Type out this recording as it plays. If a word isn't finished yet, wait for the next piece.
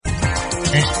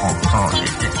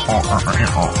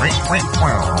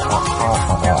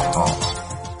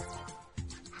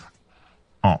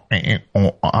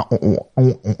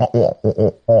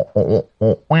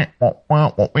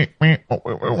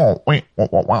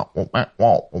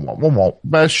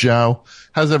Best show.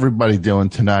 How's everybody doing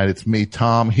tonight? It's me,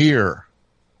 Tom, here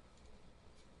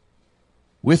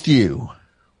with you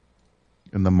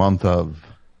in the month of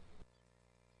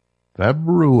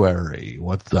February.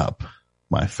 What's up,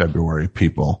 my February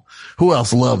people? Who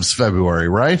else loves February,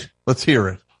 right? Let's hear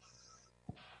it.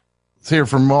 Let's hear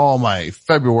from all my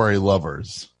February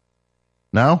lovers.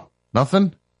 No?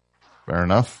 Nothing? Fair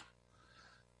enough.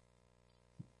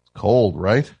 It's cold,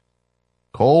 right?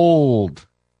 Cold.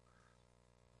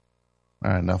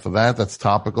 All right, enough of that. That's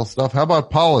topical stuff. How about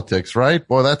politics, right?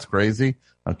 Boy, that's crazy.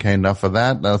 Okay, enough of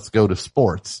that. Now let's go to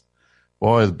sports.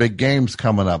 Boy, the big game's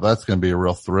coming up. That's going to be a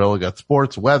real thrill. We got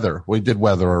sports, weather. We did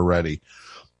weather already.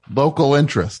 Local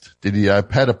interest. I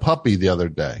pet a puppy the other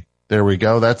day? There we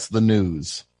go. That's the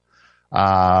news.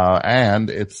 And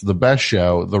it's the best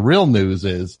show. The real news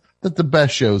is that the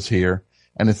best show's here,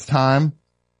 and it's time.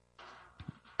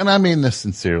 And I mean this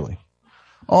sincerely.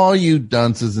 All you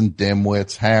dunces and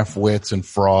dimwits, half-wits and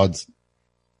frauds,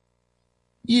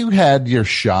 you had your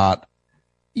shot.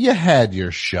 You had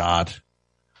your shot.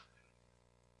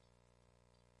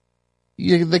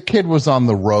 The kid was on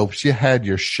the ropes. You had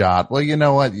your shot. Well, you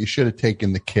know what? You should have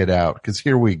taken the kid out, because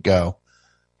here we go.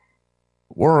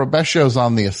 We're best show's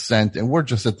on the ascent, and we're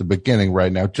just at the beginning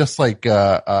right now. Just like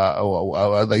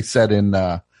they said in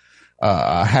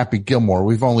Happy Gilmore,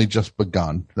 we've only just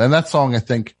begun. And that song, I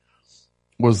think,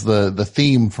 was the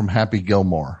theme from Happy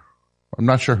Gilmore. I'm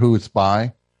not sure who it's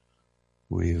by.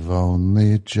 We've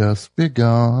only just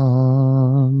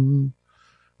begun.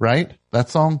 Right? That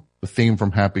song? The theme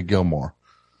from Happy Gilmore.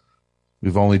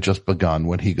 We've only just begun,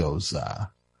 when he goes,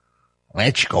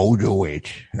 let's go do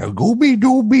it. Gooby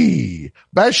dooby.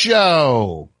 Best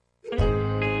show.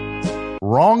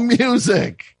 Wrong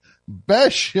music.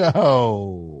 Best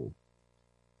show.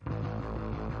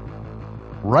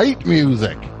 Right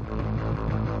music.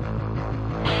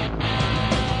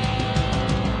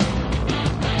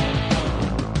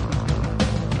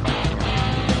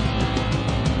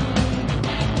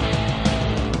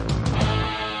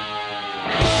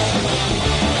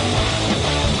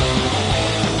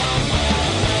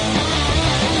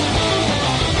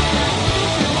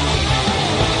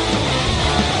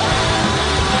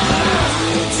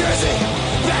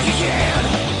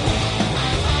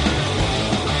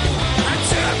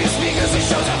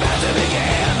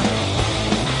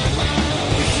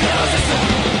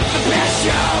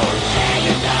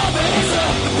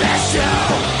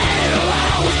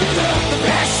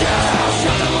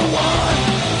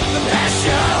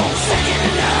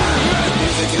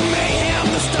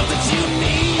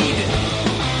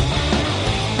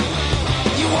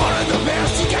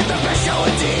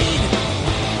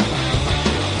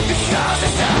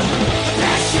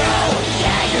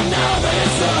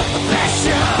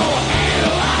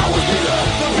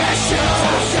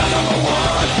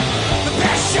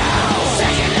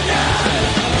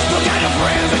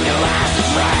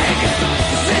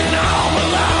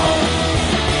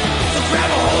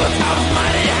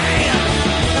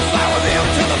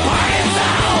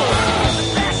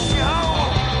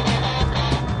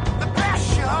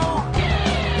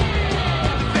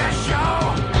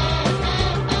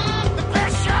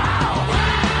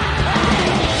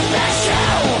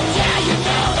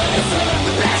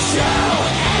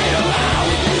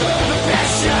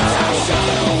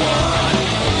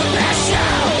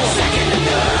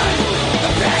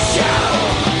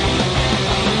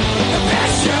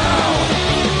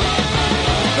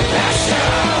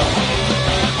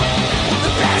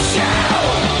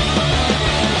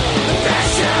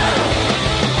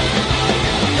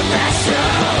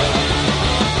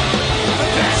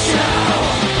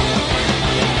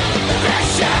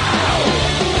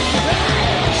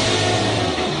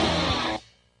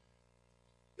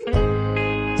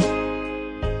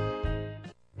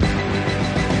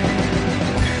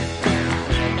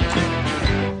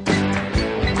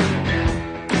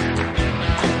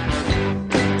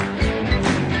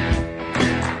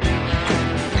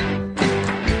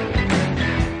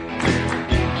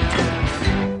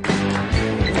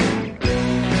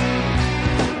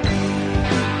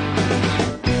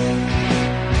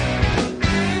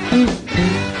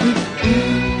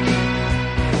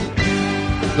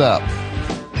 up?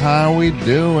 How we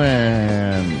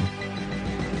doing?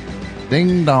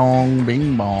 Ding dong,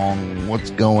 bing bong.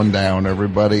 What's going down,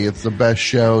 everybody? It's the best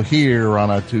show here on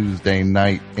a Tuesday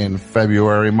night in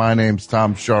February. My name's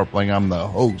Tom Sharpling. I'm the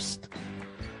host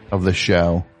of the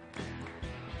show.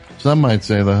 Some might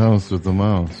say the host with the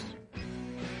most.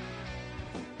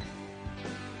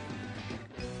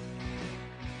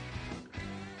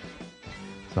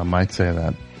 Some might say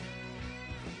that.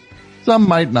 Some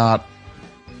might not.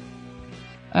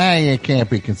 You can't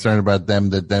be concerned about them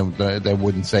that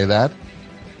wouldn't say that.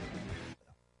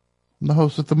 I'm the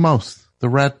host with the most, the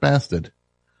rat bastard.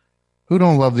 Who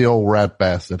don't love the old rat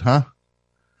bastard, huh?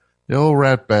 The old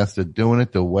rat bastard doing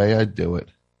it the way I do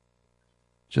it.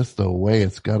 Just the way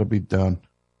it's got to be done.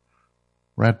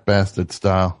 Rat bastard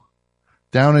style.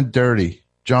 Down and dirty.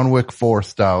 John Wick 4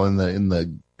 style in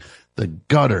the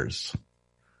gutters.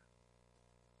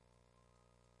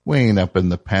 We ain't up in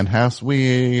the penthouse.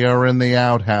 We are in the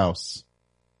outhouse.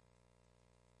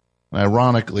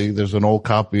 Ironically, there's an old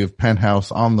copy of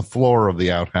Penthouse on the floor of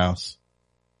the outhouse.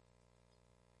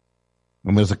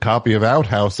 And there's a copy of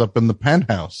Outhouse up in the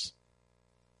penthouse.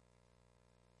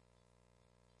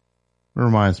 It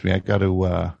reminds me, I got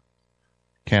to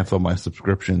cancel my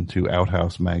subscription to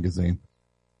Outhouse magazine.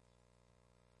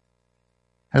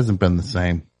 Hasn't been the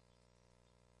same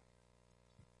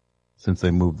since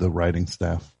they moved the writing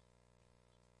staff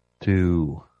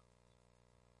to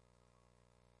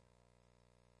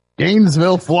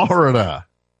Gainesville, Florida.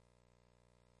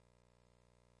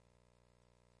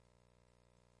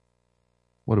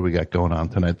 What do we got going on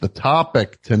tonight? The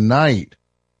topic tonight.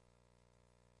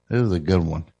 This is a good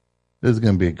one. This is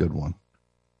going to be a good one.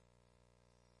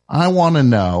 I want to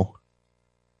know,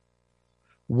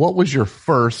 what was your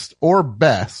first or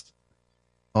best,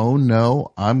 oh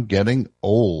no, I'm getting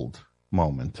old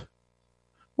moment?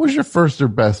 What was your first or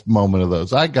best moment of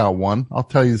those? I got one. I'll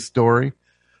tell you the story.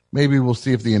 Maybe we'll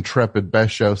see if the Intrepid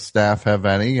Best Show staff have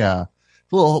any. A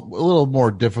little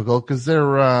more difficult because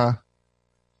they're a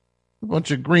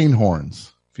bunch of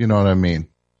greenhorns, if you know what I mean.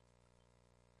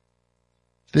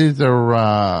 These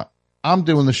are, I'm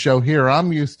doing the show here.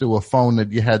 I'm used to a phone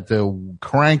that you had to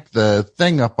crank the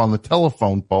thing up on the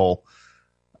telephone pole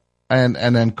and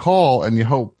then call, and you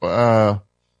hope you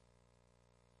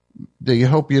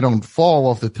don't fall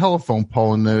off the telephone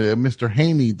pole, and Mr.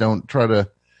 Haney don't try to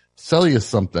sell you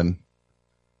something.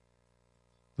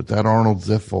 But that Arnold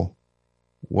Ziffel,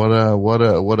 what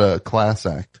a class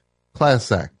act.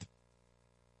 Class act.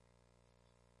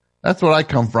 That's what I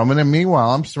come from. And then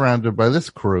meanwhile, I'm surrounded by this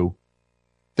crew.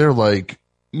 They're like,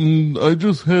 I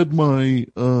just had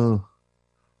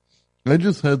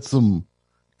some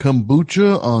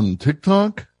kombucha on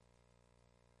TikTok.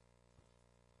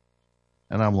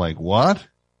 And I'm like, what?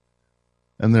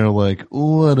 And they're like,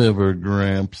 whatever,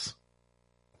 Gramps.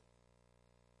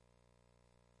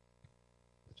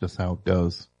 Just how it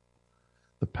goes.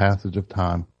 The passage of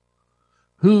time.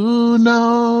 Who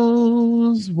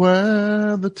knows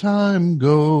where the time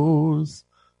goes?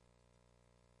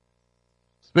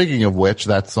 Speaking of which,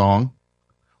 that song.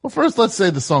 Well, first, let's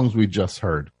say the songs we just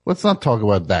heard. Let's not talk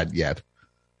about that yet.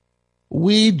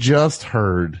 We just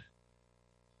heard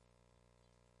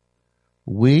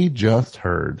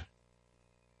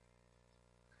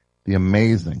the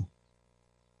amazing,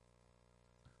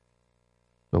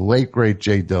 the late, great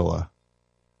Jay Dilla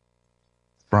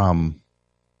from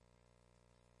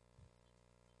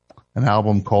an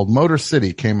album called Motor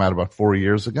City, came out about 4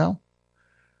 years ago.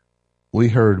 We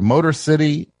heard Motor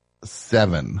City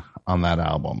 7 on that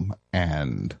album,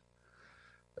 and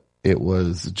it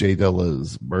was Jay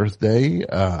Dilla's birthday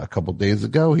a couple days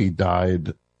ago. He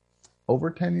died over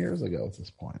 10 years ago at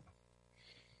this point.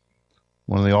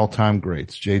 One of the all-time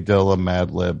greats, Jay Dilla,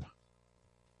 Madlib.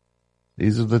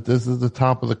 This is the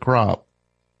top of the crop.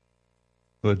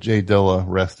 But Jay Dilla,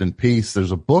 rest in peace.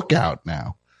 There's a book out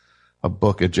now. A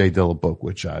Jay Dilla book,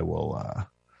 which I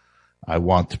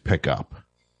want to pick up,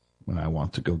 and I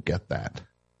want to go get that.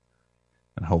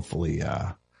 And hopefully,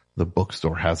 the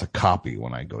bookstore has a copy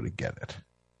when I go to get it.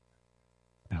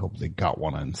 I hope they got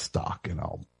one in stock, and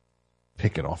I'll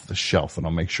pick it off the shelf, and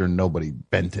I'll make sure nobody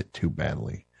bent it too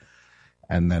badly.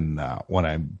 And then, when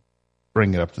I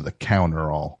bring it up to the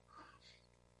counter, I'll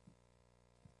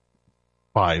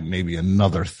buy maybe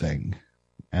another thing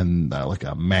and like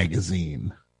a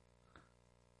magazine.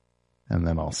 And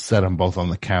then I'll set them both on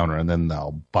the counter, and then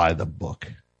I'll buy the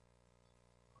book.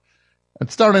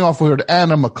 And starting off, we heard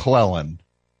Anna McClellan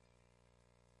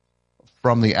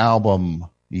from the album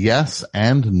Yes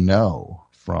and No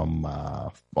from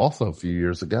also a few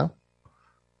years ago.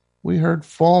 We heard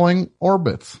Falling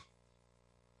Orbits.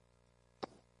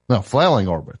 No, Flailing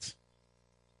Orbits.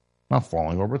 Not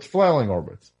Falling Orbits, Flailing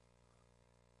Orbits.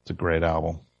 It's a great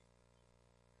album.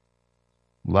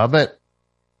 Love it.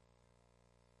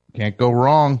 Can't go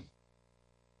wrong.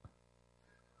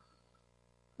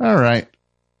 All right.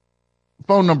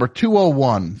 Phone number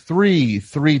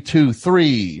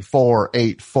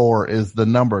 201-332-3484 is the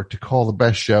number to call the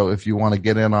best show if you want to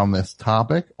get in on this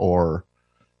topic or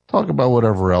talk about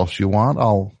whatever else you want.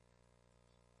 I'll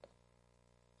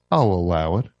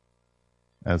allow it,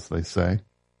 as they say.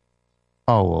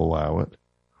 I'll allow it.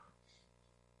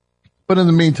 But in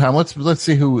the meantime, let's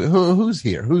see who's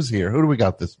here. Who's here? Who do we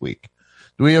got this week?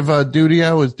 Do we have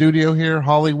Dudio? Is Dudio here?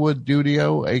 Hollywood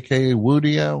Dudio, aka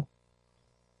Woodio?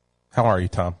 How are you,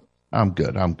 Tom? I'm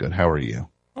good. How are you?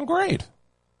 I'm great.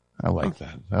 I like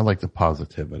that. I like the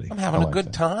positivity. I'm having a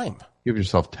good time. Give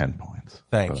yourself 10 points.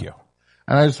 Thank you.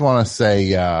 And I just want to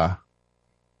say,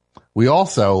 we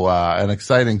also, an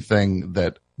exciting thing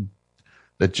that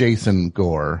Jason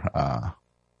Gore,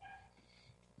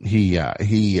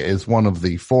 he is one of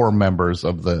the four members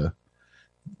of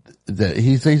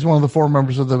he's one of the four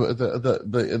members of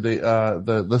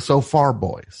the So Far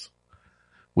Boys,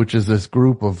 which is this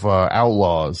group of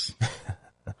outlaws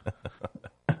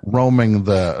roaming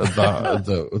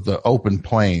the open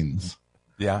plains.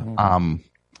 Yeah.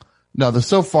 No, the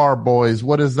So Far Boys,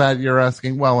 what is that you're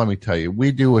asking? Well, let me tell you.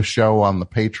 We do a show on the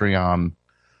Patreon,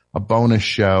 a bonus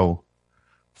show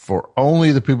for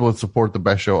only the people that support the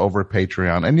best show over at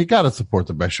Patreon. And you got to support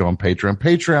the best show on Patreon.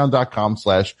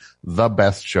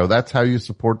 Patreon.com/thebestshow. That's how you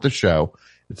support the show.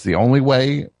 It's the only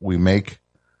way we make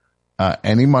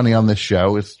any money on this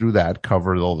show is through that,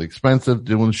 cover all the expenses,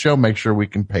 doing the show, make sure we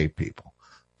can pay people.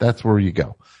 That's where you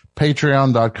go.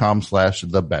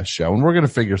 Patreon.com/thebestshow. And we're going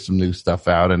to figure some new stuff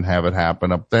out and have it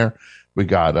happen up there. We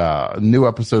got a new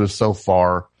episode of So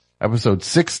Far, episode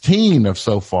 16 of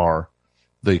So Far,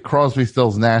 the Crosby,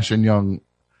 Stills, Nash and Young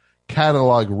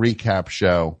catalog recap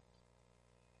show.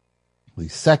 The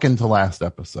second to last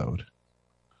episode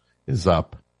is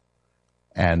up.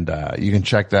 And you can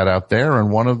check that out there. And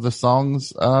one of the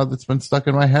songs that's been stuck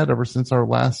in my head ever since our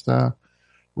last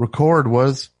record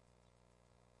was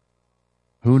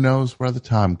Who Knows Where the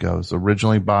Time Goes,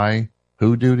 originally by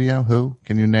who, Dudio? Who?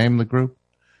 Can you name the group?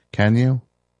 Can you?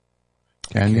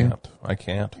 I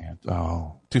can't.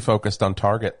 Oh. Too focused on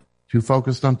Target.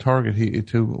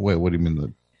 Wait, what do you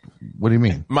mean? What do you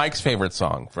mean? Mike's favorite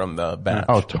song from the batch.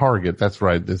 Oh, Target. That's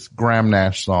right. This Graham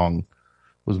Nash song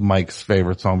was Mike's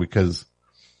favorite song because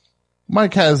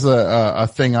Mike has a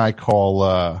thing I call,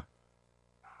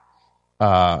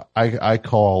 I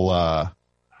call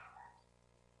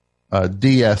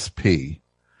DSP,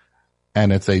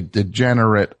 and it's a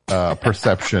degenerate,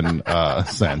 perception,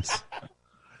 sense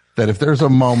that if there's a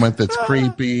moment that's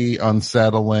creepy,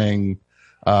 unsettling,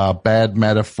 bad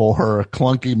metaphor, a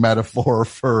clunky metaphor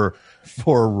for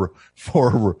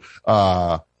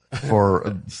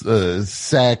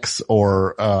sex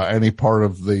or any part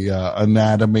of the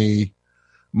anatomy,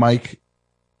 Mike's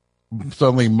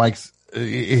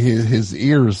his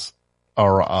ears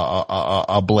are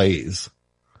ablaze.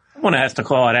 Someone has to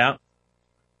call it out.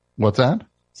 What's that?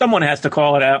 Someone has to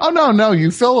call it out. Oh no,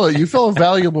 you fill a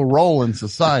valuable role in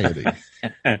society.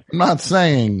 I'm not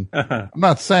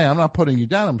putting you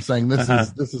down. I'm saying this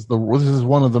is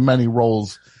one of the many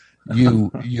roles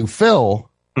you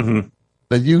fill, mm-hmm.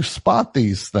 that you spot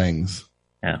these things.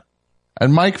 Yeah.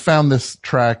 And Mike found this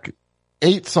track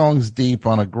 8 songs deep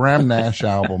on a Graham Nash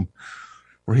album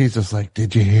where he's just like,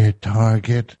 did you hear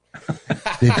Target?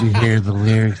 Did you hear the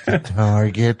lyrics to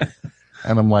Target?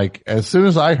 And I'm like, as soon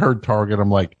as I heard Target,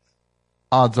 I'm like,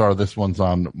 odds are this one's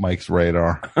on Mike's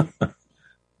radar.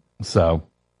 So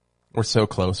we're so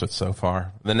close with So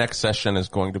Far. The next session is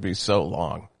going to be so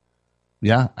long.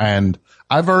 Yeah. And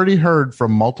I've already heard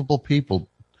from multiple people,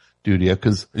 Dudio,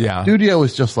 because Dudio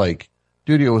was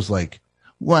like,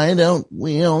 why don't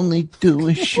we only do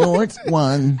a short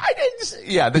one?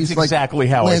 That's exactly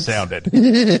how I sounded.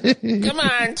 Come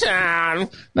on, Tom.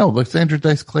 No, look, Sandra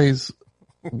Dice Clay's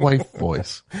wife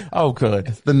voice. Oh, good.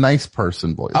 It's the nice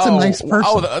person voice. It's a nice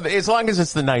person. As long as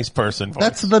it's the nice person voice.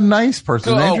 That's the nice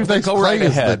person. Andrew Dice Clay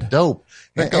is the dope.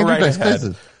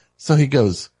 So he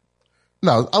goes,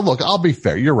 no, look, I'll be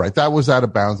fair. You're right. That was out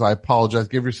of bounds. I apologize.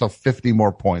 Give yourself 50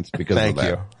 more points because of that.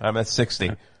 Thank you. I'm at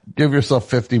 60. Give yourself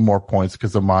 50 more points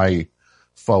because of my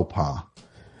faux pas.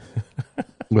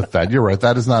 With that, you're right.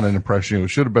 That is not an impression. It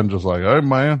should have been just like, hey,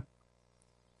 man.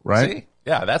 Right? See?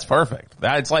 Yeah, that's perfect.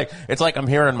 It's like I'm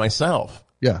hearing myself.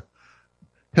 Yeah.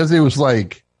 Because he was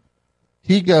like,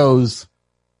 he goes,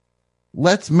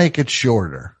 let's make it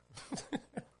shorter.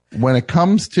 When it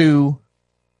comes to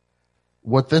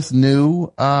what this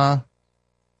new,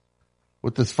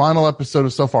 with this final episode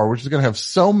of So Far, which is going to have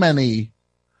so many,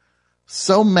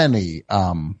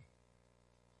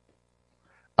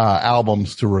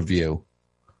 albums to review.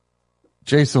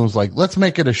 Jason was like, let's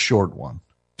make it a short one.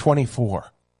 24.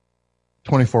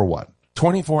 24 what?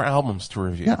 24 albums to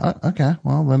review. Yeah, okay.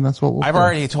 Well, then that's what I've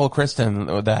already told Kristen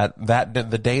that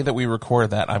the day that we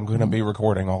record that, I'm going to be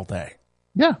recording all day.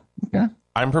 Yeah, okay.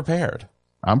 I'm prepared.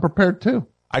 I'm prepared too.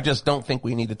 I just don't think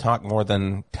we need to talk more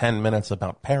than 10 minutes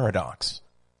about Paradox.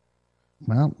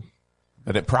 Well,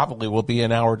 but it probably will be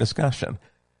an hour discussion.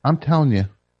 I'm telling you,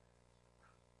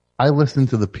 I listen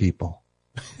to the people.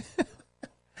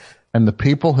 And the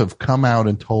people have come out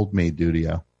and told me,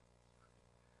 Dudio,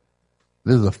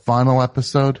 this is the final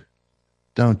episode.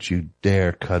 Don't you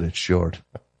dare cut it short.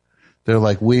 They're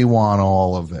like, we want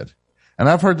all of it. And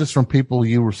I've heard this from people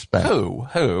you respect.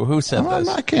 Who said this?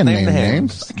 I can't name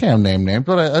names. I can't name names,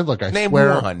 but I name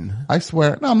swear. One. I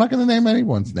swear. No, I'm not going to name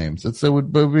anyone's names. It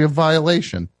would be a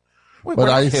violation. But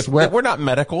I swear. We're not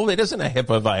medical. It isn't a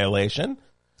HIPAA violation.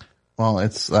 Well,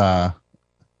 it's a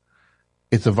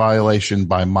violation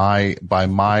by my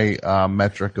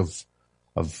metric of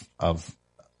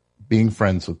being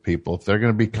friends with people. If they're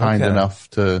going to be kind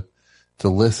enough to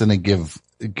listen and give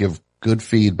good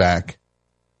feedback,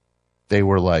 they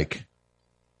were like,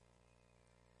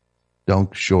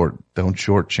 don't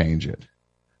shortchange it.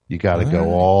 You got to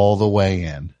go all the way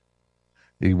in.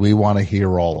 We want to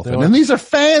hear all of it. And these are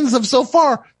fans of so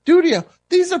far. Dudio,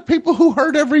 these are people who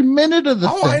heard every minute of the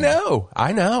thing.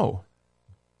 I know.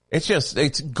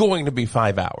 It's going to be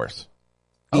 5 hours.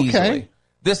 Easily. Okay.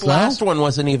 This last one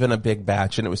wasn't even a big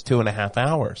batch, and it was 2.5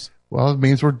 hours. Well, it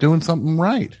means we're doing something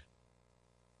right.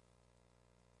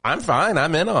 I'm fine.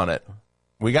 I'm in on it.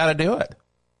 We got to do it.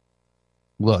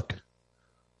 Look,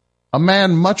 a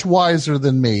man much wiser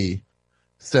than me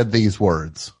said these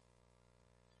words.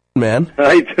 Man. How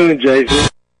you doing, Jason?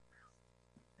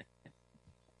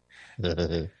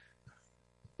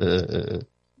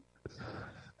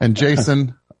 And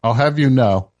Jason, I'll have you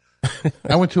know,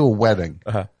 I went to a wedding.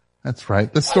 That's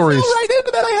right. The story is right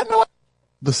into that. I had no.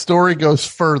 The story goes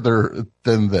further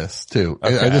than this too.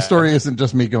 Okay. The story isn't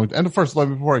just me going. And first, let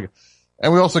me before I go.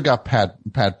 And we also got Pat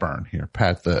Byrne here.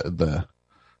 Pat, the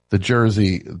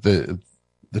Jersey, the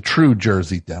true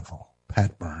Jersey Devil.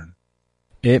 Pat Byrne.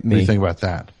 What do you think about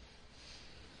that?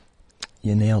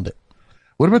 You nailed it.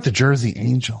 What about the Jersey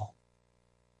Angel?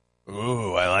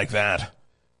 Ooh, I like that.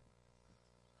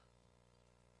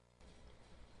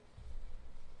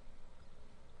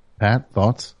 Pat,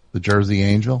 thoughts? The Jersey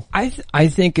Angel? I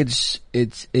think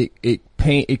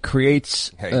it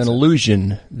creates an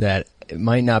illusion that it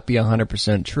might not be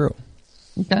 100% true.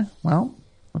 Okay, well,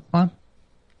 that's fine.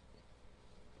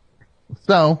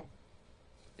 So,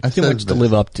 it's too much to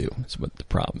live up to. That's what the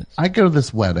problem is. I go to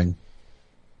this wedding,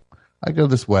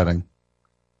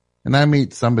 and I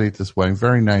meet somebody at this wedding.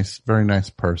 Very nice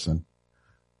person.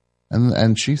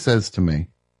 And she says to me,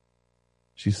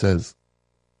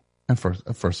 and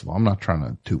first of all, I'm not trying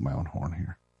to toot my own horn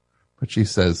here, but she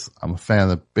says, I'm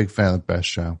a big fan of the Best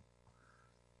Show,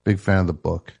 big fan of the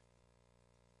book.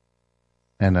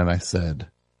 And then I said,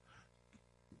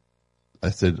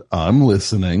 I'm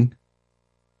listening.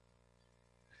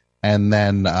 And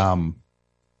then,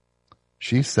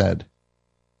 she said,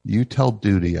 you tell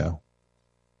Dudio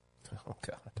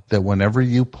that whenever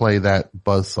you play that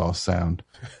buzzsaw sound,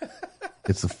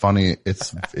 it's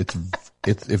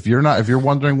if you're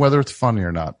wondering whether it's funny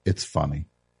or not, it's funny.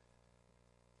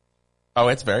 Oh,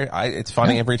 it's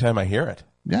funny every time I hear it.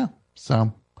 Yeah.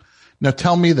 So now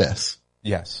tell me this.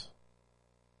 Yes.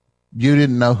 You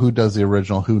didn't know who does the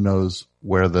original. Who knows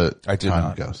where the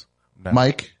time goes? No.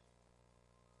 Mike,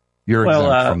 you're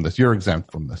exempt from this. You're exempt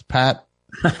from this. Pat,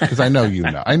 because I know you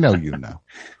know. I know you know.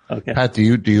 Okay. Pat, do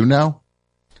you know?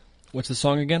 What's the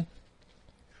song again?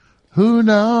 Who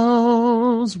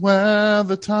knows where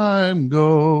the time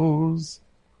goes?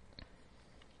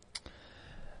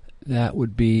 That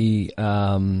would be, Here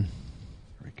we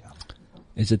go.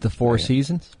 Is it the Four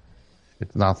Seasons?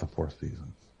 It's not the Four Seasons.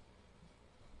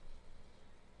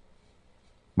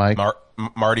 Mike?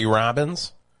 Marty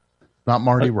Robbins? Not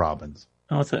Marty Robbins.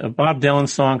 Oh, it's a Bob Dylan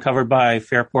song covered by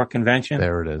Fairport Convention.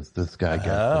 There it is. This guy gets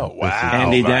it. Oh, wow.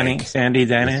 Sandy Denny.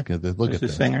 Look at the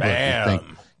this. singer.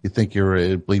 Bam. You think you're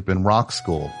at bleeping rock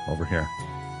school over here.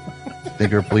 You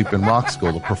think you're at bleeping rock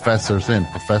school. The professor's in.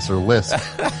 Professor List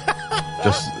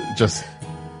just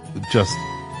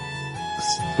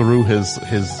threw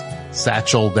his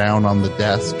satchel down on the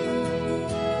desk.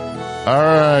 All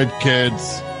right,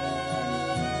 kids.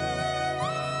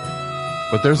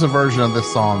 But there's a version of this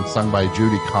song sung by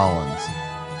Judy Collins.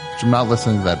 But I'm not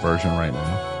listening to that version right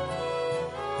now.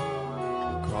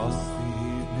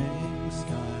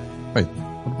 Wait,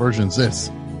 what version is this?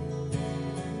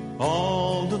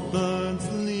 All the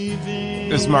birds leaving.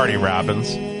 This is Marty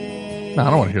Robbins. No, I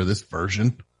don't want to hear this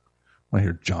version. I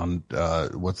hear John,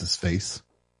 what's his face?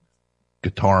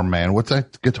 Guitar man. What's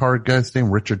that guitar guy's name?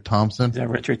 Richard Thompson? Is that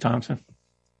Richard Thompson?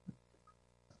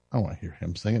 I want to hear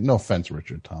him sing it. No offense,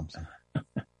 Richard Thompson.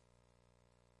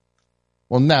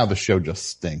 Well, now the show just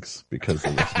stinks because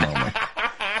of this moment.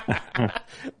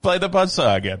 Play the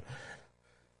buzzsaw again.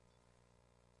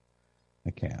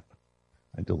 I can't.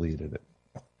 I deleted it.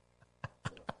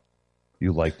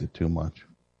 You liked it too much.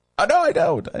 Oh, no, I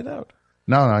don't.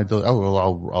 No, I do. Oh, well,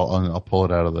 I'll pull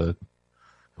it out of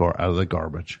the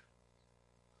garbage.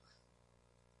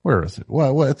 Where is it?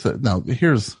 Well, it's it? No,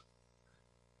 here's.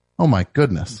 Oh my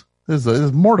goodness, this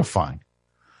is mortifying.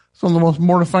 It's one of the most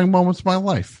mortifying moments of my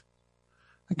life.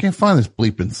 I can't find this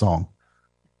bleeping song.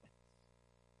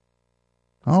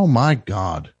 Oh my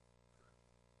God,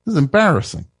 this is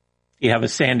embarrassing. You have a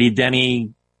Sandy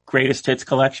Denny greatest hits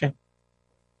collection?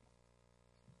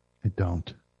 I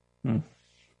don't.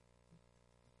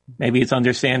 Maybe it's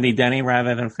under Sandy Denny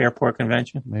rather than Fairport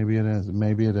Convention. Maybe it is.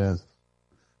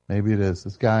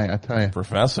 This guy, I tell you.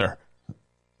 Professor.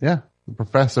 Yeah, the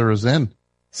professor is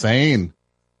insane.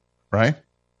 Right?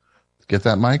 Get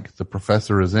that, Mike? The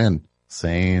professor is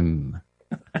insane.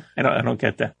 I don't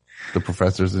get that. The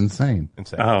professor's insane.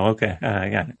 Oh, okay. I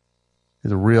got it.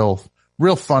 It's a real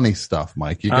funny stuff,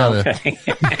 Mike. You gotta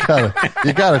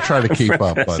try to keep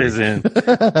up, buddy. Professor's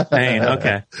insane.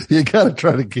 Okay. You gotta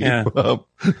try to keep up.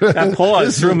 That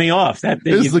pause threw me off.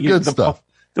 This is the good stuff.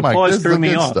 The Mike, pause threw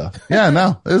me off. Stuff. Yeah,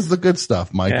 no, this is the good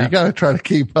stuff, Mike. Yeah. You gotta try to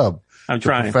keep up. I'm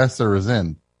trying. The professor is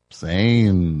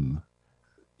insane.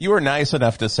 You were nice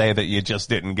enough to say that you just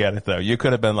didn't get it, though. You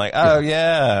could have been like, oh,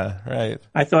 yeah, right.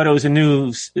 I thought it was a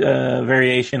new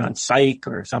variation on Psych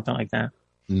or something like that.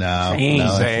 No.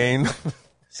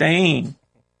 Sane.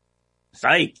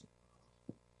 Psych.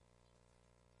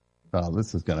 Oh,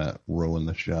 this is gonna ruin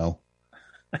the show.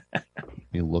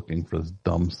 You looking for this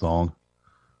dumb song.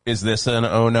 Is this an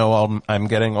oh no, I'm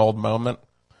getting old moment?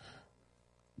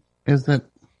 Is it?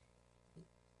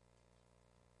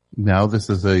 No, this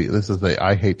is a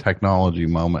I hate technology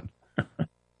moment.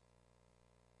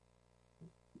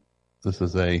 This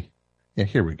is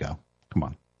here we go. Come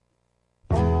on.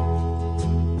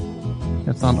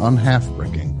 It's on unhalf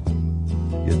bricking.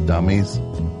 You dummies.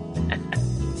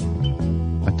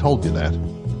 I told you that.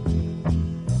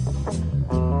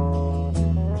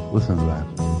 Listen to that.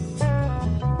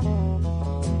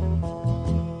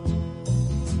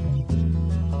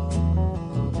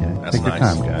 That's Take your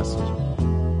nice. time, guys.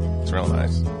 It's real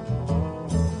nice.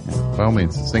 Yeah, by all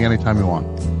means, sing anytime you want.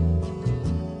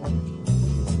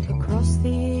 Across the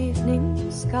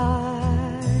evening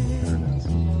sky, There it is.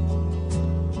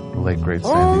 The late great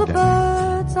all Sandy the Denny.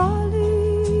 birds are leaving.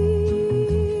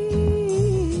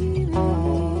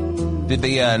 Did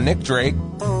the Nick Drake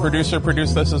producer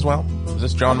produce this as well? Is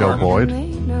this John Joe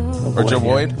Martin? Boyd. Or Joe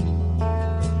Boyd?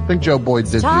 I think Joe Boyd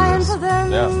did do Time this. for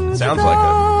them Yeah, to sounds go.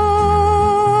 like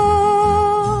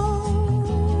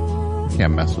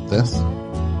Can't mess with this.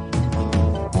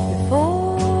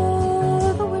 Before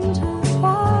the winter's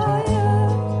fire,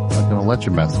 Not gonna let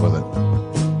you mess with it.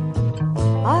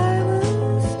 I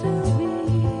will still be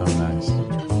Oh, nice.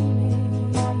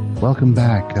 dreaming. Welcome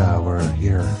back. We're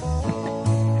here.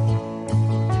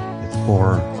 It's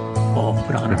 4:58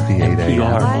 Put on our a.m.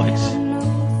 NPR I voice. have no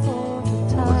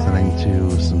thought of time. Listening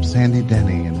to some Sandy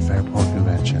Denny and Fairport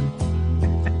Convention.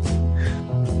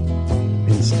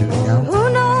 In studio. Who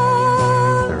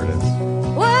knows There it is.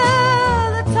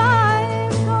 where the time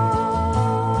goes?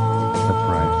 That's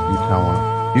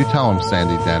right. You tell him,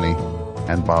 Sandy Denny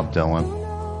and Bob Dylan.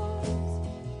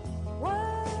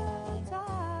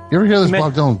 You ever hear this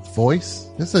Bob Dylan voice?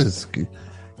 This is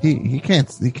he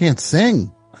can't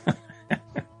sing.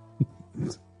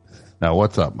 Now,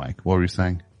 what's up, Mike? What were you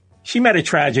saying? She met a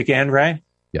tragic end, right?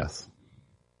 Yes.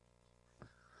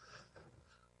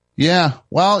 Yeah.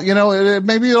 Well,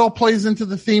 maybe it all plays into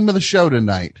the theme of the show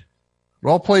tonight. It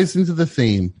all plays into the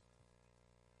theme.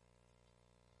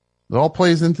 It all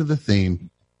plays into the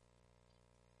theme.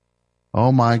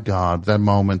 Oh my God, that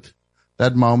moment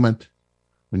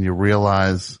when you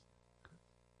realize,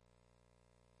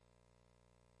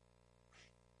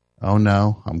 oh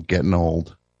no, I'm getting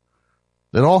old.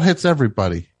 It all hits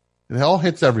everybody. It all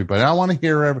hits everybody. I want to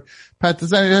hear Pat,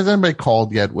 has anybody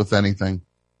called yet with anything?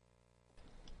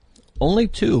 Only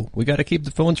two. We got to keep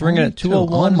the phones ringing at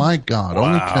 201. Oh my God.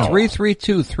 Wow. Only two.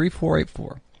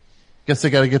 332-3484. Guess they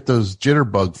got to get those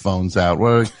jitterbug phones out.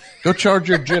 Well, go charge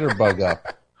your jitterbug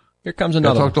up. Here comes Got to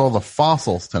another talk one. to all the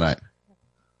fossils tonight.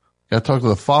 Got to talk to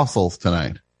the fossils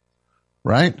tonight.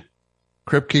 Right?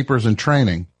 Crypt keepers in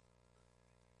training.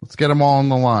 Let's get them all on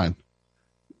the line.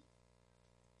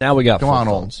 Now we got Come full on,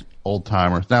 phones. old. old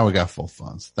timers. Now we got full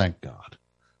funds. Thank God.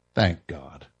 Thank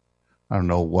God. I don't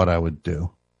know what I would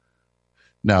do.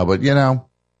 No, but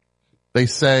they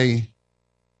say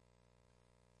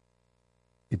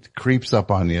it creeps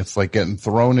up on you. It's like getting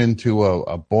thrown into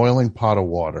a boiling pot of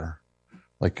water,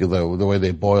 like the way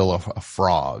they boil a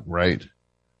frog, right?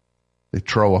 They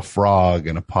throw a frog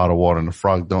in a pot of water and the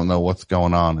frog don't know what's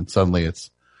going on. And suddenly it's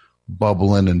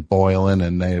bubbling and boiling.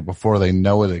 And before they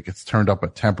know it, it gets turned up a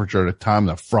temperature at a time.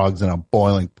 The frog's in a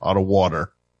boiling pot of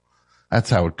water. That's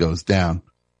how it goes down.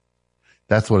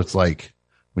 That's what it's like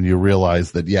when you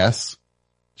realize that, yes,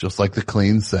 just like the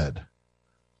clean said.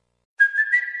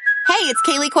 Hey, it's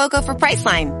Kaylee Cuoco for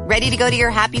Priceline. Ready to go to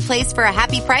your happy place for a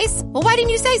happy price? Well, why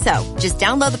didn't you say so? Just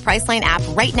download the Priceline app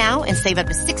right now and save up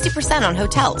to 60% on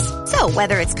hotels. So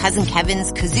whether it's Cousin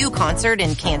Kevin's Kazoo Concert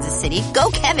in Kansas City,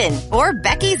 go Kevin, or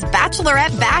Becky's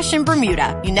Bachelorette Bash in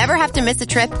Bermuda, you never have to miss a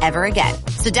trip ever again.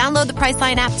 So download the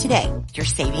Priceline app today. Your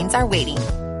savings are waiting.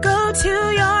 Go to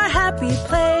your happy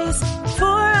place for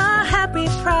a happy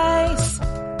price.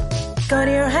 Go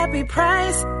to your happy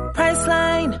price,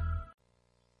 Priceline.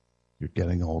 You're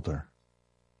getting older.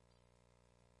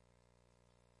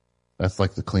 That's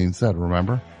like the clean said,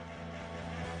 remember?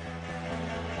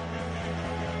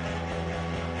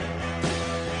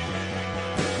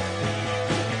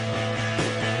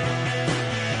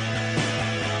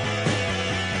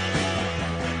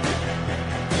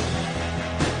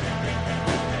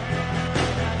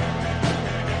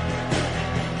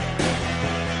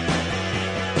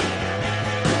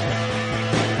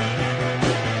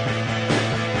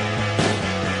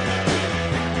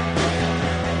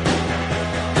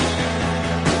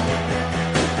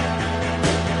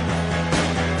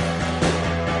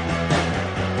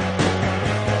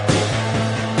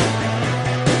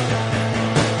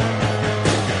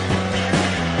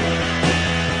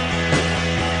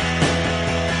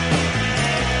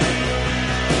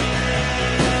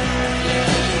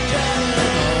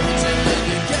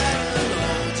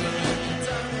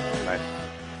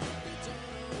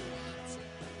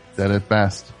 Said it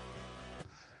best.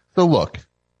 So look,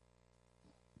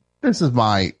 this is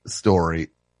my story.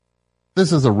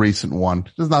 This is a recent one.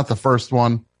 This is not the first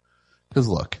one. Because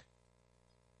look,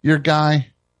 your guy's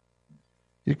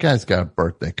got a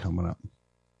birthday coming up.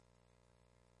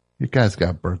 Your guy's got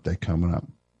a birthday coming up.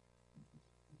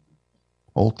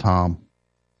 Old Tom.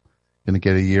 Gonna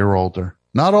get a year older.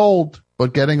 Not old,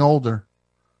 but getting older.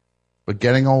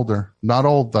 Not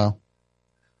old though.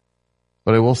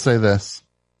 But I will say this.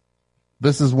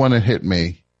 This is when it hit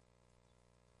me.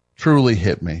 Truly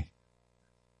hit me.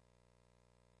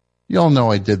 You all know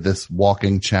I did this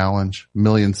walking challenge,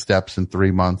 1,000,000 steps in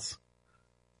 3 months.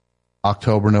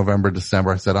 October, November, December.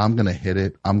 I said, I'm going to hit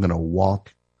it. I'm going to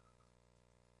walk.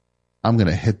 I'm going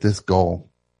to hit this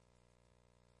goal.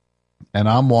 And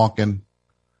I'm walking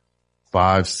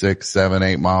 5, 6, 7,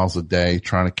 8 miles a day,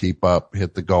 trying to keep up,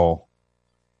 hit the goal.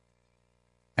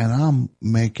 And I'm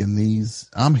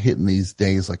hitting these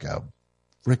days like a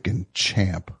freaking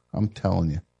champ. I'm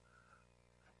telling you.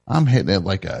 I'm hitting it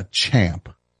like a champ.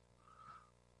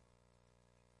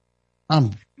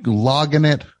 I'm logging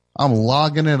it. I'm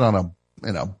logging it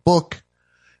in a book,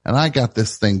 and I got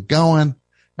this thing going,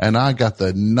 and I got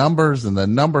the numbers, and the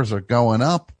numbers are going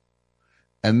up.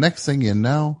 And next thing you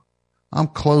know, I'm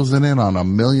closing in on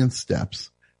 1,000,000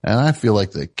 steps, and I feel like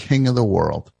the king of the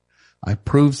world. I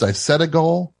set a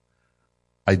goal.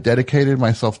 I dedicated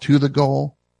myself to the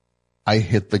goal. I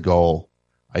hit the goal.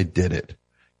 I did it.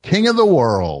 King of the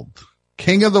world.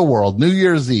 New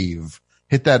Year's Eve.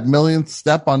 Hit that 1,000,000th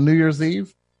step on New Year's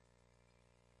Eve.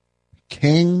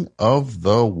 King of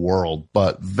the world.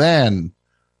 But then,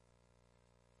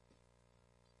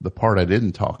 the part I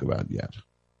didn't talk about yet.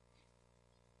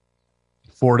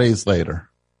 4 days later.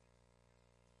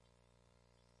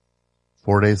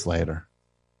 4 days later.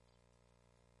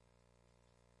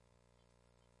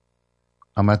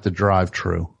 I'm at the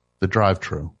drive-thru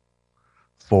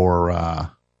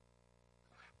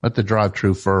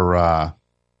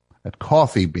at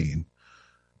Coffee Bean.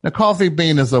 Now, Coffee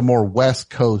Bean is a more West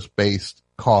Coast based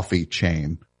coffee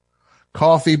chain.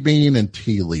 Coffee Bean and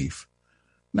Tea Leaf.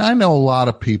 Now, I know a lot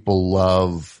of people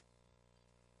love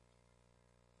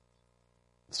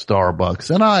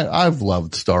Starbucks, and I've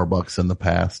loved Starbucks in the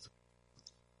past.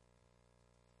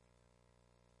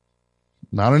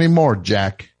 Not anymore,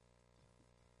 Jack.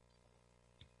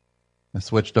 I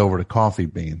switched over to Coffee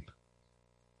Bean.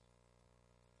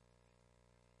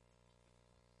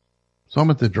 So I'm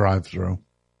at the drive-thru,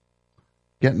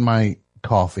 getting my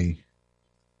coffee,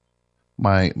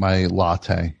 my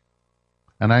latte.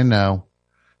 And I know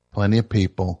plenty of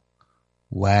people,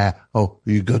 oh,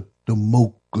 you got the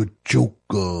mocha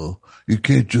choca. You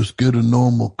can't just get a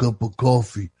normal cup of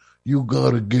coffee. You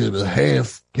gotta get a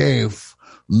half calf,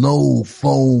 no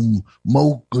foam,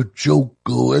 mocha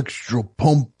choca, extra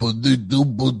pump.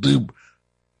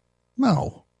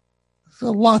 No, it's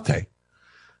a latte.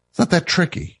 It's not that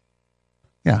tricky.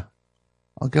 Yeah,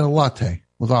 I'll get a latte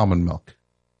with almond milk.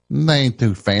 They ain't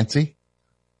too fancy.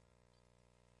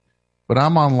 But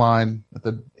I'm online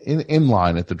in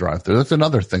line at the drive-thru. That's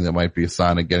another thing that might be a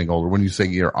sign of getting older. When you say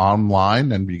you're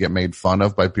online and you get made fun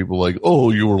of by people like, oh,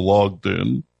 you were logged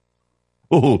in.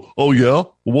 Oh yeah.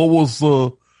 What was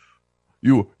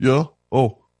yeah?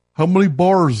 Oh, how many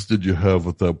bars did you have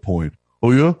at that point?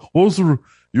 Oh yeah. What was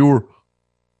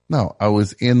No, I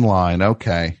was in line.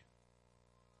 Okay.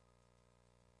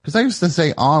 Because I used to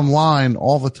say online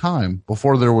all the time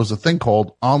before there was a thing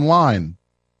called online.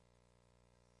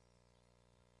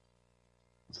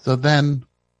 So then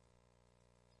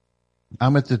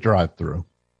I'm at the drive-thru.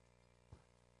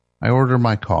 I order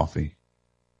my coffee.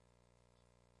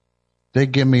 They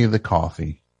give me the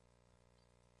coffee.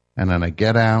 And then I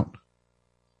get out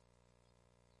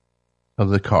of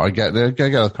the car. I get out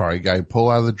of the car. I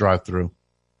pull out of the drive-thru.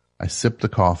 I sip the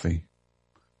coffee.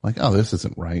 I'm like, oh, this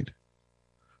isn't right.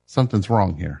 Something's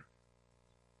wrong here.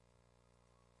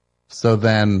 So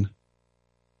then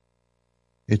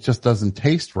it just doesn't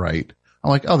taste right. I'm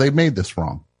like, oh, they made this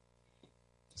wrong.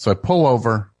 So I pull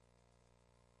over,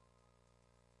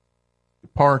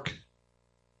 park,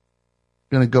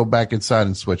 going to go back inside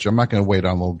and switch. I'm not going to wait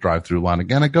on the little drive-through line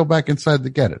again. I go back inside to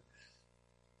get it.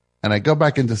 And I go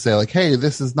back in to say, like, hey,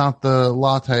 this is not the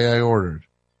latte I ordered.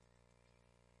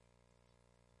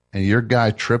 And your guy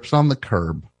trips on the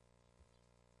curb.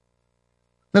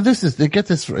 Now this is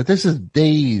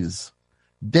days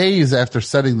after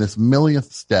setting this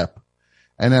millionth step.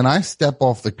 And then I step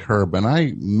off the curb and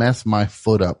I mess my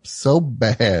foot up so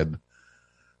bad.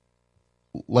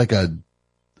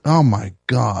 Oh my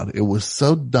God, it was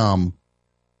so dumb.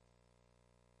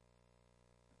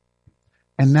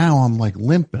 And now I'm like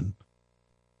limping.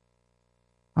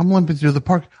 I'm limping through the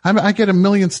park. I get a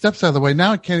million steps out of the way.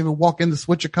 Now I can't even walk in to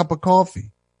switch a cup of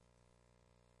coffee.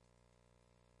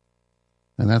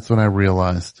 And that's when I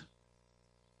realized,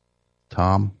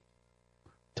 Tom,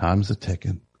 time's a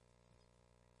ticking.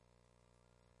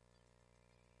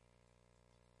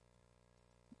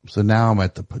 So now I'm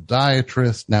at the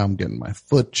podiatrist. Now I'm getting my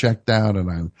foot checked out,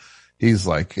 and he's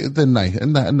like, a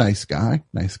nice guy.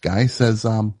 Nice guy says,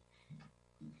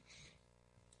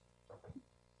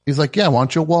 he's like, yeah, why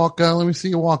don't you walk? Let me see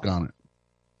you walk on it.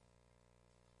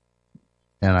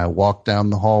 And I walk down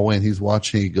the hallway, and he's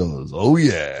watching. He goes, oh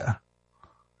yeah,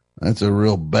 that's a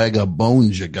real bag of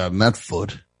bones you got in that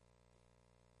foot.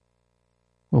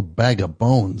 Little bag of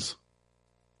bones.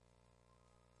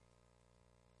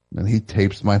 And he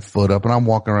tapes my foot up, and I'm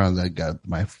walking around. I got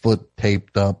my foot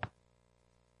taped up.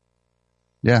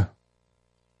 Yeah.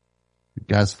 Your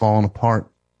guy's falling apart.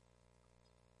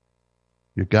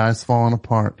 Your guy's falling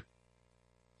apart.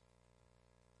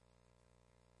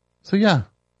 So yeah.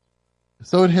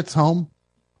 So it hits home.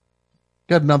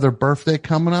 Got another birthday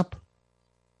coming up.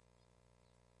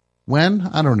 When?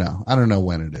 I don't know. I don't know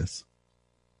when it is.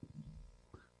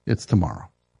 It's tomorrow.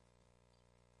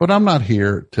 But I'm not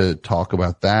here to talk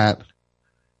about that.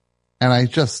 And I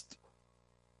just,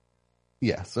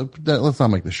 so let's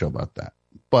not make the show about that.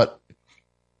 But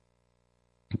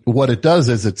what it does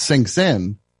is it sinks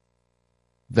in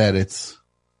that it's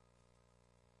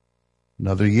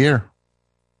another year.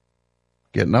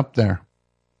 Getting up there.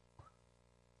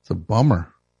 It's a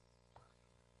bummer.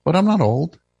 But I'm not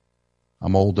old.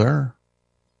 I'm older.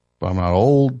 But I'm not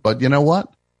old. But you know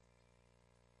what?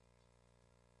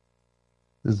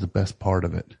 This is the best part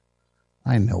of it.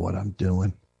 I know what I'm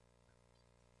doing.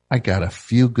 I got a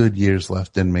few good years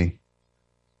left in me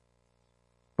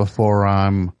before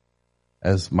I'm,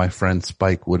 as my friend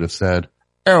Spike would have said,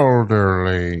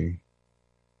 elderly.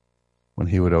 When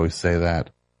he would always say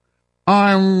that.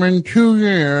 In 2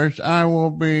 years, I will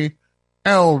be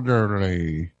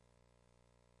elderly.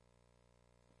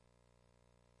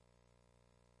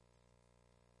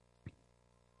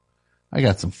 I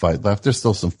got some fight left. There's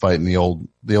still some fight in the old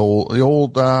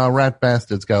rat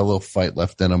bastard's got a little fight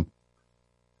left in him.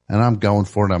 And I'm going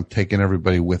for it. I'm taking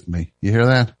everybody with me. You hear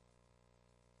that?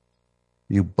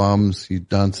 You bums, you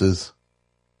dunces,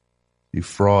 you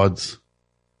frauds,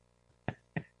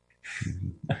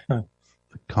 the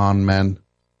con men.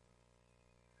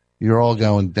 You're all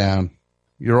going down.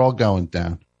 You're all going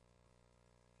down.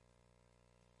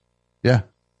 Yeah.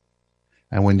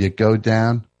 And when you go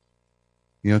down,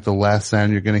 you know what the last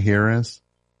sound you're going to hear is?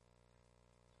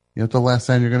 You know what the last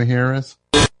sound you're going to hear is?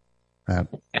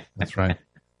 That's right.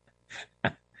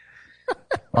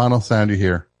 Final sound you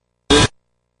hear.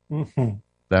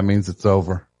 That means it's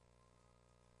over.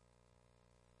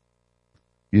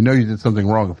 You know you did something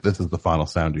wrong if this is the final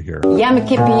sound you hear.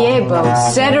 Yamakipiebo,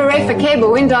 sedere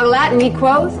facebo, indog Latin me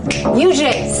quoth,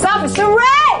 UJ, sophist,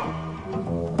 hooray!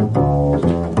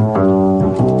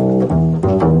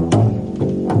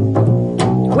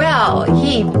 Well,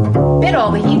 he bit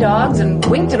all the he-dogs and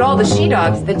winked at all the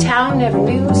she-dogs. The town never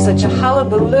knew such a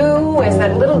hullabaloo as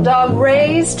that little dog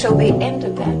raised till the end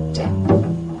of that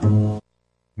day.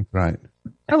 Right.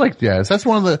 I like jazz. That's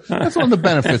one of the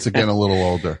benefits of getting a little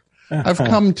older. I've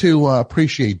come to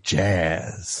appreciate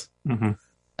jazz. Mm-hmm.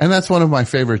 And that's one of my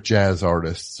favorite jazz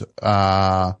artists.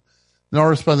 An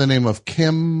artist by the name of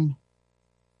Kim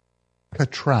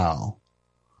Cattrall.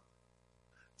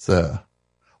 It's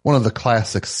one of the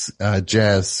classic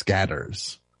jazz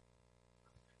scatters.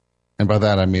 And by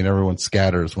that I mean everyone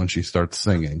scatters when she starts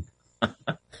singing.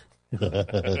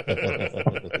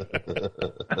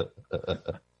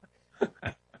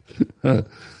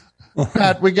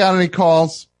 Pat, we got any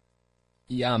calls?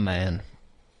 Yeah, man.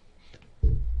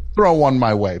 Throw one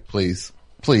my way, please.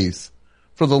 Please.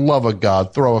 For the love of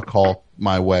God, throw a call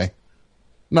my way.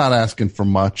 Not asking for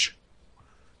much.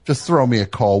 Just throw me a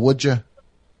call, would you?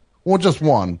 Well, just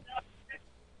one.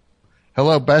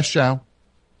 Hello, Best Show.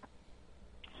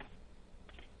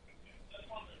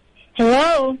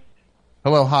 Hello.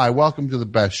 Hello, hi. Welcome to the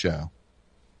Best Show.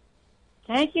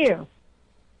 Thank you.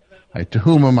 Hi, to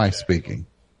whom am I speaking?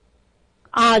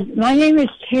 My name is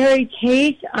Terry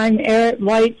Tate. I'm Eric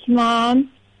White's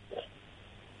mom.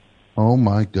 Oh,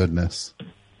 my goodness.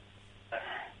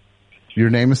 Your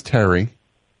name is Terry.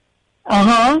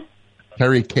 Uh-huh.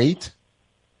 Terry Kate?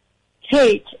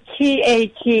 Tate.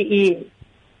 T-A-T-E.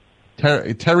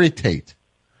 Terry Tate,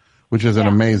 which is an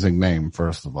amazing name,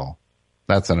 first of all.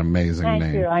 That's an amazing name.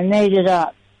 Thank you. I made it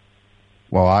up.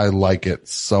 Well, I like it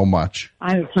so much.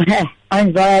 I'm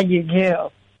glad you do.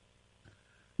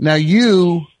 Now,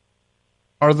 you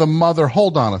are the mother.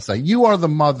 Hold on a sec. You are the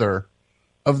mother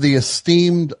of the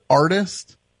esteemed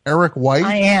artist, Eric White?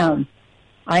 I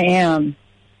am.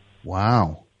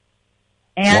 Wow.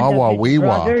 And wah, wah, wee,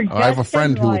 wah. brother, I have a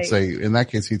friend who would White. say, in that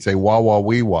case, he'd say, wah, wah,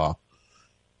 wee, wah.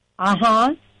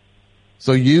 Uh-huh.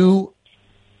 So you,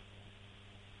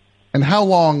 and how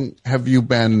long have you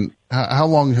been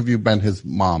his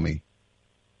mommy?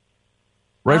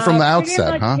 Right from the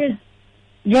outset, huh?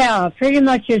 Pretty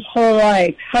much his whole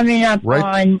life. Coming up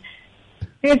on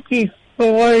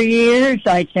 54 years,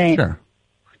 I think. Sure.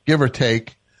 Give or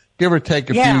take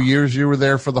a few years, you were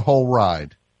there for the whole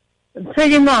ride.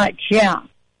 Pretty much, yeah.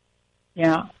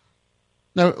 Yeah.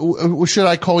 Now, should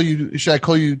I call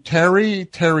you Terry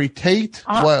Tate?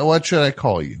 What should I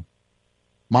call you?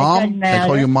 Mom? Can I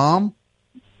call you Mom?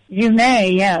 You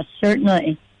may, yes,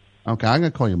 certainly. Okay, I'm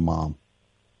going to call you Mom.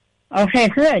 Okay,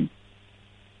 good.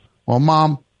 Well,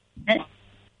 Mom,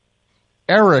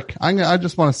 Eric, I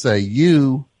just want to say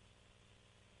you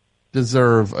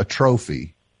deserve a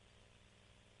trophy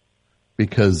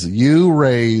because you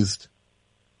raised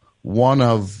one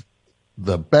of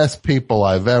the best people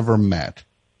I've ever met.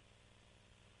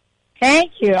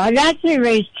 Thank you. I've actually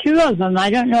raised two of them.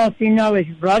 I don't know if you know his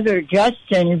brother,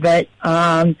 Justin, but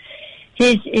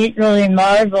he's really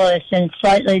marvelous in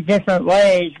slightly different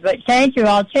ways. But thank you.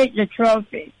 I'll take the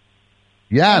trophy.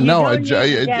 Yeah, no,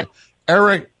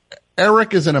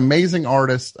 Eric is an amazing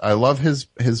artist. I love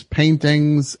his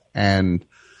paintings and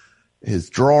his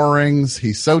drawings.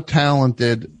 He's so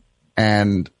talented,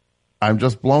 and I'm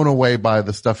just blown away by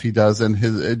the stuff he does.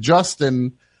 And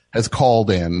Justin has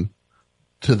called in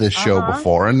to this show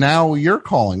before, and now you're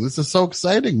calling. This is so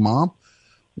exciting, Mom.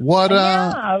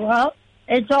 Yeah, well,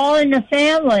 it's all in the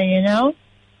family, you know.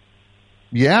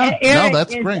 Yeah, Eric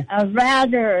that's is great. A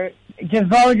rather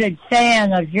devoted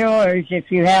fan of yours,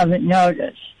 if you haven't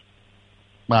noticed.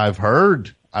 I've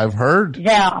heard.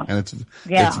 Yeah,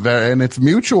 and it's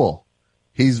mutual.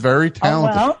 He's very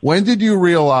talented. Oh, well. When did you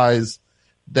realize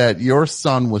that your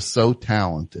son was so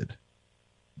talented?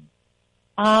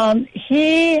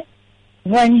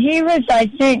 When he was,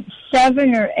 I think,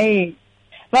 7 or 8.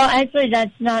 Well, actually,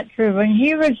 that's not true. When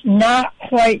he was not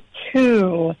quite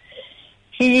 2,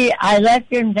 I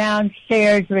left him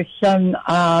downstairs with some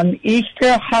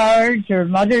Easter cards or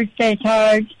Mother's Day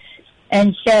cards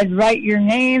and said, write your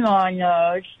name on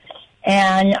those.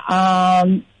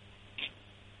 And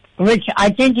which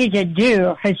I think he could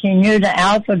do because he knew the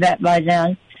alphabet by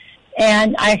then.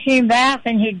 And I came back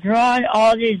and he'd drawn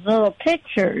all these little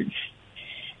pictures.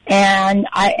 And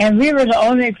we were the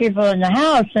only people in the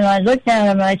house, and I looked at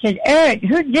him and I said, Eric,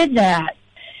 who did that?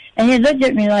 And he looked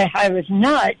at me like I was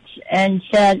nuts and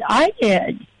said, I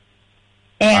did.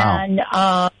 And,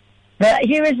 but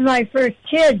he was my first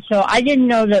kid, so I didn't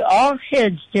know that all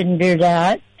kids didn't do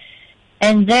that.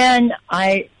 And then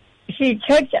he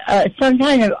took some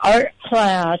kind of art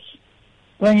class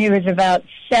when he was about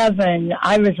 7.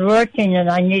 I was working and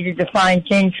I needed to find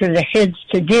things for the kids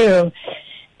to do.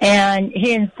 And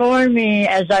he informed me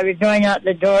as I was going out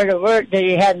the door to work that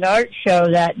he had an art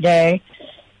show that day.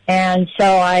 And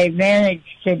so I managed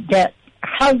to get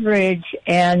coverage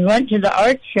and went to the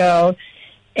art show.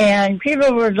 And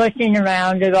people were looking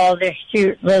around at all these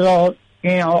cute little,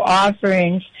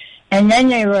 offerings. And then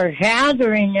they were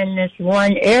gathering in this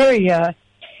one area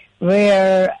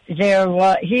where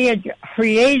he had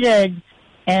created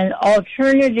an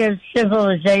alternative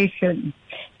civilization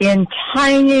in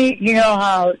tiny,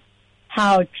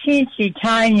 how teensy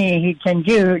tiny he can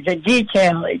do, the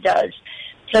detail he does.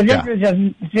 So this was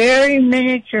a very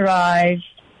miniaturized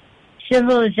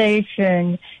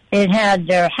civilization. It had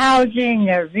their housing,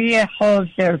 their vehicles,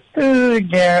 their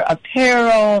food, their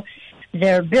apparel,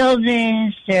 their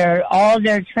buildings, all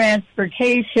their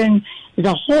transportation,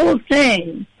 the whole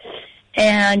thing.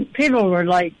 And people were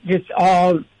like just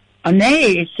all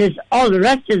amazed because all the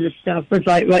rest of the stuff was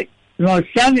like what most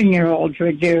 7-year-olds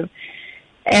would do.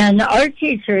 And the art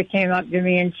teacher came up to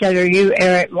me and said, "Are you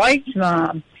Eric White's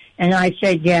mom?" And I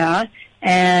said, "Yeah."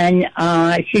 And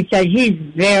she said, "He's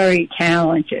very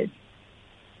talented."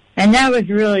 And that was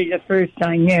really the first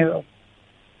I knew.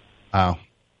 Wow.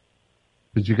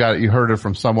 But you heard it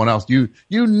from someone else. You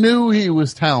knew he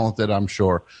was talented, I'm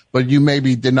sure, but you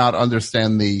maybe did not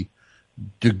understand the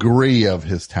degree of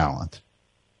his talent.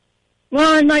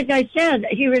 Well, and like I said,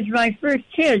 he was my first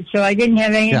kid, so I didn't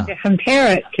have anything to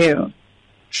compare it to.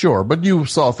 Sure, but you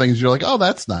saw things, you're like, oh,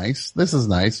 that's nice. This is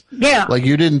nice. Yeah. Like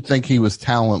you didn't think he was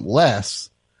talentless,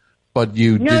 but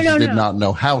you did not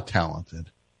know how talented.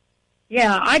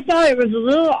 Yeah, I thought it was a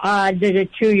little odd that a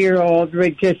 2-year-old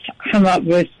would just come up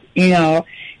with,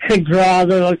 could draw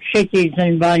little chickies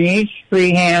and bunnies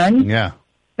freehand. Yeah.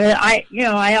 But I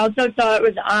also thought it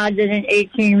was odd that an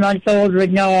 18-month-old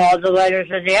would know all the letters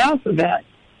of the alphabet.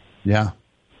 Yeah.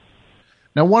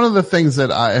 Now, one of the things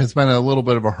that has been a little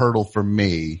bit of a hurdle for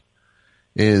me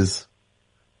is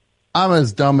I'm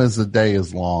as dumb as the day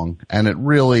is long, and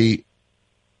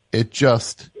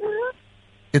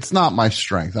it's not my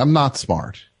strength. I'm not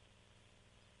smart.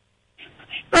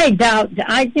 I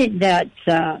think that,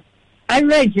 I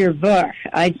read your book.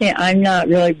 I'm not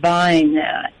really buying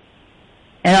that.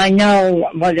 And I know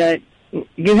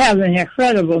you have an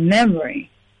incredible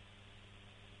memory.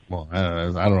 Well, I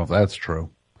don't know if that's true,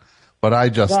 but I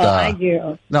just, I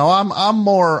do. No, I'm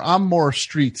more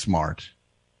street smart.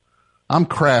 I'm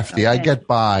crafty. Okay. I get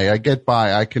by.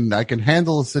 I can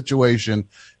handle a situation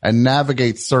and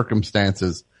navigate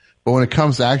circumstances. But when it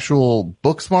comes to actual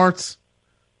book smarts,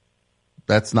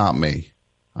 that's not me.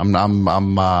 I'm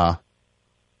not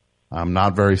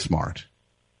very smart.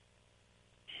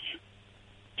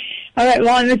 All right.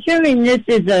 Well, I'm assuming this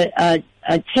is a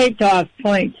takeoff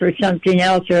point for something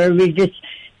else, or are we just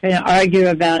going to argue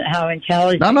about how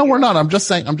intelligent? No, we're not. I'm just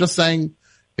saying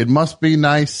it must be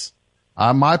nice.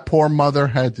 My poor mother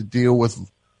had to deal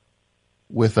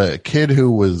with a kid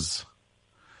who was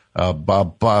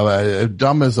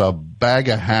dumb as a bag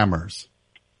of hammers.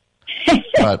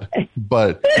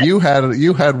 But you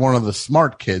had one of the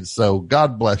smart kids, so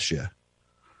God bless you,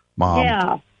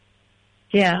 Mom.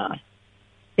 Yeah.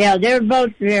 They're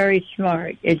both very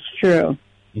smart. It's true.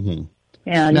 Mm-hmm.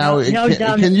 Yeah. Now,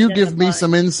 can you give me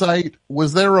some insight?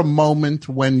 Was there a moment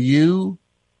when you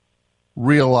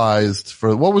realized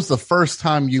what was the first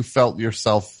time you felt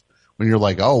yourself when you're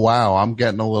like, oh wow, I'm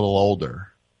getting a little older?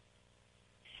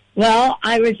 Well,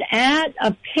 I was at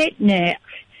a picnic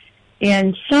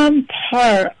in some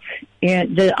park,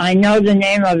 I know the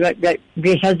name of it, but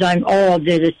because I'm old,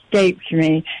 it escapes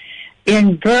me,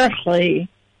 in Berkeley,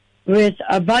 with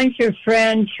a bunch of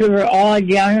friends who were all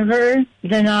younger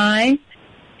than I,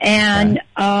 and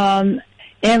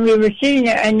we were sitting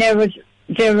there, and there was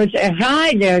a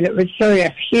guy there that was sort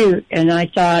of cute, and I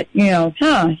thought,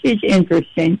 he's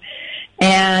interesting,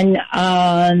 and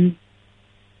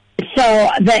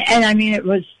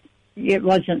it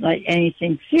wasn't like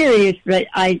anything serious, but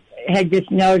I had just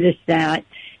noticed that.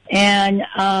 And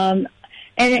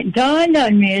it dawned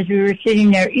on me as we were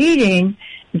sitting there eating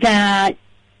that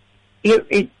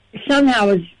it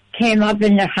somehow came up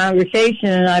in the conversation,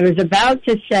 and I was about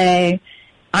to say,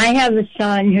 I have a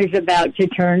son who's about to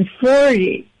turn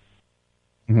 40.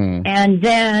 Mm-hmm. And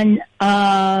then,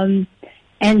 and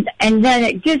then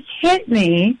it just hit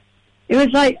me. It was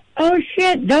like, oh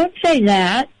shit, don't say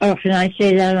that. Oh, can I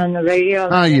say that on the radio?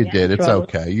 Oh, you did. It's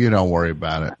okay. You don't worry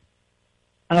about it.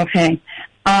 Okay.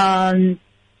 That's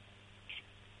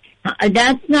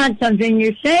not something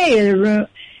you say in a room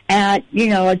at,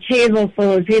 a table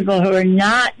full of people who are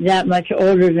not that much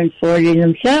older than 40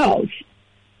 themselves.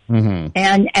 Mm-hmm.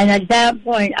 And at that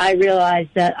point, I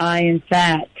realized that I, in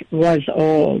fact, was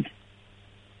old.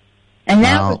 And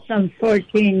that was some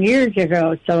 14 years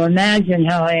ago, so imagine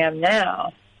how I am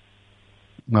now.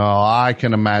 No, I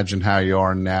can imagine how you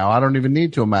are now. I don't even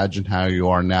need to imagine how you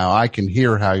are now. I can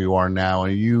hear how you are now,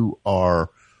 and you are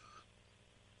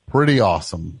pretty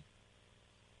awesome.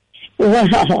 Well,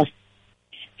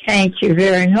 thank you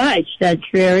very much. That's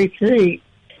very sweet.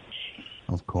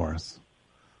 Of course.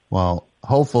 Well,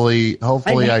 hopefully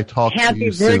I talk to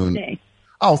you soon. Birthday.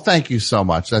 Oh, thank you so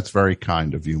much. That's very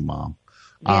kind of you, Mom.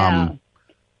 Yeah.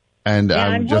 And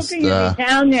I'm just hoping to be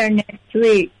down there next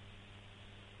week.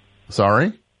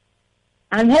 Sorry?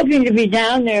 I'm hoping to be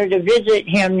down there to visit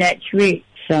him next week.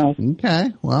 So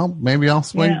okay, well, maybe I'll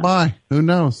swing by. Who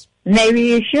knows? Maybe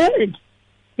you should.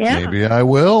 Yeah, maybe I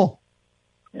will.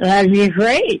 That'd be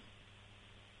great.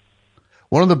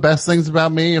 One of the best things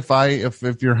about me, if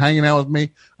you're hanging out with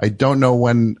me, I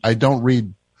don't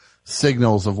read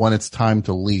signals of when it's time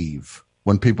to leave.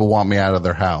 When people want me out of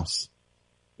their house.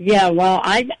 Yeah, well,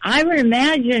 I would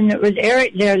imagine that with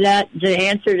Eric there, that the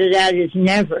answer to that is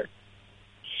never.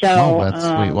 So, that's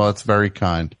sweet. Well, it's very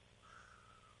kind.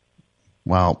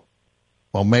 Well,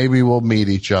 maybe we'll meet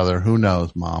each other. Who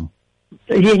knows, Mom?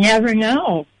 You never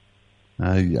know.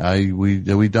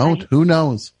 We don't. Who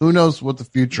knows? Who knows what the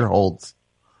future holds?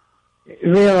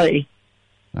 Really.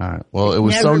 All right. Well, it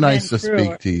was so nice to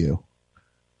speak to you.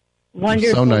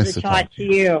 Wonderful so nice to talk to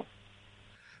you.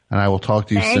 And I will talk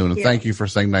to you soon. You. And thank you for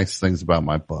saying nice things about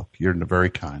my book. You're very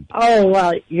kind. Oh,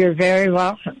 well, you're very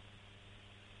welcome.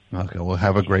 Okay, well,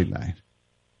 have a great night.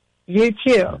 You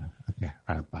too. Okay,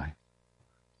 all right, bye.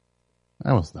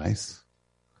 That was nice.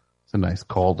 It's a nice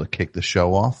call to kick the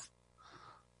show off.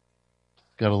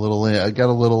 I got a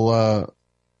little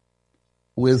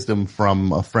wisdom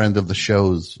from a friend of the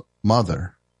show's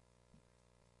mother.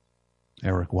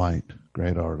 Eric White,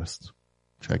 great artist.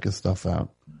 Check his stuff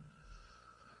out.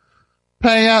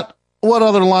 Payat, what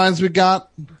other lines we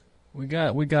got? We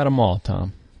got them all,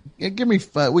 Tom. Yeah, give me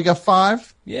five. We got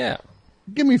 5? Yeah.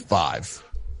 Give me 5.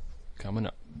 Coming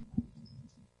up.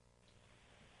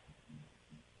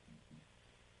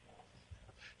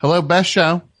 Hello, Best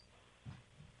Show.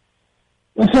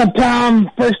 What's up, Tom?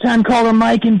 First time caller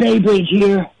Mike in Baybridge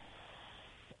here.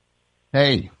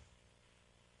 Hey.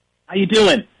 How you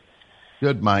doing?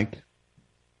 Good, Mike.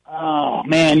 Oh,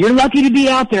 man, you're lucky to be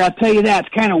out there, I'll tell you that.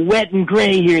 It's kind of wet and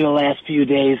gray here the last few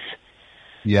days.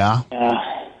 Yeah?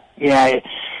 Yeah,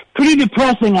 pretty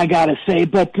depressing, I gotta say,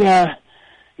 but, I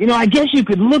guess you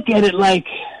could look at it like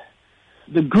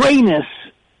the grayness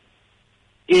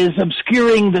is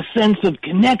obscuring the sense of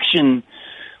connection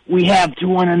we have to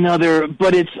one another,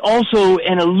 but it's also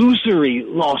an illusory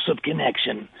loss of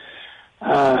connection.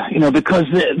 Because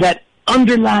that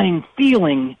underlying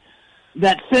feeling,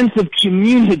 that sense of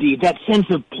community, that sense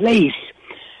of place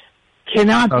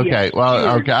cannot be. Okay,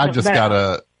 I just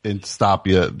gotta stop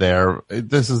you there.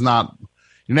 This is not,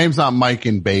 your name's not Mike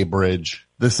in Baybridge.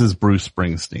 This is Bruce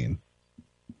Springsteen.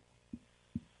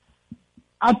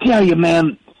 I'll tell you,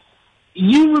 man,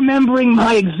 you remembering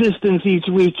my existence each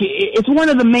week, it's one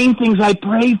of the main things I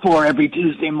pray for every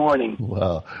Tuesday morning.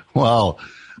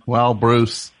 Well,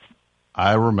 Bruce,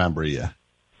 I remember you.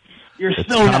 You're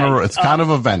so nice. It's kind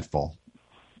of eventful.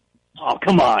 Oh,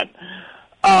 come on.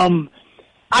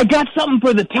 I got something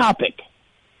for the topic.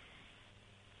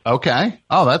 Okay.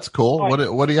 Oh, that's cool.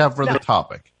 What do you have for the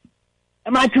topic?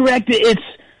 Am I correct? It's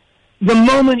the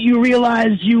moment you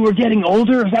realized you were getting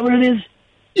older? Is that what it is?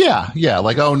 Yeah.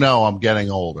 Like, oh no, I'm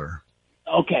getting older.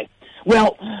 Okay.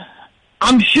 Well,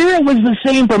 I'm sure it was the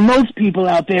same for most people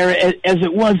out there as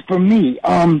it was for me.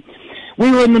 We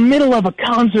were in the middle of a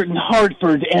concert in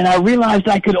Hartford, and I realized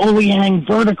I could only hang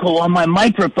vertical on my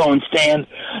microphone stand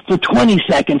for 20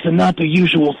 seconds and not the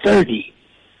usual 30.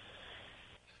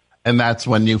 And that's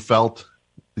when you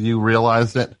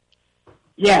realized it?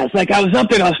 Yeah, it's like I was up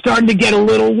there and I was starting to get a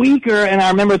little weaker, and I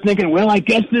remember thinking, well, I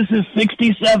guess this is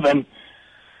 67.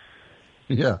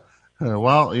 Yeah.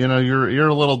 Well, you're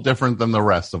a little different than the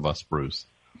rest of us, Bruce.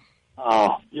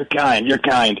 Oh, you're kind.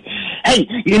 Hey,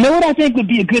 you know what I think would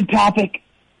be a good topic?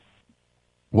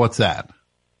 What's that?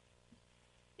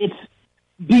 It's,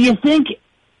 do you think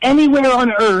anywhere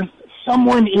on Earth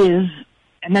someone is,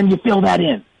 and then you fill that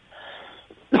in?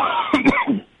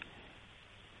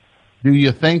 Do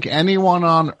you think anyone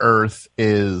on Earth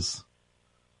is...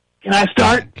 Can I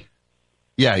start?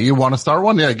 Yeah, you want to start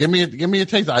one? Yeah, give me a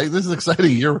taste. This is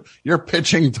exciting. You're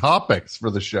pitching topics for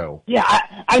the show. Yeah,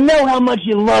 I know how much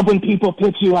you love when people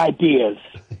pitch you ideas.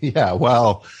 Yeah,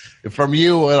 well, from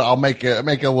you, I'll make a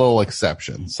little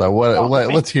exception. So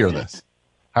let's hear this.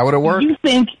 How would it work?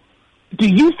 Do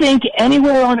you think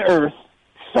anywhere on Earth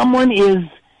someone is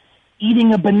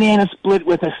eating a banana split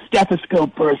with a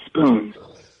stethoscope for a spoon?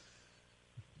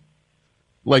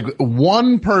 Like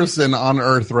one person on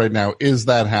Earth right now, is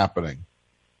that happening?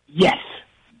 Yes.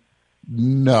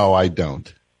 No, I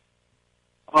don't.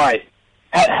 All right.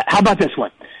 How about this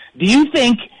one? Do you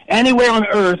think anywhere on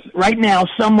Earth right now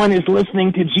someone is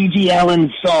listening to Gigi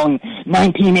Allen's song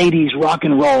 1980s rock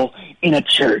and roll in a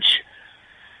church?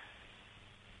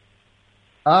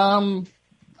 I'm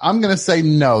going to say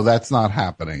no, that's not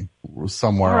happening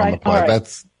somewhere on the planet.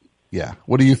 That's, yeah.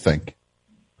 What do you think?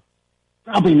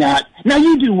 Probably not. Now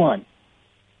you do one.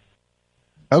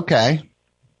 Okay.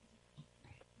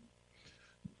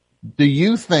 Do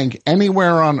you think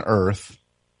anywhere on Earth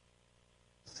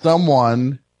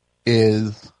someone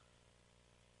is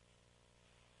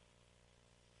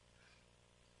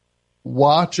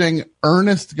watching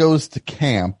Ernest Goes to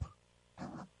Camp,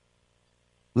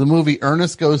 the movie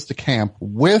Ernest Goes to Camp,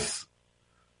 with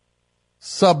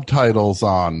subtitles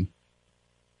on?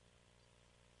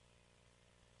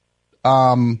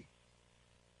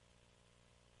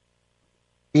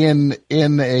 In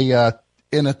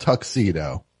a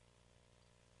tuxedo,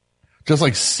 just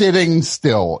like sitting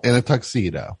still in a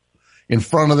tuxedo in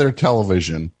front of their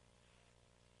television.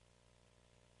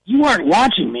 You aren't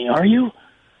watching me, are you?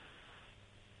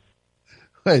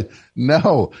 Wait,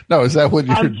 no. Is that what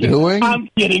you're doing? I'm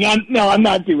kidding. I'm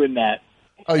not doing that.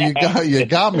 Oh, you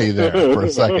got me there for a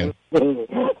second.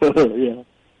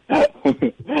 Yeah.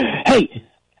 Hey,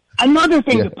 another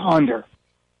thing to ponder.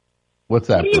 What's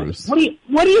that, Bruce? What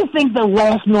do you think the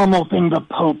last normal thing the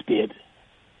Pope did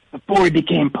before he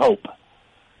became Pope?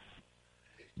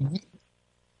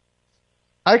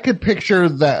 I could picture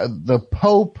that the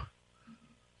Pope.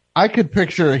 I could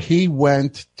picture he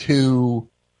went to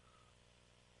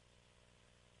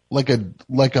like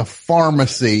a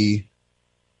pharmacy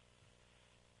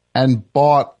and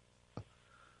bought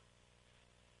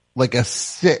like a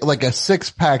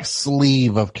 6-pack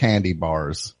sleeve of candy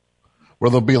bars, where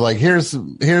they'll be like, here's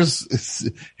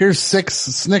 6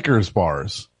 Snickers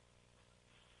bars.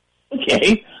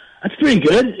 Okay, that's pretty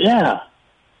good. Yeah.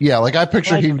 Yeah, like I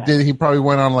picture he probably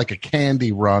went on like a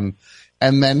candy run,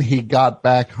 and then he got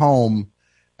back home,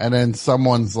 and then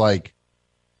someone's like,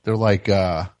 they're like,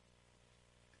 hello,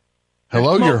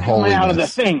 Your Holiness. Out of the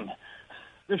thing.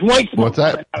 There's white smoke What's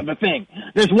that? coming out of the thing.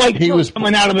 There's white smoke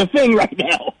coming out of the thing right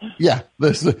now. Yeah,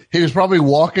 he was probably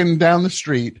walking down the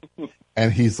street,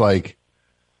 and he's like,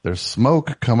 there's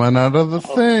smoke coming out of the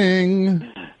thing.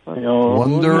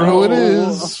 Wonder who it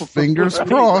is. Fingers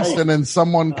crossed. And then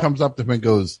someone comes up to him and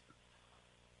goes,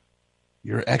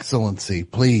 Your Excellency,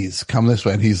 please come this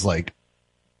way. And he's like,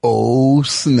 oh,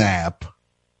 snap.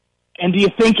 And do you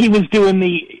think he was doing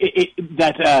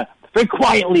that very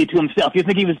quietly to himself? You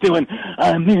think he was doing,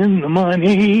 I'm in the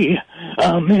money,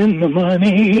 I'm in the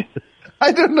money?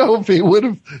 I don't know if he would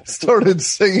have started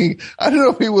singing. I don't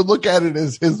know if he would look at it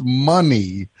as his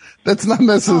money. That's not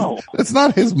necessarily, that's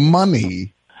not his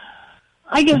money.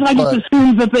 I guess I just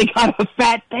assumed that they got a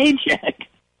fat paycheck.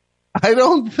 I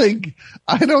don't think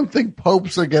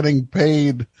popes are getting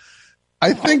paid.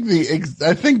 I think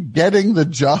getting the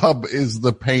job is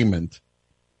the payment.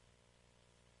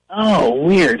 Oh,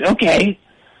 weird. Okay.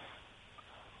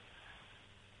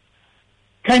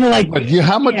 Kind of like. But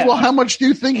how much? Yeah. Well, how much do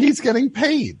you think he's getting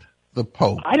paid? The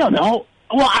Pope. I don't know.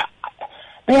 Well,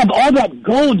 they have all that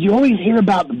gold. You always hear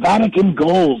about Vatican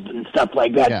gold and stuff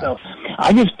like that. Yeah. So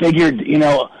I just figured,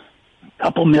 a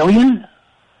couple million.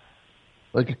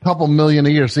 Like a couple million a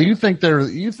year. So you think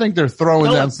they're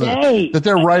throwing down some that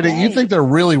they're writing? You think they're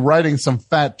really writing some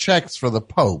fat checks for the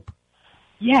Pope?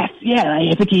 Yes, yeah.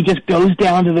 I think he just goes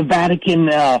down to the Vatican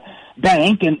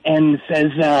bank and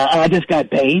says, "I just got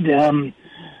paid."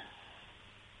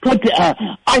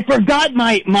 I forgot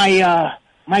my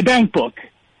bank book,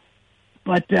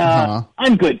 but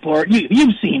I'm good for it.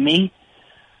 You've seen me.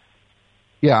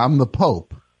 Yeah, I'm the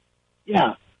Pope.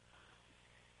 Yeah.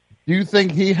 Do you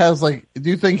think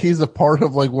he's a part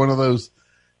of like one of those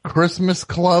Christmas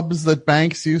clubs that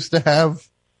banks used to have?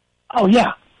 Oh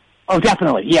yeah. Oh,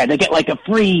 definitely. Yeah, they get like a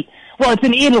free. Well, it's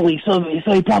in Italy, so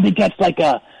he probably gets like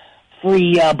a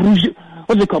free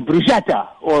what's it called, bruschetta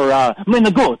or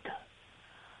menagot.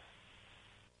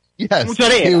 Yes,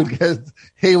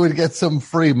 he would get some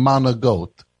free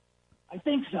menagot. I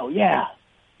think so. Yeah.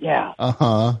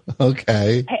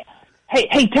 Okay.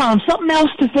 Hey, Tom, something else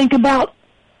to think about?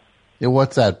 Yeah,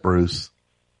 what's that, Bruce?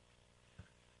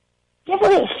 You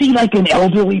ever see like an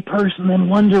elderly person and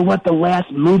wonder what the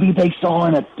last movie they saw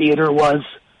in a theater was?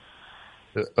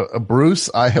 Bruce,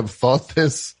 I have thought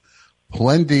this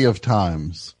plenty of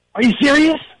times. Are you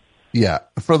serious? Yeah.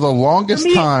 For the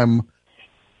longest time,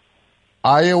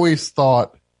 I always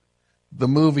thought the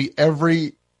movie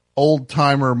every old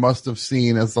timer must have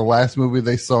seen as the last movie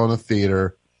they saw in a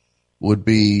theater would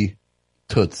be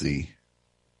Tootsie.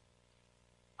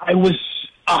 I was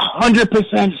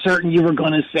 100% certain you were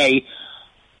going to say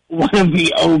one of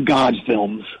the Oh God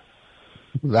films.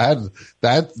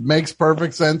 That makes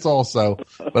perfect sense also.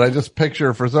 But I just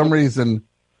picture, for some reason,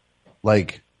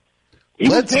 like,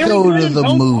 let's go to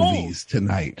the movies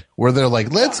tonight. Where they're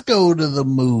like, let's go to the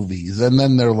movies. And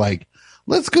then they're like,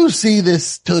 let's go see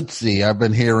this Tootsie I've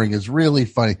been hearing is really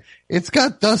funny. It's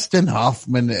got Dustin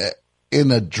Hoffman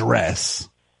in a dress.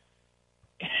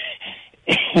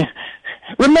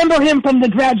 Remember him from The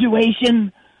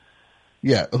Graduation?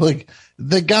 Yeah, like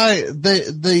the guy,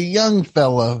 the young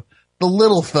fella, the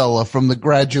little fella from The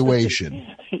Graduation.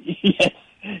 Yes.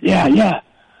 Yeah.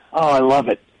 Oh, I love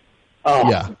it. Oh.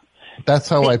 Yeah, that's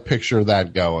how I picture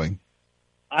that going.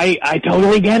 I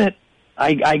totally get it.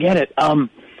 I get it.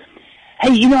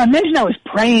 Hey, I mentioned I was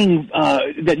praying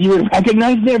that you would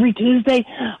recognize me every Tuesday.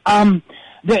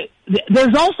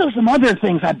 There's also some other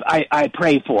things I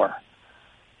pray for.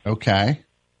 Okay.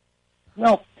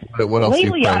 Well, what else do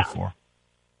you pray for?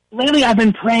 Lately, I've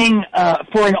been praying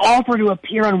for an offer to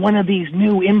appear on one of these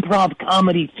new improv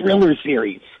comedy thriller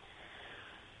series.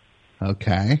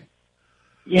 Okay.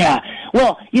 Yeah.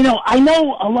 Well, I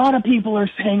know a lot of people are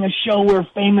saying a show where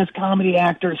famous comedy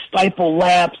actors stifle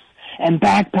laughs and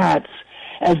backpats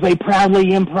as they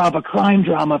proudly improv a crime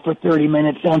drama for 30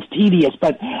 minutes sounds tedious,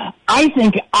 but I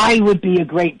think I would be a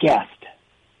great guest.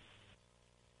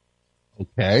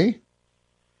 Okay.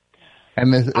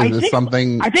 And is this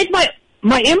something... I think my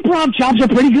improv chops are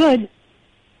pretty good.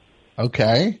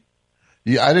 Okay.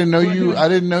 Yeah, I didn't know you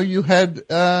had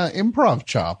improv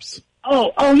chops.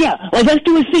 Oh yeah. Like, let's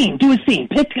do a scene. Pick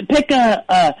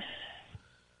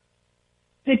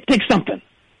something.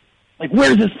 Like,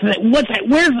 where's this?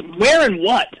 Where and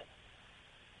what?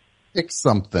 Pick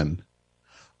something.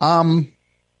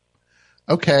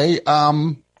 Okay.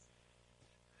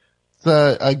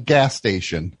 A gas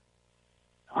station.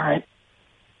 All right.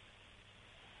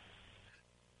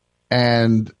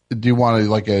 And do you want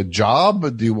like a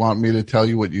job? Do you want me to tell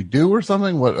you what you do or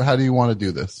something? How do you want to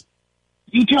do this?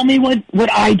 You tell me what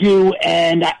I do,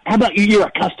 and how about you're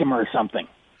a customer or something?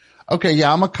 Okay,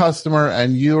 yeah, I'm a customer,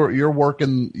 and you're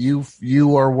working.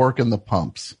 You are working the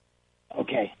pumps.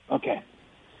 Okay.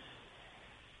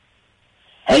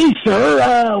 Hey,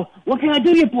 sir, what can I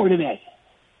do you for today?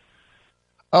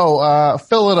 Oh,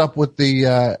 fill it up with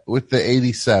the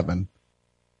 87.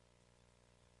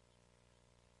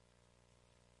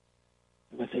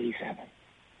 What's 87?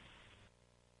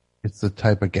 It's the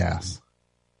type of gas.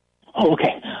 Oh,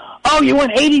 okay. Oh, you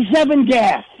want 87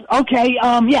 gas? Okay.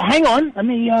 Yeah. Hang on. Let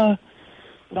me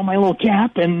put on my little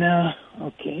cap and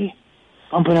okay,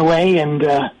 pumping away and.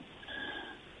 All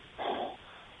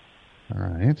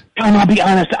right. Tom, I'll be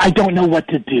honest. I don't know what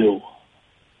to do.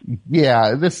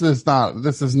 Yeah, this is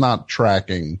not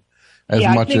tracking as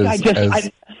much as.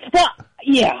 Well,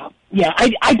 yeah.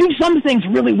 I do some things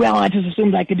really well. I just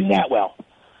assumed I could do that well.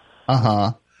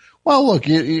 Well, look,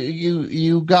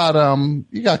 you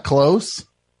got close.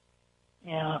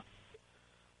 Yeah.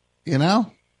 Yeah.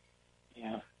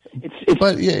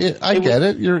 But yeah, I get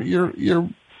it. You're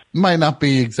might not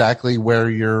be exactly where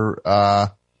your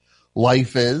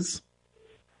life is.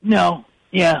 No.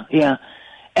 Yeah.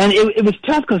 And it was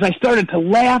tough because I started to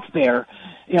laugh there,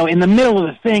 in the middle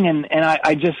of the thing, and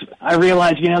I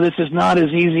realized, this is not as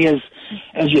easy as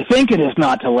you think it is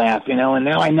not to laugh, and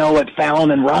now I know what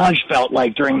Fallon and Raj felt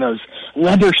like during those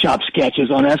leather shop sketches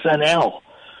on SNL.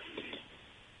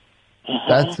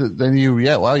 Then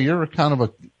you're kind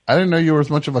of I didn't know you were as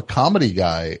much of a comedy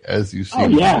guy as you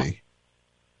seem to be.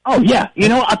 Oh yeah.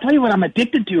 I'll tell you what I'm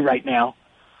addicted to right now.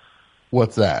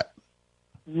 What's that?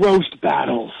 Roast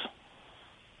battles.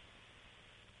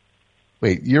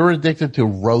 Wait, you're addicted to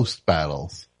roast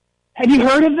battles. Have you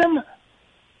heard of them?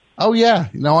 Oh, yeah.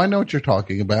 No, I know what you're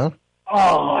talking about.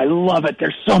 Oh, I love it.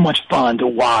 They're so much fun to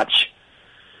watch.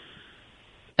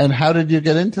 And how did you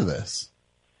get into this?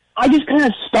 I just kind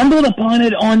of stumbled upon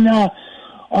it on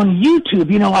YouTube.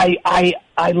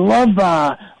 I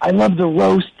love the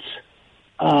roasts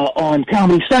on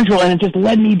Comedy Central, and it just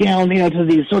led me down, to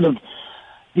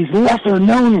these lesser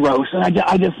known roasts, and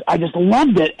I just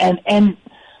loved it. And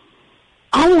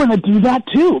I want to do that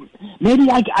too.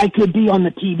 Maybe I could be on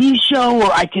the TV show,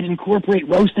 or I could incorporate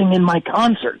roasting in my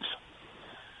concerts.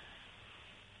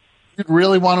 You'd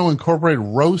really want to incorporate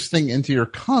roasting into your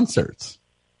concerts?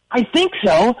 I think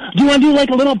so. Do you want to do like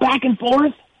a little back and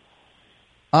forth?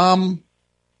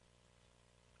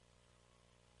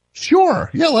 Sure.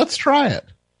 Yeah, let's try it.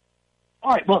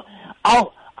 All right. Well,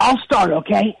 I'll start.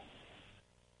 Okay.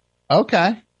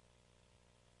 Okay.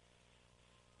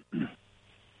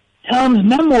 Tom's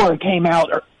memoir came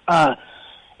out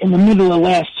in the middle of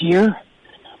last year.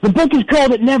 The book is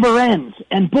called It Never Ends,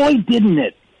 and boy, didn't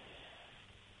it.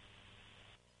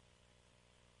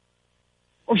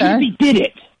 Or should it be Did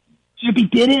It? Should it be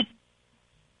Did It?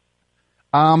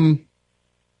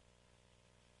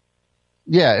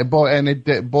 Yeah,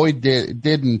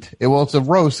 didn't. Well, it's a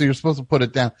roast, so you're supposed to put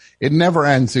it down. It never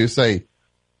ends, so you say,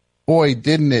 boy,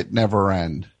 didn't it never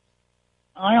end.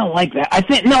 I don't like that. I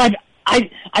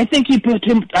think you put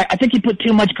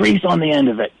too much grease on the end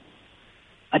of it.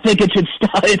 I think it should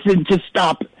stop. It should just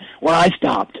stop where I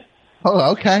stopped.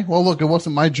 Oh, okay. Well, look, it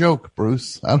wasn't my joke,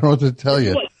 Bruce. I don't know what to tell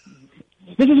you.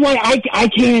 This is why I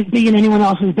can't be in anyone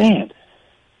else's band.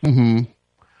 Mm-hmm.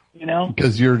 You know,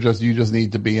 because you just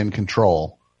need to be in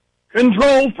control.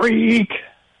 Control freak.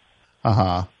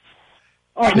 Uh-huh.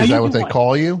 All right, is that what they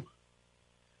call you?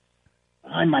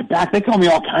 Behind my back, they call me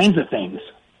all kinds of things.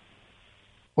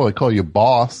 Well, they call you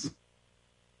boss.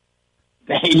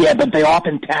 Yeah, but they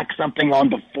often tack something on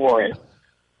before it.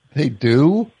 They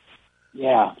do?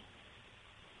 Yeah.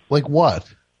 Like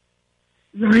what?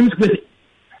 Rhymes with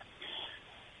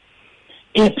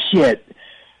ip shit.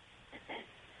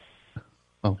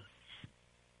 Oh.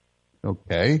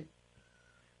 Okay.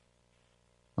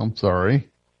 I'm sorry.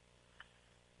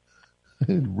 I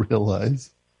didn't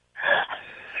realize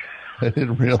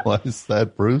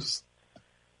that, Bruce.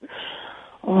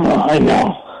 Oh, I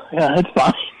know. Yeah, it's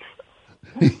fine.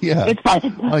 Yeah. It's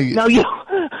fine.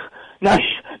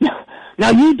 Now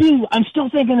you do. I'm still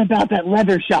thinking about that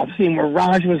leather shop scene where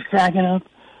Raj was cracking up.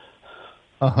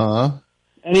 Uh-huh.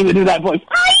 And he would do that voice.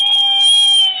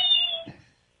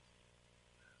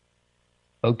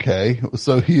 Okay.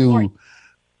 So you... Right.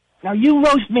 Now you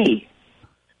roast me.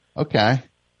 Okay. Let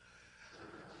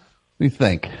me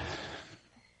think.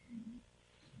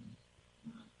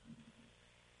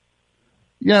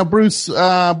 Yeah, Bruce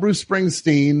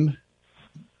Springsteen.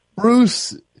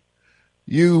 Bruce,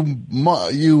 you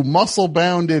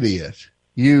muscle-bound idiot.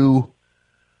 You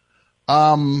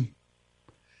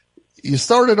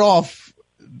started off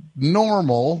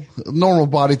normal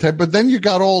body type, but then you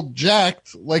got all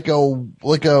jacked like a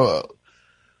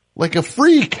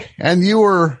freak, and you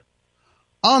were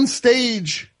on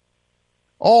stage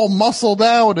all muscled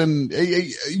out, and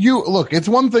you look, it's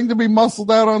one thing to be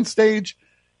muscled out on stage.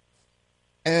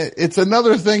 It's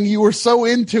another thing, you were so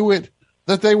into it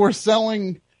that they were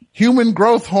selling human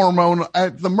growth hormone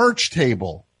at the merch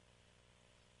table.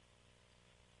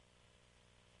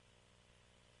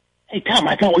 Hey, Tom,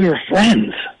 I thought we were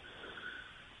friends.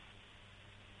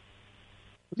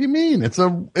 What do you mean? We're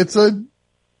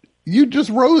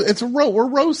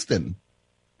roasting.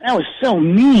 That was so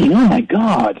mean. Oh my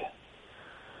God.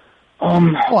 I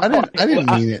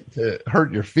didn't mean it to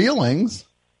hurt your feelings.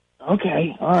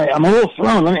 Okay, all right. I'm a little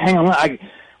thrown. Hang on.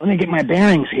 Let me get my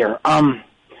bearings here. All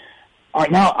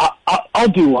right, now I'll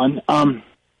do one. Tom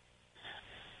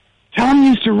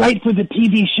used to write for the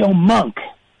TV show Monk.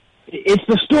 It's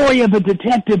the story of a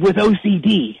detective with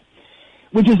OCD,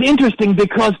 which is interesting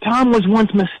because Tom was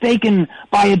once mistaken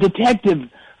by a detective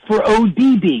for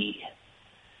ODB.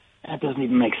 That doesn't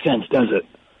even make sense, does it?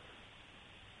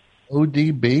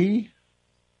 ODB?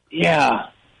 Yeah.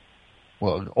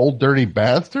 Well, old dirty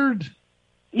bastard?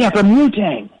 Yeah, from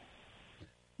Wu-Tang.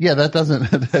 Yeah, that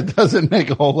doesn't make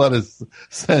a whole lot of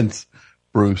sense,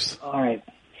 Bruce. All right.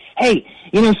 Hey,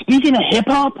 speaking of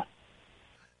hip-hop.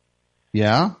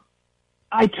 Yeah?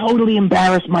 I totally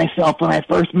embarrassed myself when I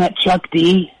first met Chuck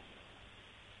D.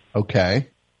 Okay.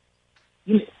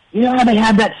 You know how they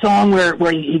have that song where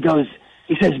he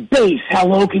says, bass, how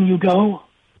low can you go?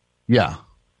 Yeah.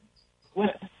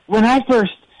 When I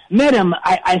first met him,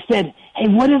 I said, hey,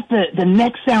 what if the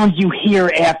next sound you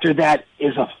hear after that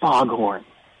is a foghorn?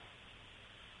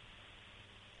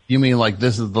 You mean like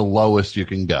this is the lowest you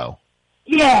can go?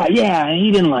 Yeah, and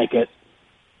he didn't like it.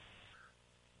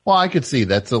 Well, I could see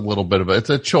that's a little bit of it's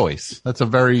a choice. It's a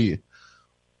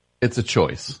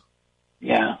choice.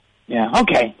 Yeah,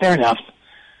 okay, fair enough.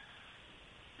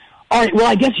 All right, well,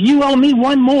 I guess you owe me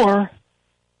one more.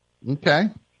 Okay.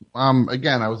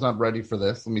 Again, I was not ready for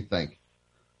this. Let me think.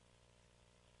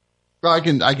 Well, I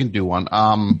can do one.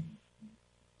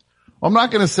 I'm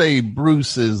not going to say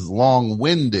Bruce is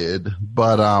long-winded,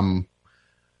 but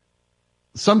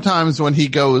sometimes when he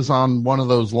goes on one of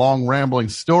those long rambling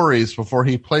stories before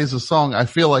he plays a song, I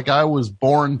feel like I was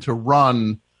born to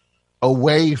run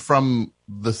away from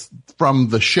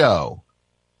the show.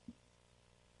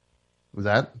 Was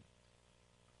that?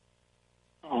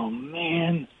 Oh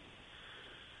man,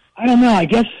 I don't know. I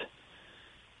guess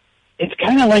it's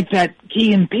kind of like that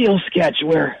Key and Peele sketch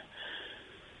where,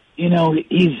 you know,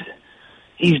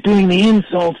 he's doing the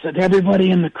insults at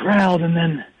everybody in the crowd, and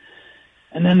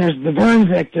then there's the burn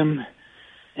victim,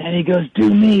 and he goes,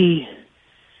 "Do me,"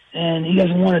 and he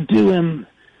doesn't want to do him,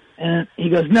 and he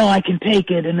goes, "No, I can take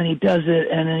it," and then he does it,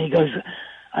 and then he goes,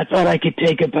 "I thought I could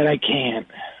take it, but I can't,"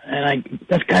 and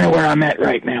that's kind of where I'm at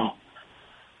right now.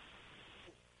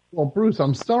 Well, Bruce,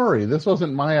 I'm sorry. This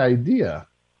wasn't my idea.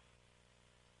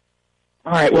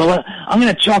 All right, well, I'm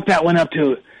going to chalk that one up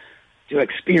to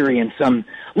experience.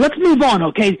 Let's move on,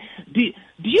 okay? Do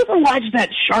you ever watch that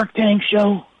Shark Tank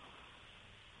show?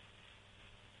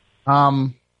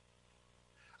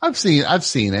 I've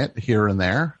seen it here and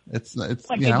there. It's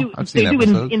like you know, they do, I've seen they do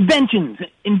episodes.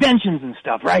 inventions and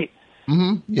stuff, right?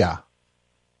 Mm-hmm. Yeah.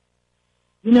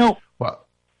 You know, well,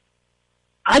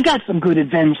 I got some good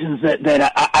inventions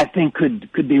that I think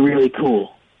could be really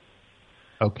cool.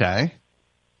 Okay.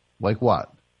 Like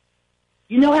what?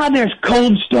 You know how there's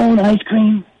Cold Stone ice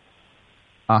cream?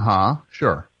 Uh-huh.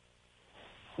 Sure.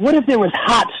 What if there was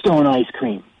Hot Stone ice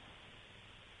cream?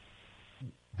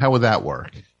 How would that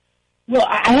work? Well,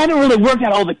 I haven't really worked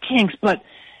out all the kinks, but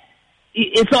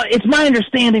it's my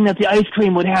understanding that the ice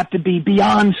cream would have to be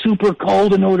beyond super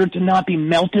cold in order to not be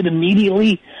melted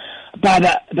immediately by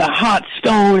the hot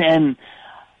stone. And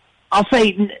I'll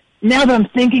say, now that I'm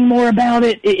thinking more about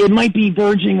it, it might be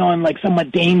verging on like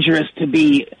somewhat dangerous to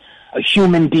be a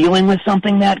human dealing with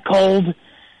something that cold.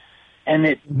 And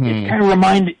it kind of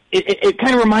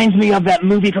reminds me of that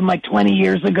movie from like 20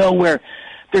 years ago where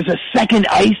there's a second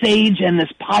ice age and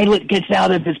this pilot gets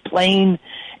out of his plane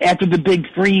after the big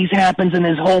freeze happens and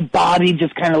his whole body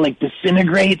just kind of like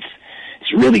disintegrates.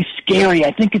 It's really scary.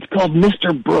 I think it's called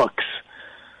Mr. Brooks.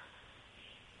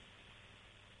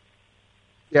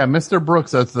 Yeah, Mr.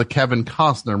 Brooks, that's the Kevin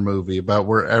Costner movie about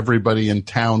where everybody in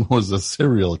town was a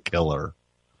serial killer.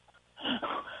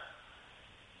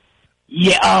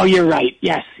 Yeah, oh, you're right.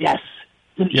 Yes. Yeah,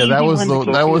 that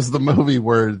was the movie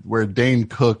where Dane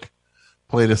Cook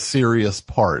played a serious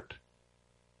part.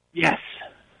 Yes.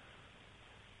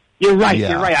 You're right,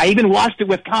 Yeah. You're right. I even watched it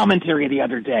with commentary the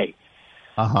other day.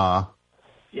 Uh-huh.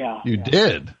 Yeah. You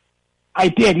did? I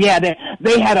did, yeah.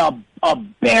 They had a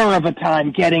bear of a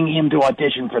time getting him to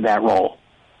audition for that role.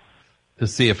 To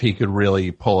see if he could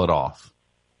really pull it off.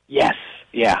 Yes,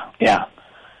 yeah.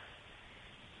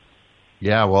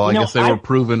 Yeah, well, I guess they were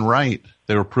proven right.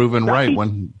 They were proven right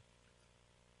when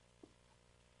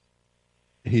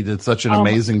he did such an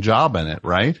amazing job in it,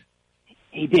 right?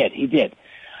 He did.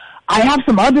 I have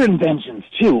some other inventions,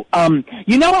 too.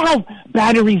 You know how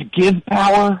batteries give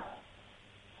power?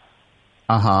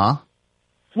 Uh-huh.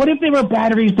 What if there were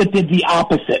batteries that did the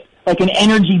opposite, like an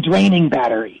energy-draining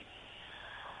battery?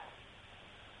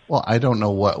 Well, I don't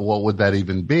know what would that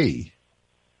even be.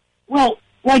 Well,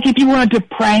 like if you wanted to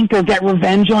prank or get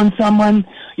revenge on someone,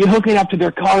 you hook it up to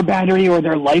their car battery or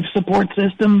their life support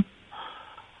system.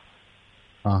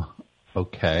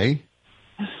 Okay.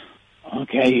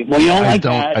 Okay. Well, you don't like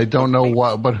that. I don't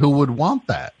know but who would want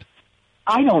that?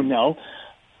 I don't know.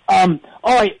 All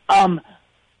right.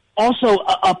 Also,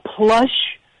 a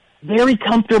plush, very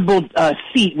comfortable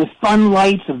seat with fun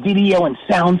lights, a video and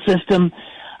sound system.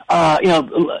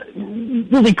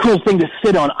 Really cool thing to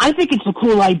sit on. I think it's a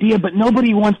cool idea, but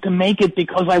nobody wants to make it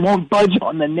because I won't budge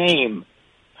on the name.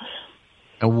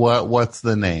 And what's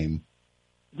the name?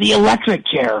 The electric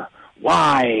chair.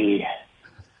 Why?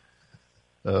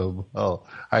 Well,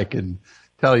 I can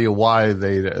tell you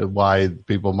why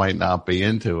people might not be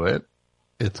into it.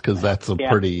 It's because that's not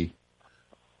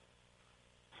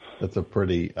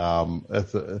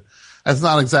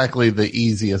exactly the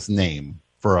easiest name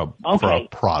for a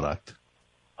product.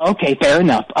 Okay, fair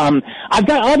enough. I've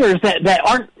got others that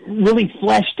aren't really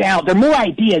fleshed out. They're more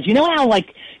ideas. You know how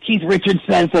like Keith Richards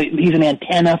says that he's an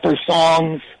antenna for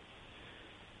songs?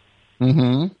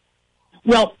 Mm-hmm.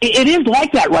 Well, it is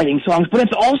like that writing songs, but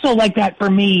it's also like that for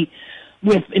me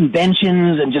with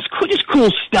inventions and just cool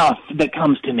stuff that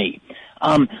comes to me.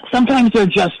 Sometimes they're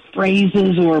just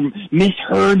phrases or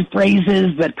misheard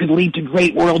phrases that could lead to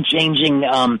great world-changing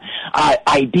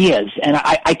ideas, and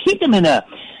I keep them in a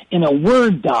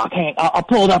Word doc. Hang on, I'll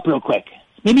pull it up real quick.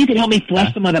 Maybe you can help me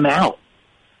flesh some of them out.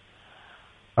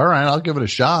 All right, I'll give it a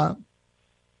shot.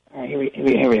 All right,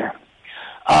 here we are.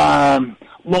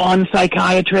 Lawn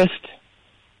psychiatrist.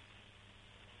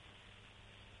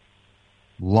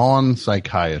 Lawn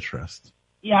psychiatrist.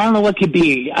 Yeah, I don't know what could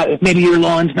be. Maybe your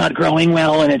lawn's not growing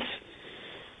well, and it's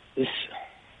this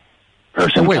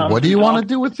person. Wait, what do you want to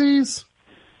do with these?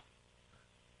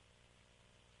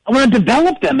 I want to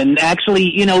develop them and actually,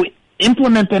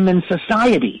 implement them in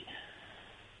society.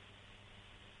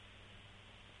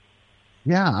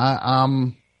 Yeah,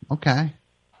 okay.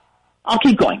 I'll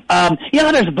keep going.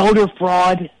 There's voter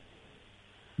fraud.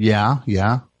 Yeah.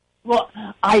 Well,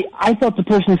 I thought the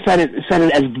person said it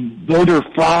as voter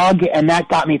frog, and that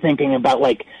got me thinking about,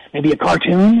 like, maybe a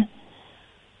cartoon?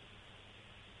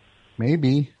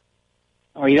 Maybe.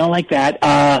 Or you don't like that.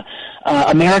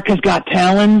 America's Got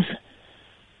Talents.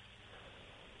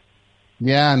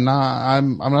 Yeah,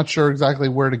 I'm not sure exactly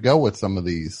where to go with some of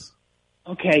these.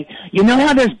 Okay. You know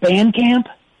how there's Bandcamp?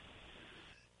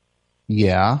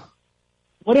 Yeah.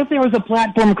 What if there was a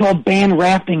platform called Band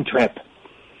Rafting Trip?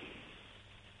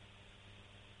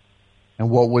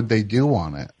 And what would they do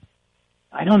on it?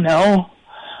 I don't know.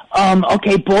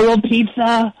 Okay, boiled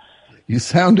pizza. You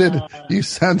sounded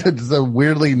so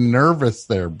weirdly nervous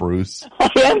there, Bruce. I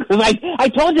am, because I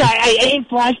told you I ain't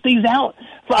flashed these out.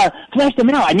 Flashed them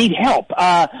out. I need help.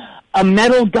 A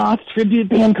metal goth tribute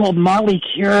band called Motley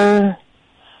Crue.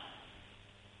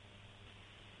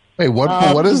 Wait,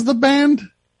 what is the band?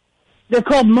 They're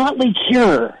called Motley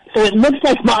Crue. So it looks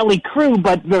like Motley Crue,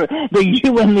 but the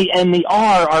U and the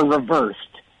R are reversed.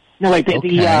 No, like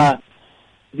the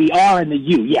R and the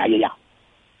U. Yeah.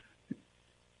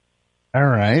 All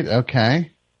right.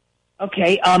 Okay.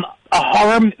 Okay. A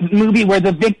horror movie where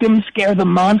the victims scare the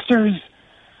monsters.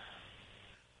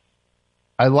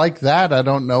 I like that. I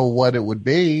don't know what it would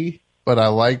be, but I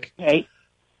like. Okay.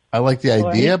 I like the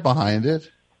idea behind it.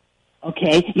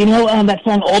 Okay. You know that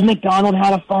song "Old MacDonald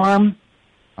Had a Farm"?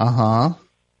 Uh-huh.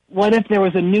 What if there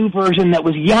was a new version that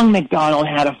was Young MacDonald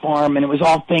Had a Farm, and it was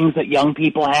all things that young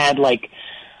people had, like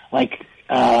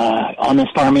on this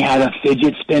farm he had a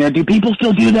fidget spinner. Do people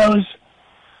still do those?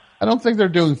 I don't think they're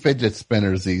doing fidget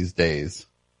spinners these days.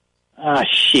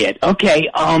 Shit. Okay.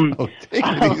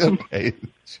 Okay.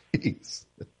 Jeez.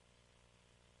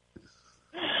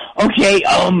 Okay.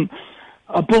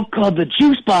 A book called The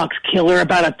Juicebox Killer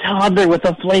about a toddler with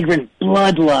a flagrant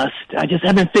bloodlust. I just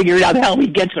haven't figured out how he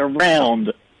gets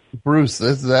around. Bruce,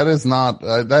 that is not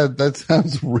that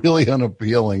sounds really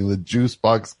unappealing. The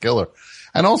Juicebox Killer,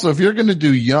 and also if you're going to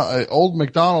do Old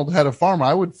MacDonald Had a Farm,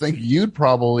 I would think you'd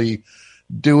probably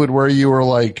do it where you were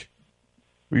like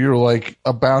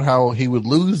about how he would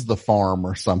lose the farm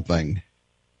or something,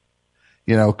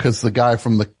 because the guy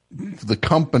from the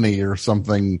company or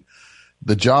something.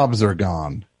 The jobs are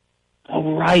gone.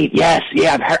 Oh, right. Yes.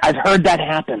 Yeah. I've heard that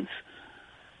happens.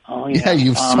 Oh, yeah. Yeah,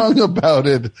 you've sung about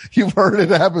it. You've heard it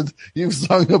happens. You've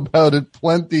sung about it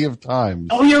plenty of times.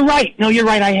 Oh, you're right. No, you're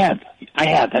right. I have.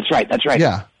 That's right.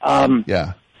 Yeah.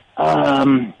 Yeah.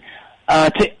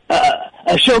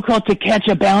 A show called To Catch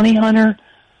a Bounty Hunter.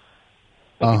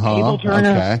 Cable Turner.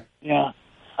 Okay. Yeah.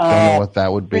 Don't know what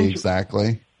that would be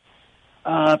exactly.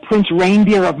 Prince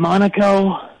Reindeer of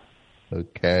Monaco.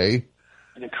 Okay.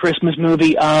 The Christmas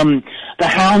movie, The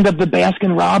Hound of the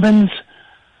Baskin Robbins.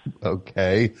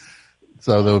 Okay.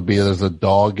 So there's a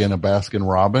dog in a Baskin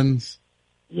Robbins?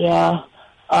 Yeah.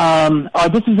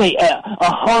 This is a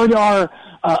hard R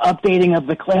updating of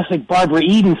the classic Barbara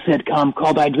Eden sitcom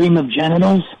called I Dream of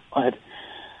Genitals. What?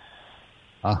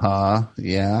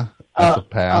 Yeah. That's a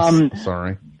pass.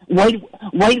 Sorry.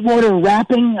 Whitewater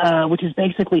Rapping, which is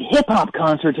basically hip-hop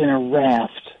concerts in a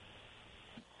raft.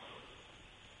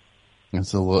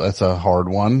 That's a hard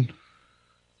one.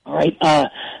 All right.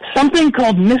 Something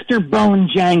called Mr. Bone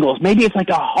Jangles. Maybe it's like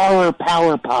a horror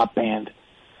power pop band.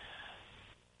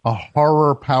 A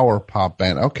horror power pop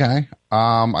band. Okay.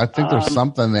 I think there's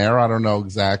something there. I don't know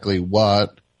exactly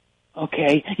what.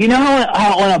 Okay. You know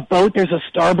how on a boat there's a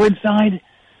starboard side?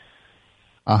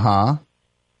 Uh-huh.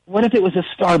 What if it was a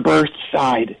starburst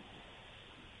side?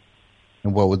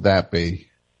 And what would that be?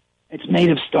 It's made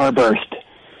of starburst.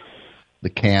 The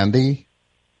candy?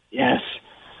 Yes.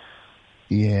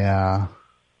 Yeah.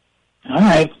 All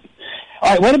right.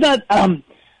 What about,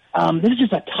 this is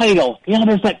just a title.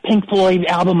 There's that Pink Floyd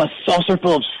album, A Saucer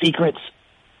Full of Secrets.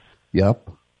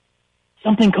 Yep.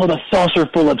 Something called A Saucer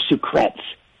Full of Sucrets.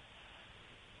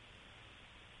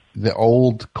 The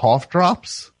old cough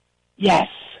drops? Yes.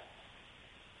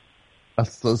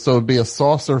 So it'd be a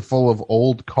saucer full of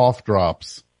old cough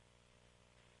drops.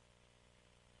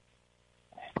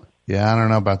 Yeah, I don't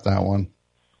know about that one.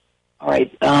 All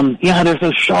right. There's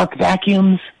those shark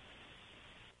vacuums.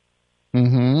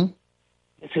 Mm-hmm.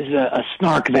 This is a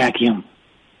snark vacuum.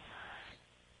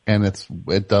 And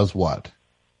it does what?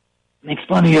 Makes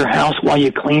fun of your house while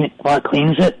it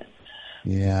cleans it.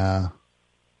 Yeah.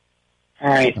 All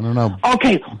right. I don't know.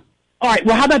 Okay. All right.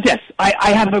 Well, how about this?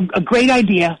 I have a great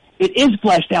idea. It is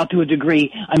fleshed out to a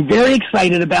degree. I'm very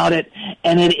excited about it,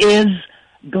 and it is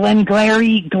Glenn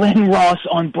Ross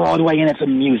on Broadway, and it's a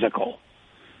musical.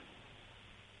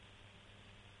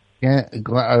 Yeah,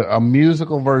 a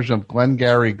musical version of Glenn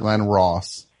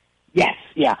Ross. Yes,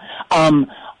 yeah.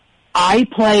 I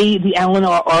play the Alan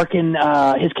Arkin,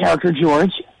 his character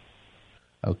George.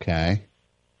 Okay.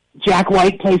 Jack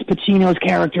White plays Pacino's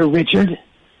character Richard.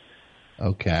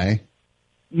 Okay.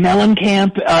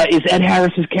 Mellencamp is Ed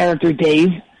Harris's character Dave.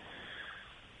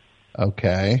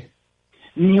 Okay.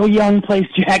 Neil Young plays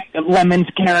Jack Lemmon's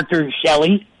character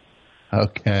Shelley.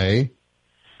 Okay.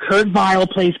 Kurt Vile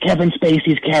plays Kevin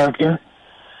Spacey's character.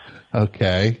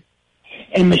 Okay.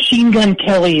 And Machine Gun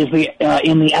Kelly is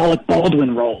in the Alec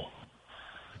Baldwin role.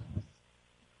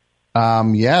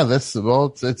 Yeah,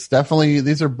 it's definitely,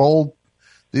 these are bold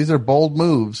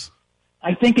moves.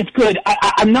 I think it's good.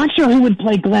 I'm not sure who would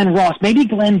play Glenn Ross. Maybe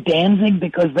Glenn Danzig,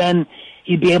 because then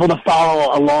he'd be able to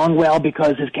follow along well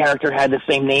because his character had the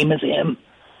same name as him.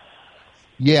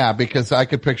 Yeah, because I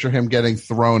could picture him getting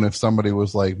thrown if somebody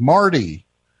was like, Marty.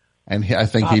 And I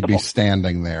think he'd be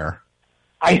standing there.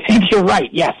 I think you're right.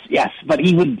 Yes. But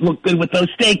he would look good with those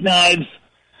steak knives.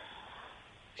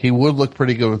 He would look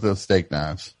pretty good with those steak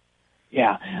knives.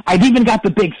 Yeah. I've even got the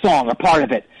big song, a part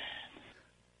of it.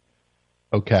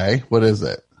 Okay. What is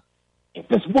it? If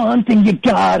there's one thing you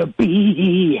gotta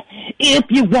be, if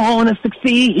you wanna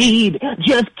succeed,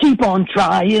 just keep on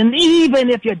trying, even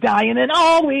if you're dying, and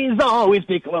always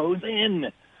be closing.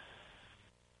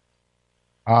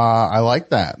 I like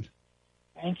that.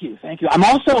 Thank you. I'm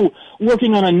also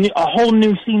working on a whole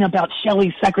new scene about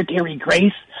Shelley's secretary,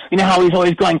 Grace. You know how he's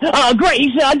always going, Grace,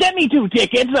 get me 2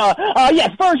 tickets.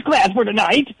 Yes, first class for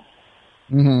tonight.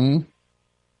 Mm-hmm.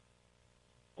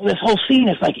 Well, this whole scene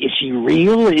is like, is she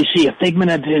real? Is she a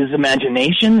figment of his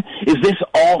imagination? Is this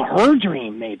all her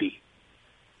dream, maybe?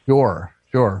 Sure.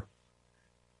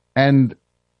 And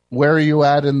where are you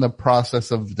at in the process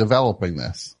of developing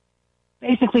this?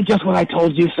 Basically just what I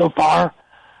told you so far.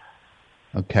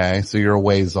 Okay, so you're a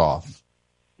ways off.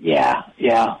 Yeah.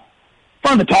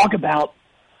 Fun to talk about.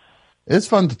 It's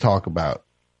fun to talk about.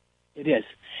 It is.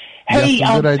 Hey, you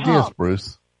have some good ideas, Tom.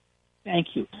 Bruce.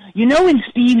 Thank you. You know in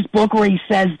Steve's book where he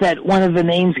says that one of the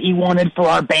names he wanted for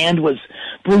our band was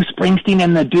Bruce Springsteen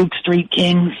and the Duke Street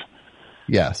Kings?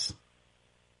 Yes.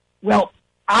 Well,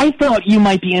 I thought you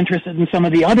might be interested in some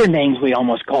of the other names we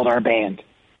almost called our band.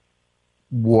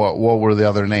 What were the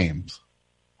other names?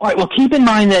 All right, well, keep in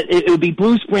mind that it would be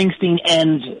Bruce Springsteen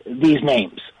and these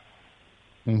names.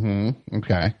 Mm-hmm.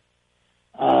 Okay.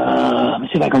 Let me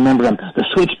see if I can remember them. The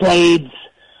Switchblades,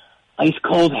 Ice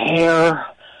Cold Hair,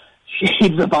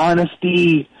 Shades of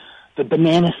Honesty, the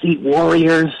Banana Seat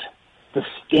Warriors, the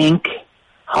Stink,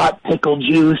 Hot Pickle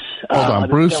Juice. Hold on,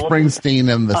 Bruce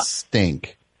Springsteen and the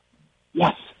Stink.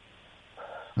 Yes.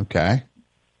 Okay.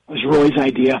 It was Roy's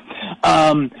idea.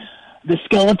 The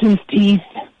Skeleton's Teeth,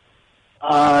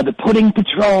 the Pudding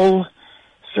Patrol,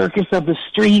 Circus of the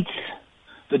Streets,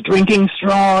 the Drinking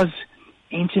Straws,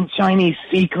 Ancient Chinese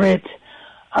Secret,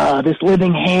 This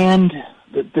Living Hand,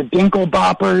 the Dinkle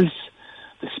Boppers,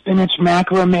 the Spinach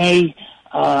Macrame.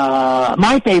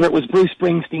 My favorite was Bruce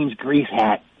Springsteen's Grease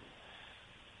Hat.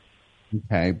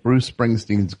 Okay, Bruce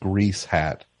Springsteen's Grease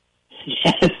Hat.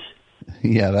 Yes.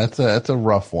 Yeah, that's a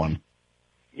rough one.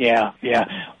 Yeah.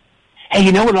 Hey,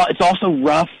 you know what? It's also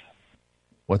rough.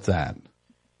 What's that?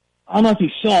 I don't know if you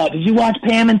saw it. Did you watch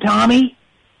Pam and Tommy?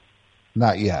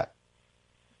 Not yet.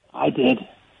 I did.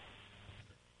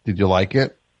 Did you like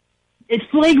it? It's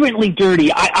flagrantly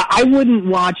dirty. I wouldn't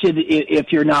watch it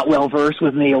if you're not well versed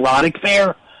with the erotic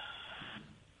fare.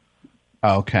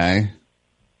 Okay.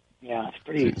 Yeah, it's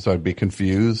pretty. So I'd be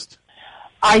confused.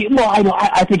 I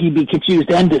think you'd be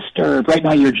confused and disturbed. Right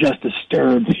now, you're just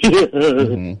disturbed.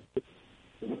 Mm-hmm.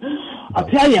 I'll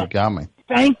tell you. You got me.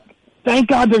 Thank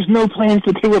God there's no plans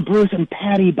to do a Bruce and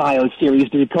Patty bio series,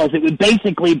 because it would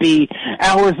basically be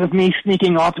hours of me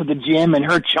sneaking off to the gym and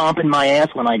her chomping my ass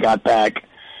when I got back.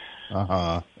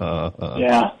 Yeah.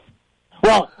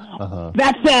 Well,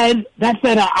 that said,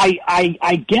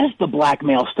 I guess the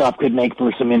blackmail stuff could make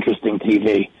for some interesting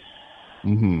TV.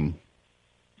 Mm-hmm.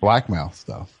 Blackmail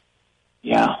stuff?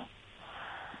 Yeah.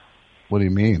 What do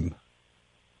you mean?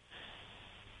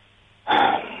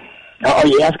 Are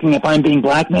you asking if I'm being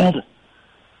blackmailed?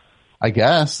 I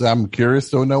guess. I'm curious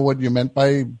to know what you meant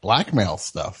by blackmail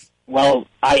stuff. Well,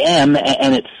 I am,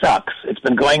 and it sucks. It's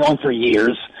been going on for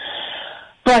years.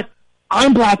 But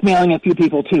I'm blackmailing a few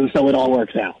people too, so it all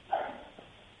works out.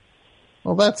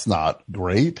 Well, that's not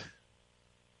great.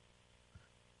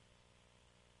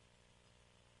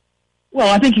 Well,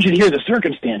 I think you should hear the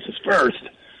circumstances first.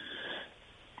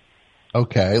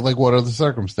 Okay, like what are the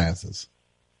circumstances?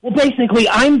 Well, basically,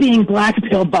 I'm being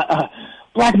blackmailed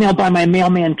by my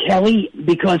mailman Kelly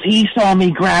because he saw me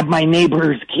grab my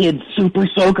neighbor's kid's super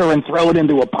soaker and throw it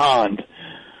into a pond.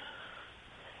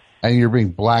 And you're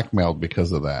being blackmailed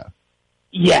because of that?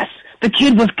 Yes. The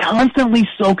kid was constantly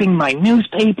soaking my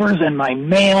newspapers and my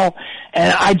mail,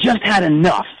 and I just had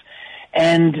enough.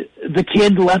 And the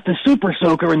kid left the super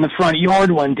soaker in the front yard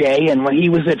one day, and when he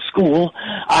was at school,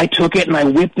 I took it and I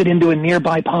whipped it into a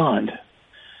nearby pond.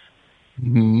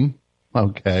 Hmm.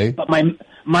 Okay. But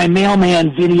my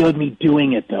mailman videoed me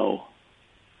doing it, though.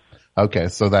 Okay,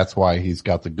 so that's why he's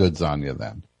got the goods on you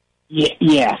then.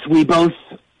 Yes, we both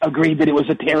agreed that it was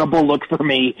a terrible look for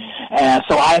me,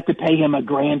 so I have to pay him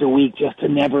 $1,000 a week just to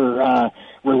never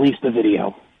release the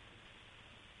video.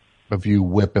 Of you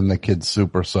whipping the kid's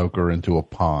super soaker into a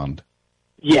pond.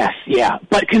 Yes, yeah.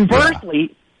 But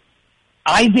conversely,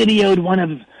 I videoed one of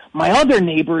my other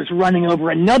neighbors running over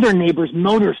another neighbor's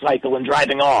motorcycle and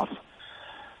driving off.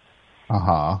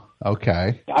 Uh-huh.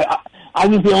 Okay. I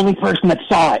was the only person that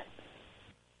saw it.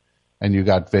 And you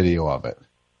got video of it.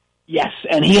 Yes,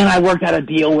 and he and I worked out a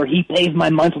deal where he pays my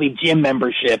monthly gym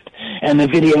membership and the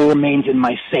video remains in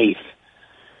my safe.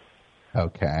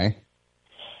 Okay.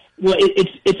 Well,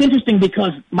 it's interesting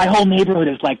because my whole neighborhood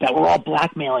is like that. We're all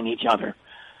blackmailing each other.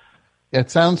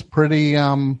 It sounds pretty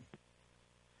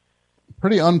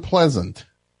unpleasant.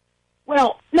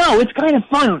 Well, no, it's kind of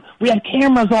fun. We have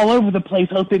cameras all over the place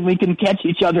hoping we can catch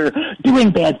each other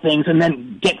doing bad things and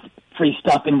then get free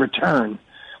stuff in return.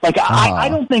 Like, I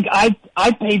don't think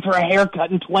I've paid for a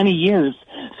haircut in 20 years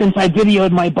since I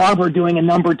videoed my barber doing a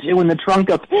number 2 in the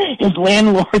trunk of his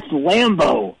landlord's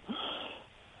Lambo.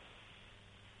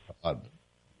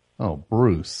 Oh,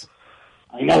 Bruce.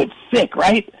 I know, it's sick,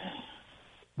 right?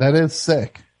 That is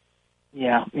sick.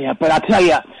 Yeah, but I'll tell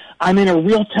you, I'm in a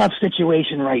real tough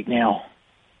situation right now.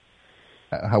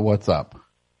 What's up?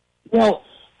 Well,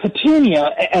 Petunia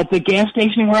at the gas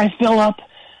station where I fill up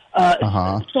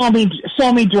saw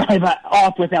me drive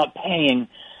off without paying.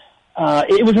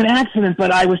 It was an accident,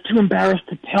 but I was too embarrassed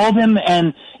to tell them,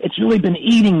 and it's really been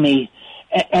eating me.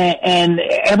 And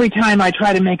every time I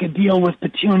try to make a deal with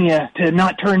Petunia to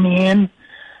not turn me in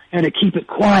and to keep it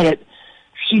quiet,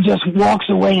 she just walks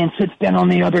away and sits down on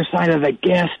the other side of the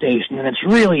gas station, and it's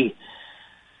really,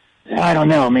 I don't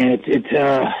know, man.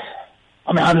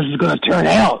 I mean, how this is going to turn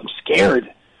out. I'm scared.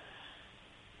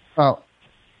 Oh,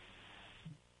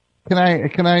 can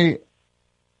I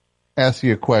ask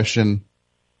you a question,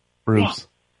 Bruce?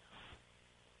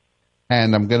 Yeah.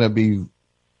 And I'm going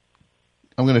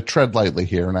to tread lightly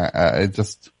here, and I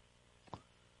just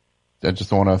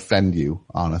don't want to offend you,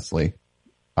 honestly.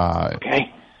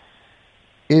 Okay.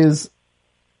 Is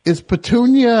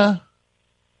Petunia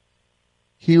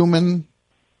human?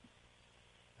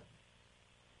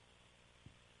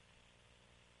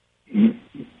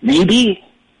 Maybe.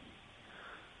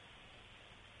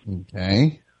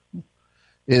 Okay.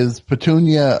 Is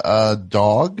Petunia a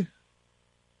dog?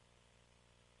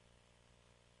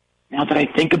 Now that I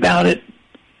think about it,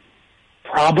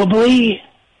 probably.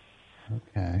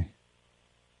 Okay.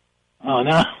 Oh,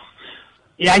 no.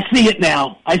 Yeah, I see it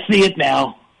now.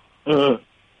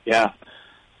 Yeah.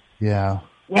 Yeah.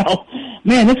 Well,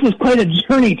 man, this was quite a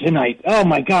journey tonight. Oh,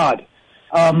 my God.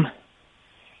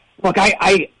 Look,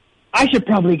 I should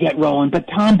probably get rolling, but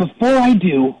Tom, before I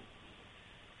do,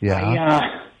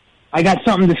 I got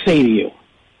something to say to you.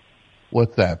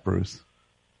 What's that, Bruce?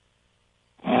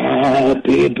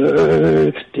 Happy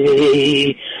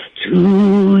birthday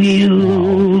to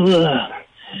you.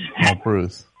 Oh,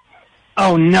 Bruce.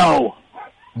 Oh, no.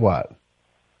 What?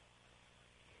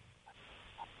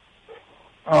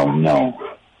 Oh, no.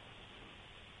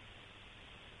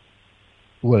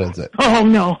 What is it? Oh,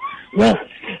 no. Well,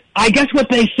 I guess what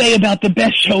they say about the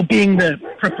best show being the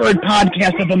preferred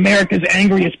podcast of America's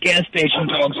angriest gas station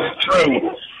dogs is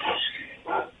true.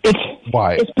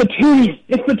 Why? It's Petunia.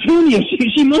 It's Petunia.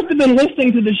 She must have been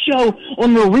listening to the show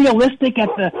on the Realistic at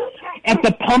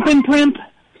the Pump and Primp.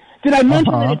 Did I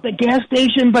mention that it's a gas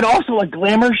station, but also a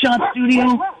glamour shot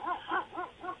studio?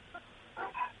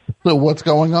 So what's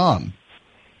going on?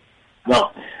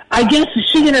 Well, I guess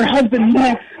she and her husband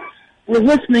Max were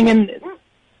listening, and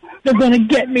they're going to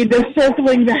get me. They're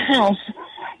circling the house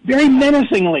very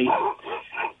menacingly.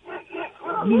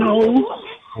 No.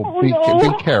 Well,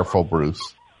 be careful,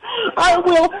 Bruce. I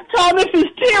will. Tom, this is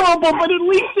terrible, but at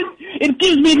least it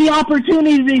gives me the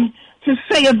opportunity to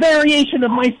say a variation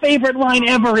of my favorite line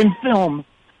ever in film.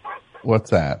 What's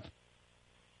that?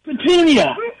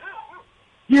 Petunia,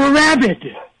 you're a rabbit.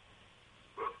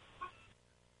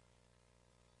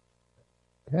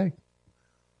 Okay.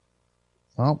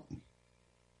 Well,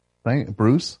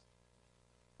 Bruce.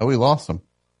 Oh, we lost him.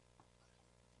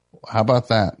 How about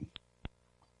that?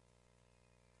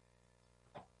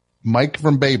 Mike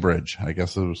from Baybridge. I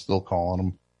guess I was still calling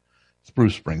him. It's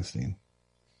Bruce Springsteen.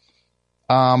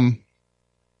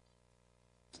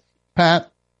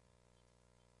 Pat?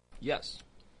 Yes.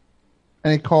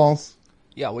 Any calls?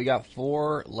 Yeah, we got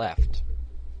 4 left.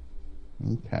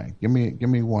 Okay. Give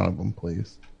me one of them,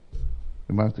 please.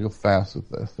 We might have to go fast with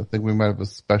this. I think we might have a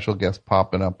special guest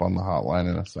popping up on the hotline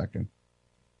in a second.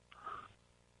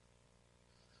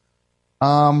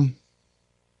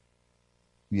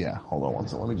 Yeah, hold on one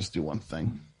second. Let me just do one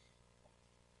thing.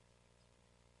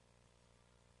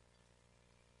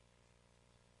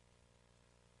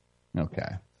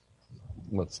 Okay.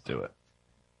 Let's do it.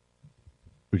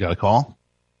 We got a call?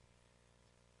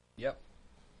 Yep.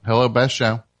 Hello, Best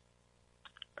Show.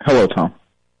 Hello, Tom.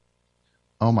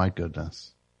 Oh my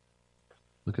goodness.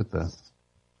 Look at this.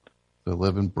 The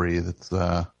live and breathe. It's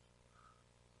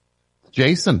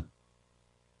Jason.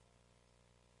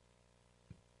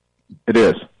 It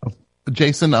is.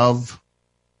 Jason of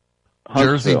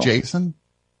Jersey Jason?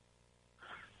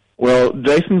 Well,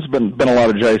 Jason's been a lot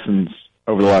of Jasons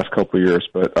over the last couple of years,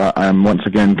 but I'm once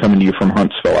again coming to you from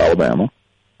Huntsville, Alabama.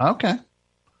 Okay.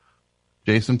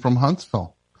 Jason from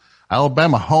Huntsville,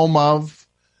 Alabama, home of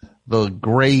the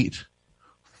great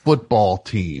football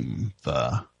team,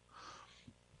 the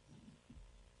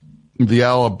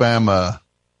Alabama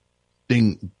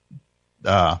ding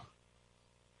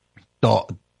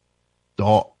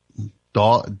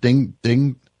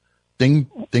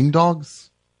dogs.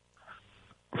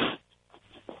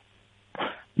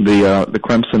 The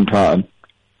Crimson Tide.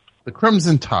 The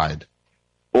Crimson Tide.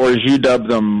 Or as you dub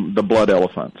them, the Blood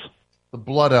Elephants. The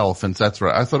Blood Elephants, that's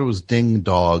right. I thought it was Ding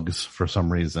Dogs for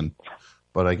some reason,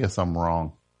 but I guess I'm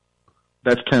wrong.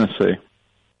 That's Tennessee.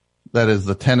 That is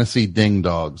the Tennessee Ding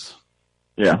Dogs.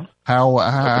 Yeah. How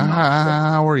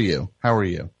are you? How are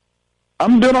you?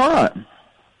 I'm doing all right.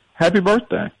 Happy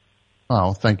birthday.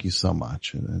 Oh, thank you so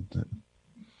much.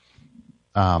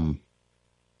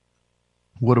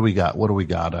 What do we got?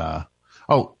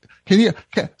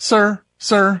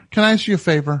 Sir, can I ask you a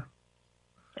favor?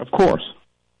 Of course.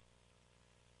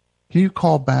 Can you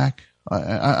call back?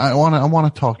 I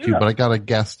want to talk to you, but I got a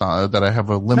guest that I have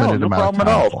a limited amount of time. No problem at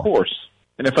all, of course.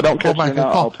 And if I don't catch you now,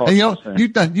 I'll talk to you.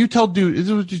 And you tell dude, this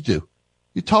is what you do.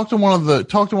 You talk to one of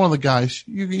the guys.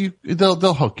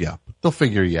 They'll hook you up. They'll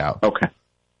figure you out. Okay.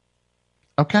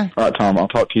 Okay. All right, Tom. I'll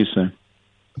talk to you soon.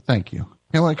 Thank you.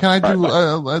 Can I do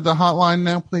the hotline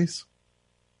now, please?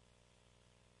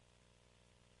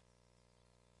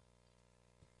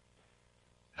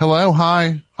 Hello,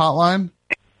 hi, hotline.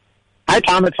 Hi,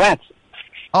 Tom. It's Lance.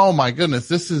 Oh my goodness,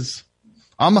 this is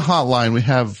on the hotline. We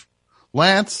have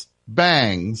Lance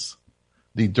Bangs,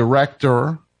 the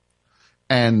director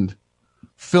and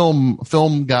filmer,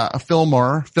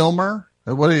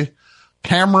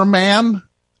 cameraman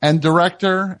and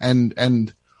director,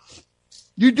 and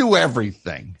you do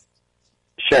everything.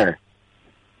 Sure.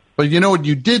 But you know what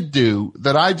you did do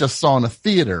that I just saw in a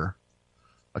theater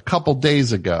a couple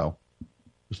days ago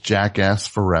was Jackass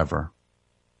Forever.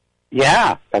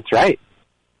 Yeah, that's right.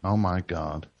 Oh my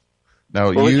God.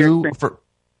 Now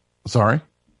sorry?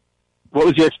 What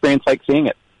was your experience like seeing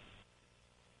it?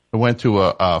 I went to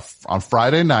on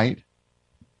Friday night,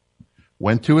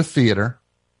 went to a theater,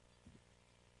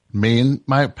 me and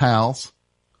my pals,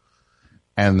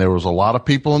 and there was a lot of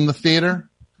people in the theater,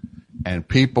 and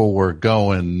people were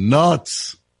going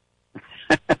nuts.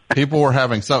 People were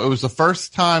having it was the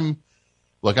first time.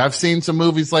 Look, I've seen some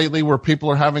movies lately where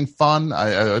people are having fun.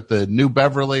 At the New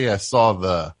Beverly, I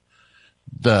saw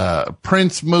the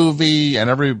Prince movie, and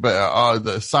everybody,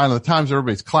 the Sign of the Times,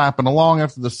 everybody's clapping along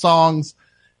after the songs.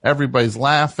 Everybody's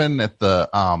laughing at the,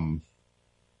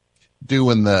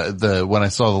 doing when I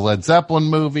saw the Led Zeppelin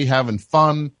movie, having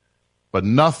fun, but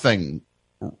nothing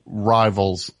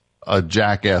rivals a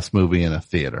Jackass movie in a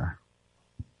theater.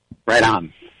 Right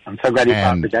on. I'm so glad you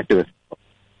saw it. Ridiculous.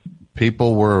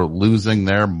 People were losing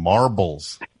their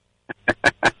marbles.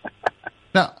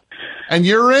 Now, and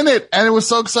you're in it, and it was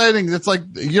so exciting. It's like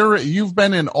you've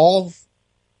been in all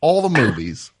the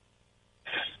movies.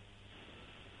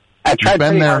 I tried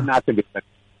pretty hard not to be, but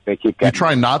they keep getting. You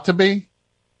try not to be?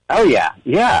 Oh yeah,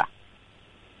 yeah.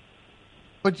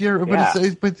 But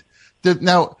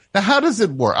now how does it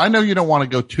work? I know you don't want to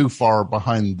go too far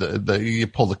behind you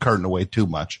pull the curtain away too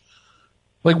much.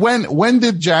 Like when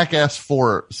did Jackass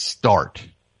 4 start?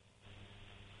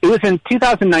 It was in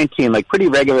 2019, like pretty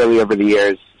regularly over the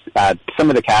years. Some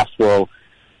of the cast will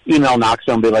email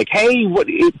Knoxville and be like, hey,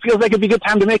 it feels like it'd be a good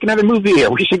time to make another movie,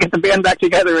 or we should get the band back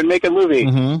together and make a movie.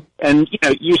 Mm-hmm. And,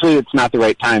 usually it's not the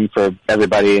right time for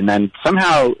everybody. And then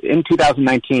somehow in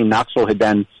 2019, Knoxville had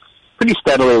been pretty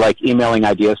steadily like emailing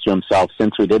ideas to himself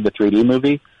since we did the 3D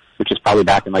movie, which is probably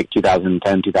back in like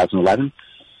 2010, 2011.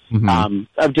 Mm-hmm.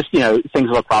 Of just, things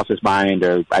will cross his mind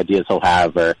or ideas he'll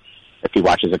have, or if he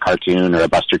watches a cartoon or a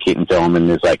Buster Keaton film and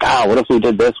is like, what if we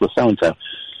did this with so-and-so?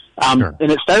 Sure.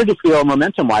 And it started to feel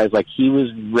momentum-wise like he was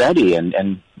ready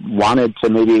and wanted to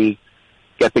maybe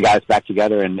get the guys back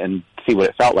together and see what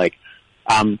it felt like.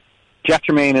 Jeff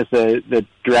Tremaine is the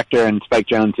director, and Spike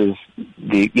Jonze is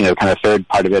the, kind of third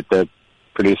part of it, the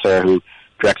producer who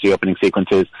directs the opening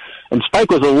sequences. And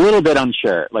Spike was a little bit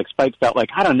unsure. Like, Spike felt like,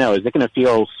 I don't know, is it going to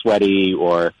feel sweaty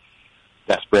or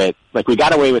desperate? Like, we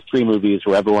got away with 3 movies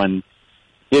where everyone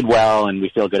did well and we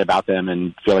feel good about them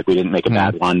and feel like we didn't make a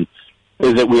bad one.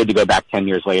 Is it weird to go back 10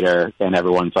 years later and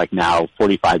everyone's like now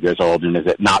 45 years old, and is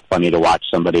it not funny to watch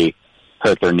somebody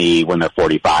hurt their knee when they're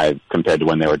 45 compared to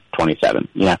when they were 27?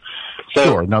 So,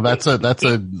 sure. No, that's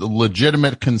a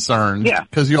legitimate concern. Yeah.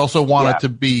 Because you also want it to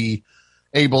be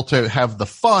able to have the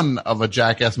fun of a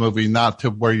Jackass movie, not to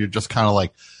where you're just kind of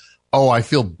like, oh, I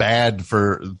feel bad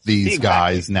for these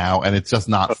guys now, and it's just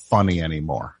not funny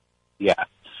anymore. Yeah.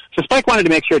 So Spike wanted to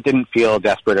make sure it didn't feel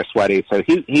desperate or sweaty. So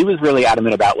he was really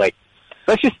adamant about, like,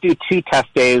 let's just do 2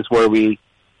 test days where we,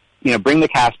 bring the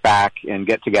cast back and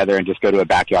get together and just go to a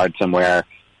backyard somewhere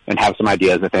and have some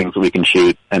ideas of things that we can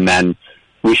shoot. And then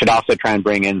we should also try and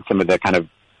bring in some of the kind of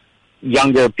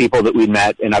younger people that we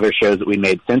met in other shows that we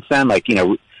made since then. Like,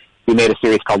 we made a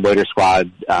series called Loader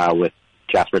Squad with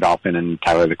Jasper Dolphin and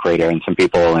Tyler the Creator and some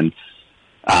people, and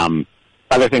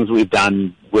other things we've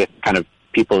done with kind of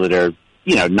people that are,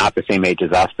 not the same age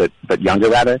as us, but younger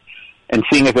rather, and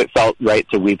seeing if it felt right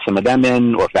to weave some of them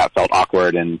in, or if that felt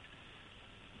awkward and,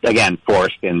 again,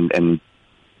 forced and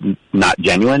not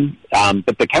genuine.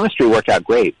 But the chemistry worked out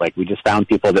great. Like, we just found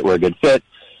people that were a good fit.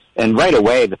 And right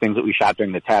away, the things that we shot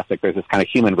during the test, like, there's this kind of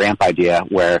human ramp idea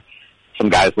where some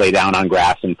guys lay down on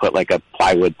grass and put like a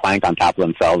plywood plank on top of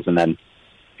themselves, and then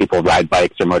people ride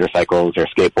bikes or motorcycles or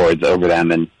skateboards over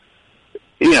them. And,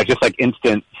 just like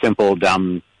instant, simple,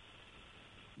 dumb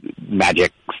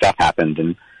magic stuff happened.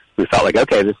 And we felt like,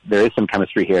 okay, there is some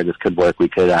chemistry here. This could work. We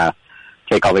could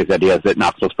take all these ideas that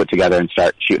Knoxville's put together and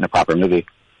start shooting a proper movie.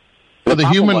 So the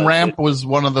human ramp was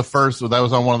one of the first. That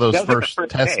was on one of those first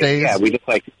test days. Yeah, we just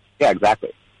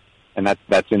exactly. And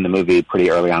that's in the movie pretty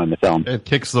early on in the film. It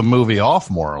kicks the movie off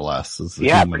more or less.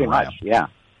 Pretty much. Yeah,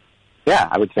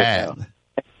 I would say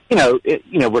so.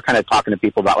 We're kind of talking to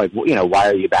people about like, why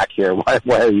are you back here? Why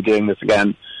are you doing this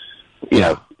again?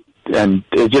 And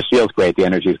it just feels great. The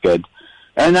energy is good.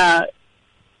 And,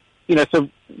 so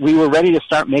we were ready to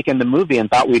start making the movie and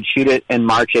thought we'd shoot it in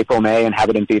March, April, May, and have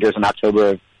it in theaters in October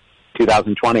of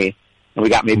 2020. And we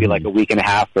got maybe like a week and a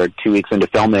half or 2 weeks into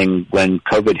filming when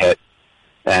COVID hit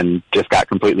and just got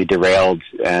completely derailed,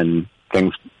 and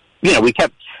things,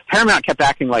 Paramount kept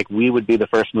acting like we would be the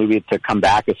first movie to come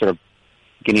back as sort of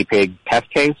guinea pig test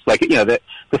case. Like, the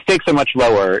stakes are much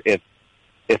lower if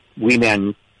Wee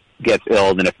Man gets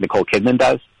ill than if Nicole Kidman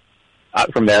does,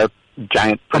 from their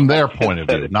giant... From their point of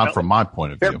view, not from my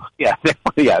point of view. Yeah,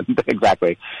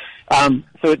 exactly.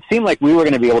 So it seemed like we were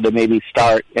going to be able to maybe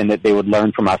start, and that they would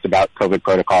learn from us about COVID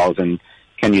protocols, and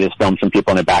can you just film some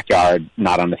people in a backyard,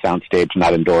 not on the soundstage,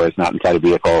 not indoors, not inside a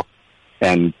vehicle,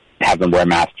 and have them wear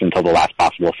masks until the last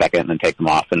possible second and then take them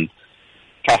off, and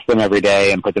test them every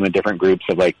day and put them in different groups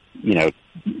of like,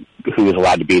 who was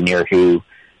allowed to be near who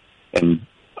and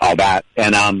all that.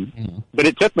 And, but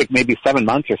it took like maybe 7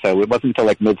 months or so. It wasn't until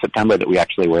like mid-September that we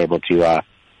actually were able to,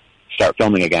 start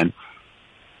filming again.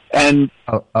 And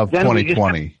of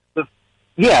 2020. Of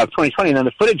 2020. And then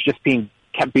the footage just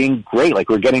kept being great. Like,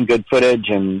 we're getting good footage,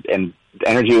 and the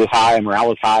energy was high and morale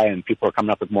was high, and people were coming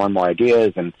up with more and more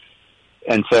ideas. And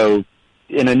so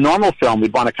in a normal film,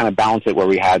 we'd want to kind of balance it where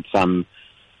we had some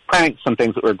pranks, some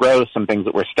things that were gross, some things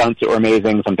that were stunts that were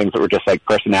amazing, some things that were just like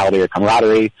personality or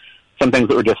camaraderie, some things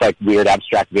that were just like weird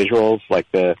abstract visuals, like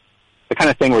the kind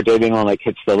of thing where Dave England like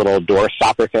hits the little door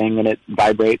stopper thing and it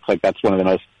vibrates. Like, that's one of the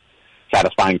most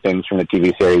satisfying things from the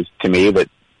TV series to me. But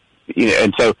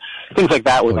and so things like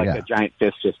that where a giant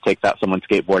fist just takes out someone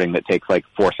skateboarding that takes like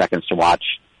 4 seconds to watch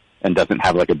and doesn't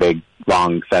have like a big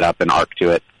long setup and arc to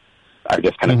it are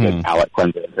just kind of good palette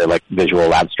cleansers. They're like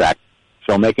visual abstract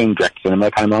filmmaking, direct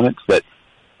cinema kind of moments that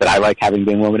I like having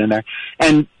being woven in there.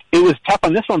 And it was tough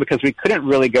on this one because we couldn't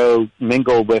really go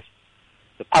mingle with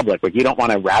the public. Like, you don't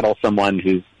want to rattle someone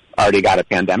who's already got a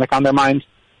pandemic on their mind.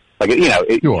 Like, you know,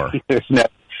 Sure.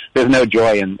 there's no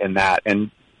joy in that.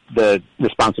 And the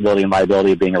responsibility and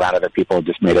liability of being around other people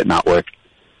just made it not worth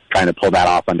trying to pull that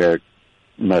off under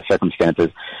most circumstances.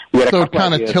 So it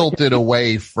kind of tilted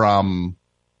away from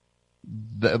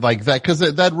like that, because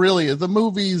that really, the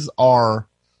movies are,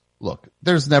 look,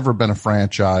 there's never been a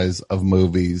franchise of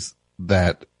movies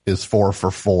that is 4 for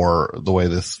 4 the way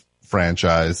this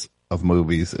franchise of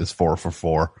movies is 4 for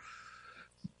 4.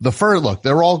 Look,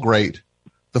 they're all great.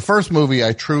 The first movie,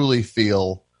 I truly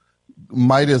feel,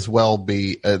 might as well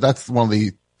be, that's one of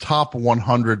the top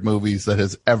 100 movies that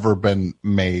has ever been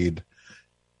made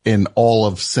in all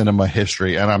of cinema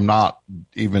history. And I'm not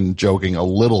even joking a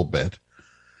little bit.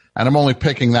 And I'm only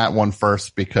picking that one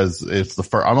first because it's the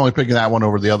first. I'm only picking that one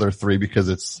over the other 3 because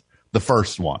it's the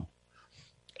first one.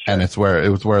 Sure. And it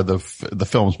was where the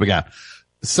films began.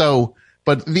 So,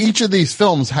 but each of these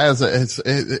films has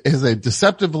a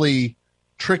deceptively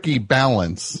tricky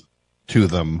balance to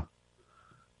them,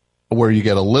 where you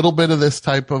get a little bit of this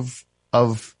type of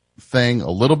thing,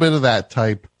 a little bit of that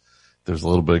type. There's a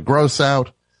little bit of gross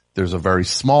out. There's a very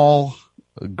small,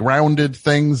 grounded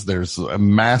things. There's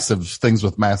massive things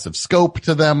with massive scope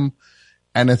to them.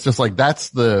 And it's just like, that's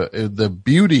the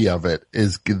beauty of it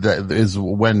is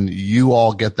when you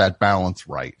all get that balance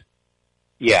right.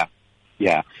 Yeah.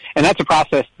 Yeah. And that's a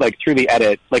process, like, through the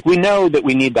edit. Like, we know that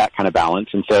we need that kind of balance.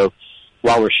 And so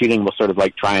while we're shooting, we'll sort of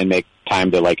like try and make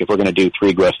time to, like, if we're going to do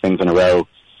 3 gross things in a row,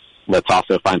 let's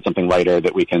also find something lighter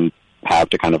that we can have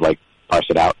to kind of like parse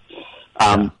it out.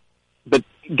 But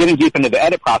getting deep into the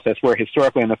edit process, where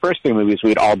historically in the first 3 movies,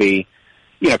 we'd all be,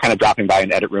 you know, kind of dropping by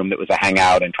an edit room that was a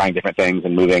hangout and trying different things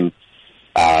and moving,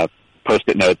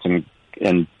 Post-it notes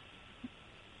and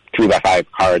 3x5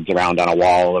 cards around on a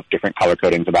wall of different color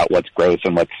codings about what's gross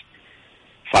and what's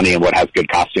funny and what has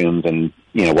good costumes and,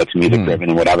 you know, what's music driven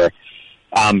and whatever.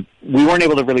 We weren't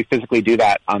able to really physically do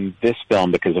that on this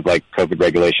film because of like COVID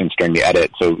regulations during the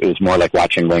edit. So it was more like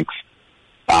watching links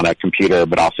on a computer,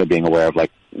 but also being aware of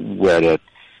like where to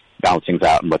balance things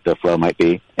out and what the flow might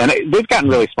be. And they've gotten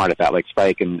really smart at that. Like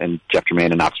Spike and Jeff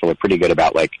Tremaine and Knoxville are pretty good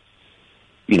about like,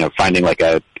 you know, finding like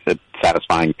a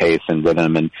satisfying pace and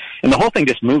rhythm. And the whole thing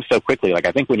just moves so quickly. Like,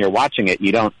 I think when you're watching it,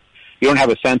 you don't have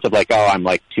a sense of like, oh, I'm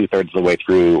like 2/3 of the way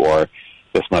through, or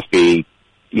this must be,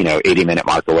 you know, 80-minute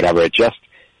mark or whatever. It just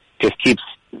keeps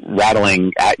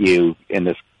rattling at you in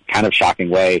this kind of shocking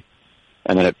way.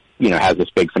 And then it, you know, has this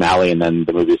big finale, and then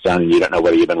the movie's done, and you don't know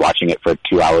whether you've been watching it for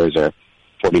 2 hours or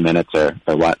 40 minutes or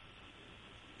what.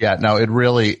 Yeah, no, it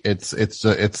really,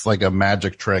 it's like a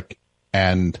magic trick,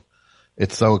 and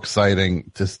it's so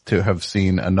exciting to have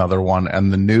seen another one.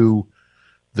 And the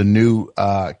new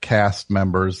cast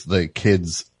members, the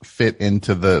kids, fit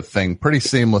into the thing pretty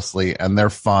seamlessly, and they're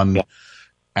fun. Yeah.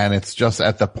 And it's just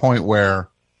at the point where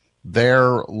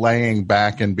they're laying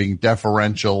back and being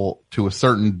deferential to a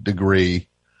certain degree,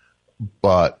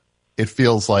 but it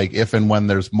feels like if and when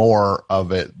there's more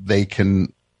of it, they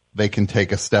can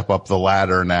take a step up the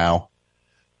ladder now.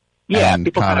 Yeah,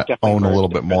 and kind of own a little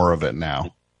bit more of it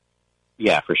now.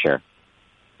 Yeah, for sure.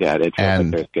 Yeah, it feels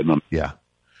like there's good moments. Yeah.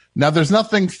 Now, there's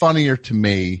nothing funnier to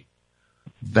me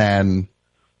than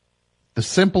the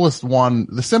simplest one.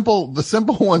 The simple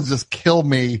ones just kill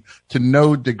me to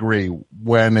no degree,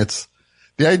 when it's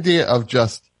the idea of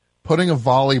just putting a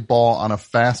volleyball on a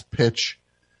fast pitch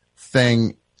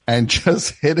thing and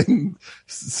just hitting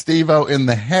Steve-O in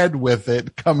the head with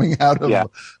it coming out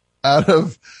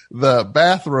of the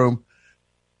bathroom.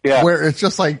 Yeah. Where it's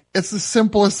just like, it's the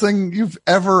simplest thing you've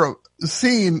ever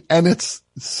seen. And it's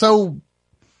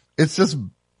just,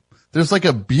 there's like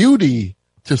a beauty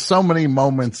to so many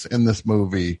moments in this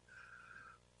movie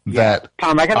that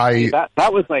Tom, I gotta say,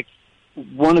 that was like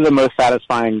one of the most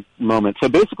satisfying moments. So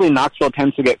basically Knoxville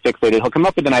tends to get fixated. He'll come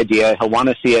up with an idea. He'll want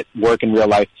to see it work in real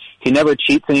life. He never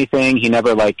cheats anything. He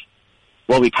never like,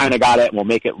 well, we kind of got it and we'll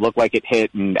make it look like it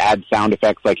hit and add sound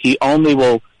effects. Like, he only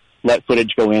will let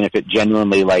footage go in if it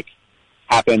genuinely like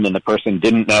happened and the person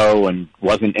didn't know and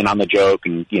wasn't in on the joke.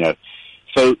 And, you know,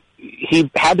 so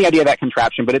he had the idea of that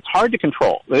contraption, but it's hard to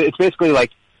control. It's basically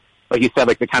like you said,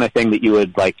 like the kind of thing that you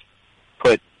would like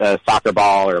put a soccer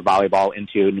ball or a volleyball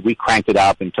into, and we cranked it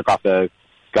up and took off the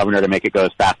governor to make it go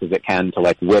as fast as it can to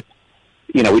like whip.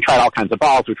 You know, we tried all kinds of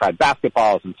balls. We tried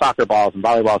basketballs and soccer balls and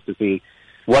volleyballs to see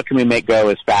what can we make go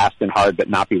as fast and hard but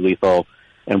not be lethal,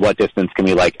 and what distance can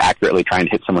we like accurately try and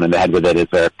hit someone in the head with it as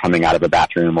they're coming out of a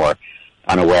bathroom or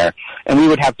unaware. And we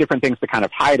would have different things to kind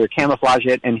of hide or camouflage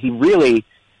it. And he really,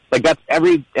 like, that's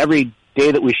every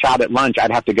day that we shot at lunch,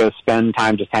 I'd have to go spend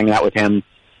time just hanging out with him,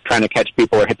 trying to catch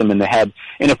people or hit them in the head.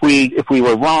 And if we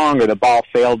were wrong or the ball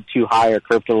failed too high or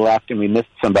curved to the left and we missed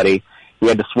somebody, we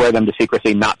had to swear them to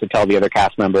secrecy not to tell the other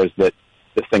cast members that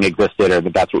this thing existed or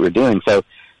that that's what we're doing. So,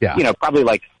 probably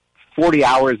like 40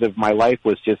 hours of my life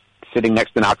was just sitting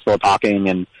next to Knoxville talking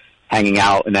and hanging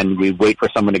out, and then we'd wait for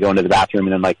someone to go into the bathroom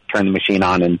and then like turn the machine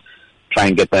on and try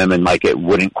and get them, and like it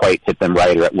wouldn't quite hit them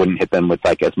right, or it wouldn't hit them with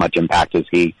like as much impact as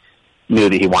he knew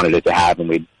that he wanted it to have, and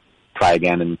we'd try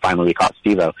again, and finally we caught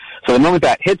Steve-O. So the moment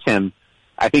that hits him,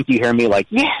 I think you hear me like,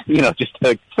 just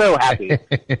like, so happy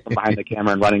from behind the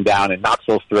camera and running down, and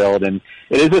Knoxville's thrilled, and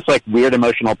it is this like weird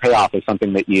emotional payoff of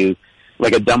something that you,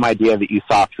 like a dumb idea that you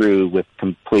saw through with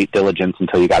complete diligence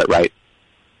until you got it right.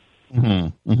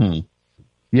 Mm-hmm. Mm-hmm.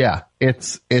 Yeah,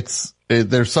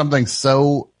 there's something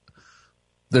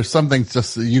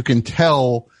just, you can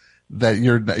tell that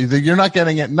you're not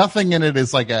getting it. Nothing in it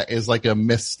is like a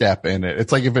misstep in it.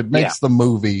 It's like if it makes the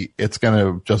movie, it's going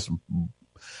to just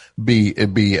be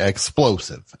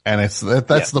explosive. And that's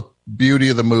the beauty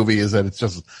of the movie, is that it's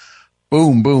just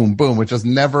boom, boom, boom. It just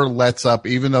never lets up,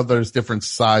 even though there's different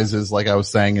sizes, like I was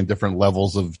saying, and different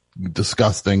levels of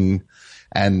disgusting.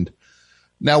 And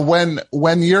now when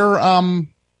you're,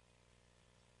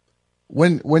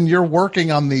 when you're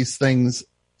working on these things,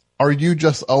 are you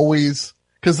just always,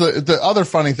 because the other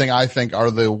funny thing I think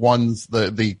are the ones,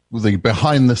 the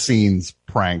behind the scenes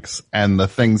pranks and the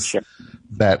things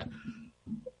that,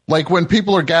 like when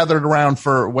people are gathered around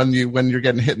for when you're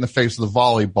getting hit in the face with a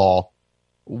volleyball,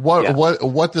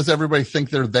 what does everybody think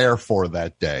they're there for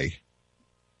that day?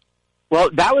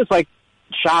 Well, that was like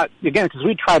shot again, because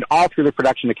we tried all through the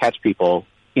production to catch people.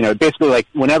 Basically like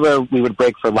whenever we would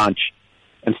break for lunch,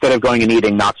 instead of going and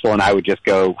eating, Knoxville and I would just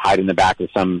go hide in the back of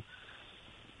some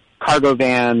cargo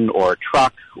van or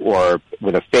truck, or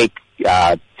with a fake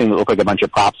thing that looked like a bunch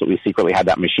of props that we secretly had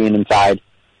that machine inside,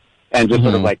 and just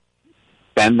sort of like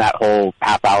spend that whole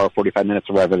half hour, 45 minutes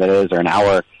or whatever that is, or an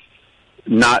hour,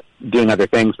 not doing other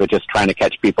things, but just trying to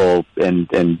catch people and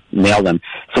nail them.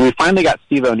 So we finally got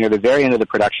Steve-O near the very end of the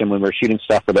production when we were shooting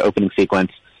stuff for the opening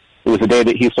sequence. It was the day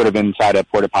that he's sort of inside a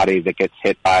porta potty that gets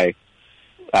hit by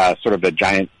sort of a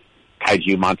giant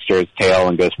kaiju monster's tail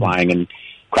and goes flying and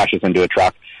crashes into a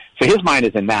truck. So his mind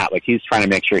is in that. Like, he's trying to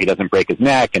make sure he doesn't break his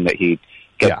neck and that he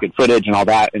gets good footage and all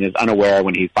that, and is unaware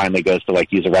when he finally goes to,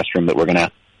 like, use a restroom that we're going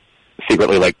to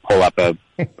secretly, like, pull up a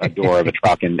door of a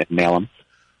truck and nail him.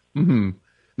 Mm-hmm.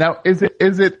 Now, is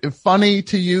it funny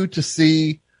to you to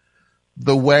see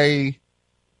the way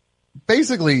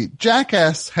basically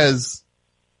Jackass has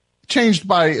changed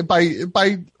by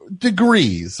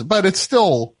degrees, but it's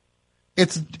still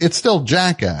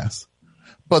Jackass.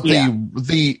 But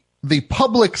the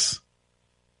public's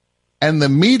and the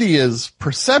media's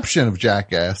perception of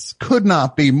Jackass could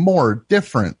not be more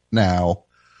different now,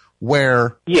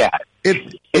 where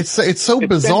it's so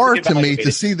bizarre to me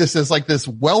to see this as like this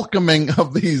welcoming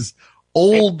of these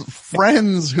old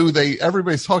friends who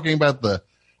everybody's talking about the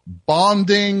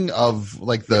bonding of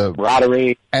like the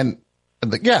camaraderie and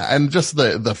just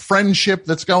the friendship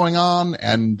that's going on,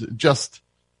 and just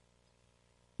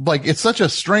like, it's such a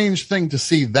strange thing to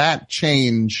see that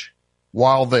change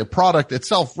while the product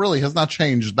itself really has not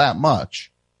changed that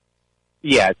much.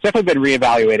 Yeah, it's definitely been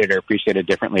reevaluated or appreciated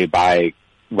differently by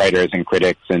writers and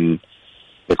critics and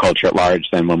the culture at large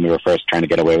than when we were first trying to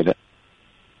get away with it.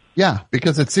 Yeah,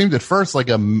 because it seemed at first like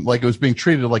it was being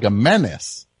treated like a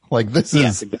menace. Like this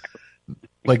is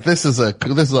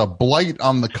a blight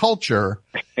on the culture,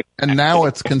 and now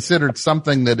it's considered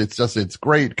something that it's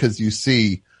great because you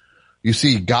see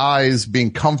guys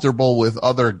being comfortable with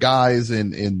other guys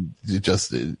in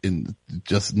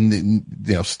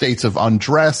states of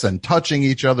undress and touching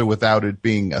each other without it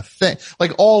being a thing.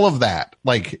 Like all of that,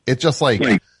 like it's just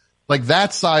like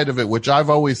that side of it, which I've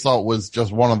always thought was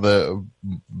just one of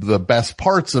the best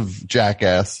parts of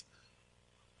Jackass,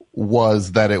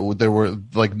 was that there were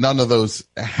like none of those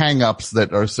hang-ups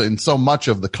that are in so much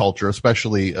of the culture,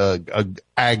 especially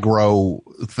aggro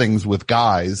things with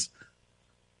guys.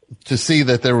 To see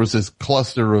that there was this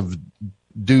cluster of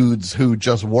dudes who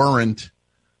just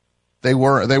they didn't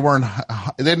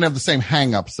have the same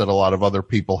hang-ups that a lot of other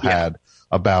people had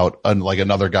about like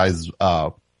another guy's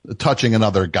touching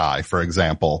another guy, for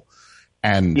example.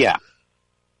 And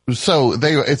so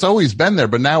it's always been there,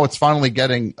 but now it's finally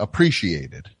getting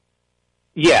appreciated.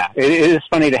 Yeah, it is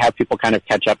funny to have people kind of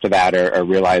catch up to that or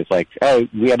realize like, oh,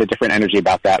 we had a different energy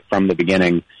about that from the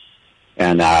beginning.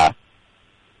 And,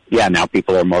 now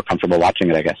people are more comfortable watching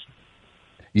it, I guess.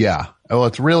 Yeah. Well,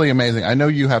 it's really amazing. I know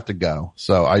you have to go,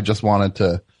 so I just wanted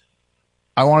to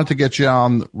get you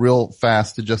on real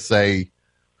fast to just say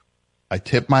I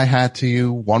tip my hat to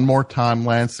you one more time,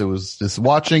 Lance. It was just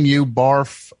watching you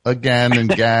barf again and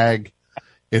gag.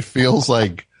 It feels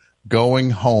like going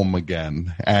home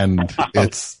again. And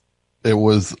it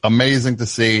was amazing to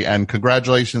see. And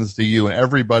congratulations to you and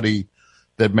everybody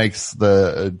that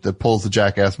that pulls the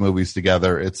Jackass movies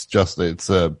together. It's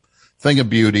a thing of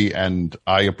beauty, and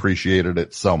I appreciated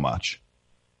it so much.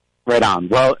 Right on.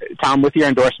 Well, Tom, with your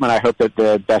endorsement, I hope that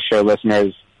the Best Show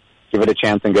listeners give it a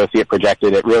chance and go see it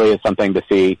projected. It really is something to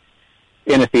see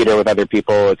in a theater with other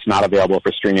people. It's not available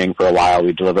for streaming for a while.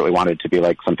 We deliberately wanted it to be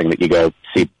like something that you go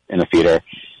see in a theater.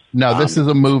 No, this is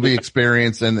a movie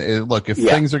experience. And look, if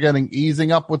things are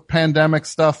easing up with pandemic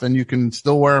stuff and you can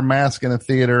still wear a mask in a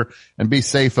theater and be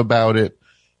safe about it,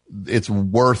 it's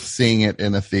worth seeing it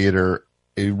in a theater.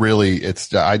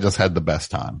 I just had the best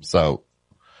time. So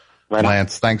right,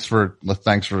 Lance, thanks for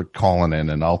calling in,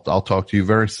 and I'll talk to you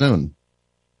very soon.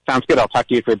 Sounds good. I'll talk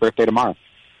to you for your birthday tomorrow.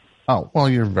 Oh, well,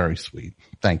 you're very sweet.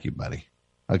 Thank you, buddy.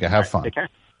 Okay, have fun. Take care.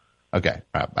 Okay,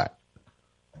 all right, bye.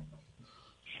 That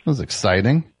was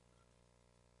exciting.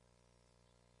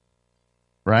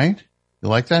 Right? You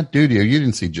like that? Dude, you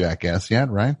didn't see Jackass yet,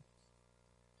 right?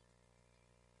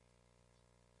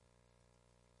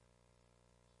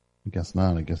 I guess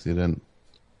not. I guess you didn't.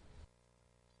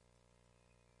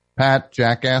 Pat,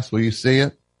 Jackass, will you see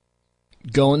it?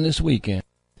 Going this weekend.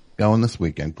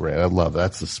 Great. I love that.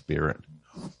 That's the spirit.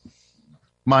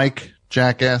 Mike,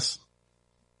 Jackass.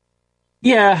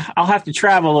 Yeah, I'll have to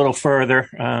travel a little further.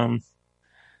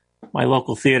 My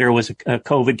local theater was a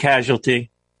COVID casualty,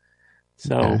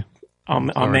 so okay.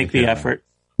 I'll make the effort.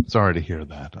 Sorry to hear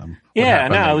that.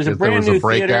 It was a brand new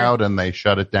breakout theater. And they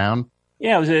shut it down.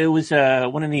 Yeah, it was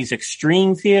one of these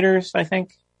extreme theaters, I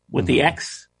think, with the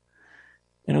X.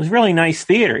 And it was a really nice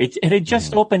theater. It had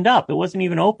just opened up. It wasn't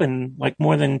even open like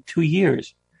more than 2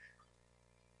 years.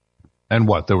 And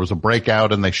what? There was a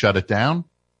breakout and they shut it down?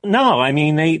 No, I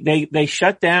mean they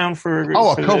shut down for a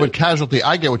COVID casualty.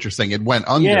 I get what you're saying. It went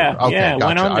under. Yeah, okay, yeah, gotcha.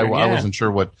 went under, I wasn't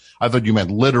sure what. I thought you meant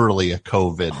literally a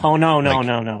COVID. Oh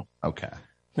no. Okay.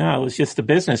 No, it was just the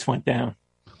business went down.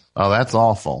 Oh, that's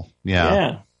awful. Yeah.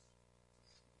 Yeah.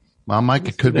 Well, Mike,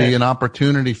 it could be an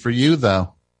opportunity for you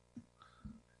though.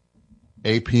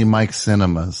 AP Mike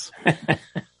Cinemas.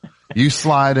 You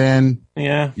slide in.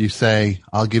 Yeah. You say,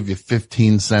 I'll give you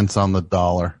 15 cents on the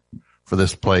dollar for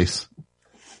this place.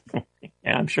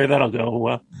 Yeah, I'm sure that'll go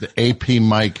well. The AP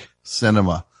Mike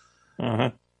Cinema.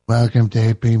 Uh-huh. Welcome to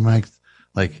AP Mike's.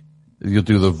 Like, you'll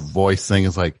do the voice thing.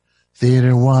 It's like,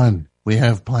 Theater 1, we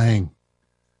have playing.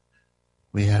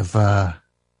 We have,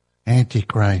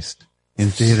 Antichrist in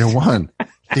Theater 1.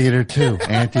 Theater 2,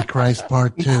 Antichrist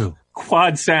Part 2.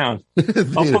 Quad sound.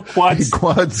 I'll put quad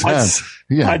sound.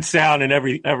 Yeah. Quad sound in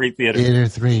every theater. Theater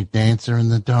 3, Dancer in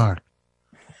the Dark.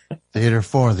 Theater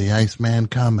 4, The Iceman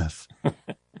Cometh.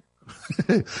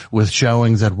 With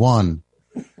showings at 1,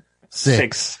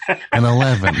 6, and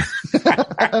 11.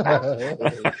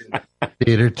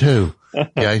 Theater 2,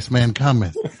 The Iceman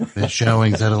Cometh. With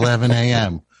showings at 11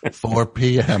 a.m., 4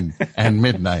 p.m., and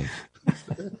midnight.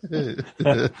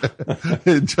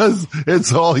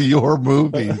 It's all your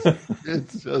movies.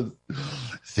 It's just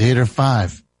Theater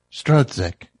 5,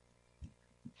 Strotzik.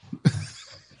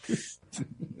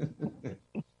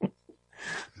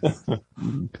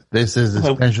 This is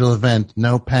a special event.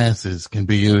 No passes can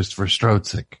be used for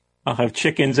Strotzik. I'll have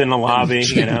chickens in the lobby,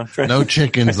 No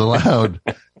chickens allowed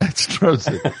at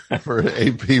Strotzik for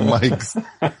AP Mike's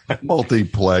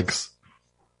multiplex.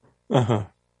 Uh-huh.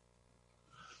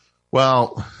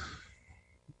 Well,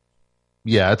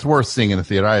 yeah, it's worth seeing in the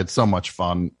theater. I had so much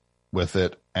fun with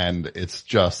it, and it's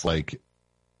just like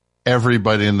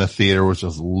everybody in the theater was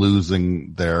just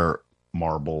losing their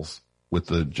marbles with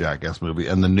the Jackass movie.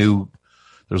 And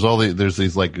there's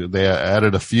these like, they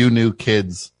added a few new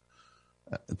kids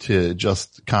to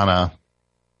just kind of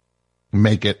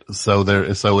make it so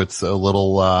it's a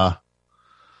little,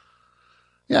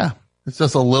 it's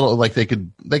just a little like they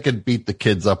could beat the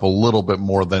kids up a little bit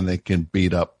more than they can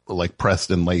beat up like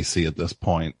Preston Lacey at this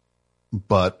point.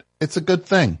 But it's a good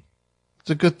thing. It's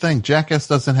a good thing. Jackass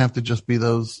doesn't have to just be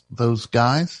those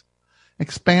guys.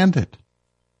 Expand it.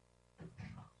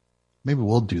 Maybe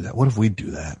we'll do that. What if we do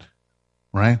that?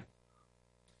 Right?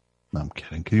 No, I'm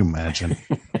kidding. Can you imagine?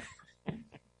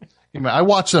 I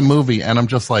watched a movie and I'm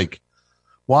just like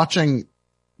watching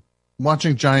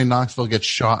Johnny Knoxville get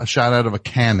shot out of a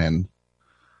cannon.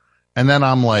 And then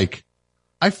I'm like,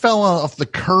 I fell off the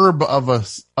curb of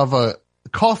a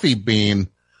coffee bean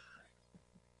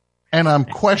and I'm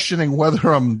questioning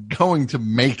whether I'm going to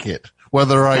make it,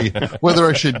 whether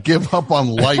I should give up on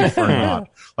life or not.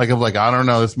 Like, I'm like, I don't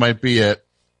know, this might be it.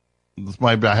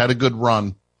 I had a good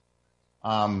run.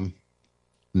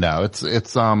 No,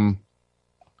 it's a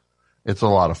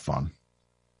lot of fun.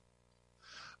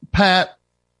 Pat,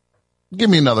 give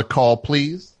me another call,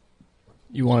 please.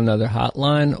 You want another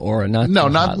hotline or not the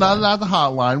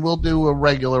hotline. We'll do a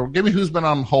regular. Give me who's been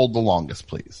on hold the longest,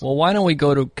 please. Well, why don't we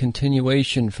go to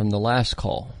continuation from the last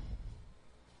call?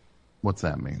 What's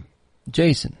that mean?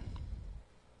 Jason.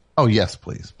 Oh, yes,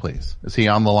 please. Is he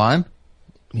on the line?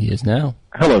 He is now.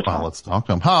 Hello, Tom. Let's talk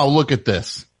to him. Oh, look at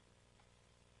this.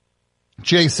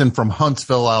 Jason from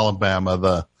Huntsville,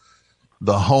 Alabama,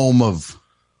 the home of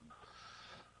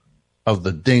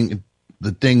the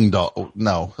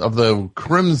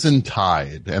Crimson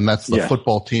Tide, and that's the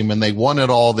football team, and they won it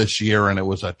all this year, and it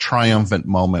was a triumphant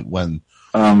moment when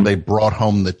they brought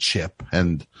home the chip,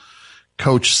 and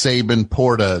Coach Saban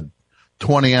poured a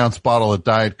 20-ounce bottle of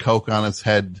Diet Coke on his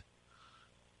head,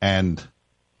 and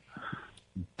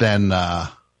then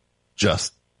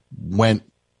just went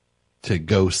to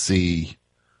go see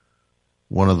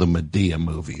one of the Medea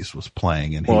movies was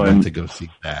playing, and he went to go see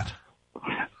that.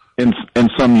 In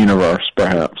some universe,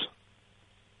 perhaps.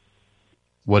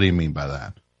 What do you mean by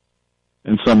that?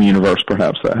 In some universe,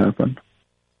 perhaps that happened.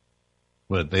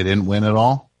 What, they didn't win at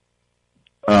all?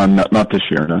 Not this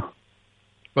year, no.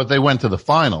 But they went to the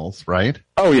finals, right?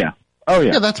 Oh, yeah.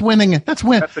 Yeah, that's winning. That's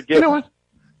win. That's a given. You know what?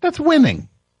 That's winning.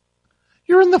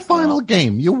 You're in the final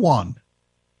game. You won.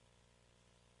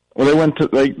 Well, they went to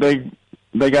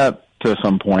they got to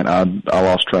some point. I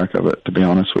lost track of it, to be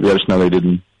honest with you. I just know they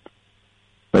didn't.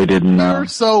 You're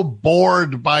so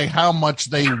bored by how much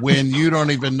they win, you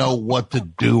don't even know what to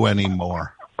do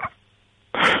anymore.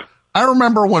 I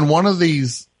remember when one of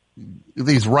these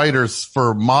writers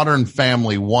for Modern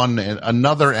Family won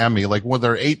another Emmy, like with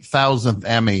their 8,000th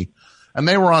Emmy, and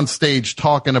they were on stage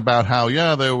talking about how,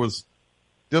 there was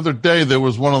the other day they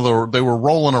were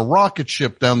rolling a rocket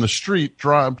ship down the street,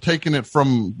 taking it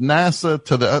from NASA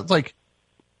to it's like,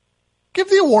 give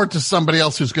the award to somebody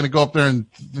else who's going to go up there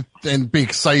and be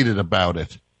excited about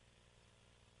it.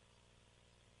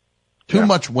 Too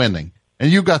much winning. And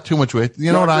you got too much winning.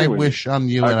 You know what I wish on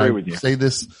you? I and agree with you. Say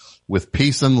this with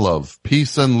peace and love.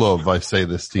 Peace and love, I say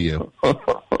this to you.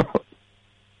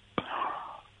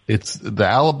 It's the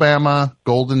Alabama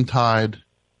Golden Tide,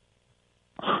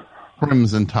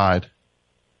 Crimson Tide.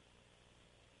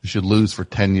 You should lose for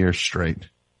 10 years straight.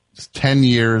 It's 10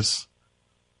 years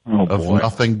of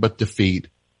nothing but defeat.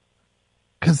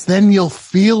 Cause then you'll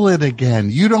feel it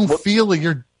again. You don't feel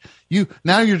it.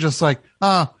 Now you're just like,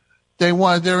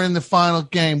 they're in the final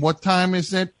game. What time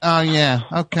is it? Oh yeah.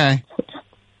 Okay.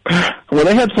 Well,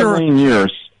 they had some lean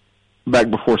years back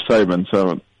before Saban,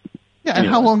 so. Yeah. And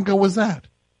how long ago was that?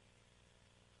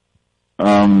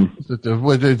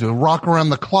 The Rock Around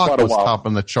the Clock was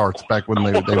topping the charts back when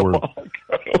they were.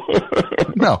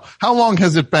 No. How long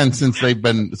has it been since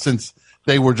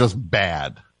they were just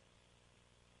bad?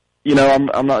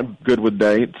 I'm not good with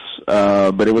dates,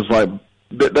 but it was like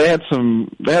they had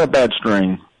a bad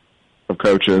string of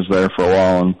coaches there for a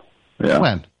while, and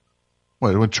yeah.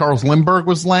 When Charles Lindbergh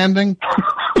was landing?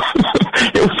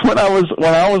 It was when I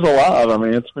was alive. I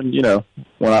mean, it's been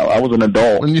when I was an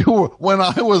adult. When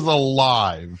I was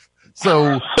alive.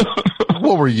 So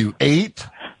what were you, 8?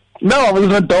 No, I was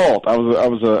an adult. I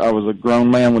was a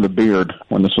grown man with a beard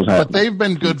when this was happening. But they've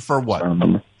been good for what?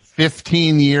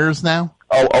 15 years now?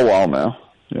 Oh, a while now.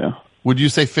 Yeah. Would you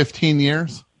say 15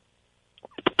 years?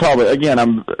 Probably. Again,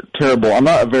 I'm terrible. I'm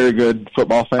not a very good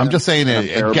football fan. I'm just saying a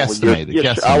guesstimate.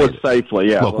 Yes, I would safely,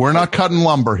 yeah. Look, we're not cutting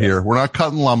lumber here. We're not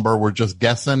cutting lumber. We're just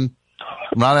guessing.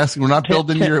 I'm not asking. We're not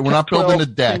building a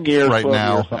deck right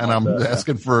now, and I'm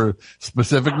asking for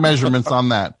specific measurements on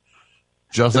that.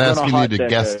 Just asking you to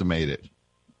guesstimate it.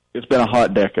 It's been a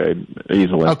hot decade,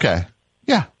 easily. Okay.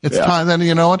 Yeah, it's time. Then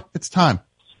you know what? It's time.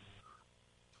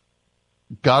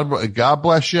 God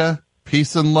bless you.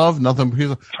 Peace and love.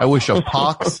 Nothing. I wish a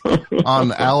pox on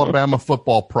the Alabama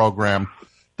football program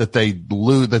that they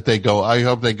lose. I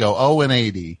hope they go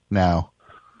 0-80 now.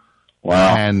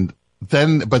 Wow. And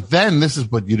then this is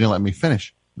what you didn't let me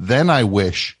finish. Then I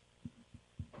wish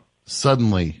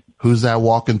suddenly, who's that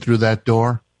walking through that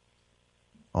door?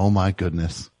 Oh my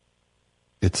goodness.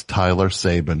 It's Tyler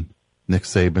Saban, Nick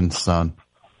Saban's son.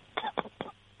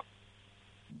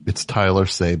 It's Tyler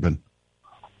Saban.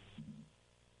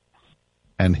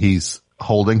 And he's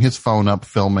holding his phone up,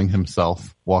 filming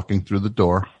himself, walking through the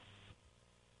door.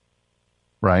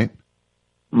 Right?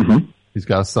 Mm-hmm. He's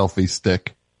got a selfie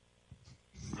stick.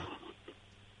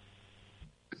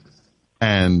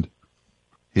 And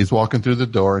he's walking through the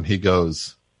door and he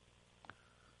goes,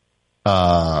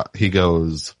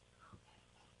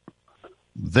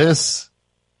 this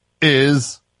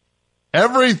is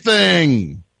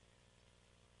everything.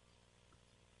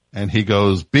 And he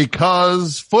goes,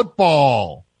 because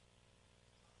football.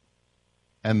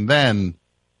 And then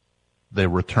they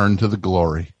return to the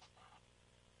glory.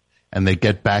 And they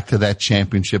get back to that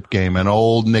championship game. And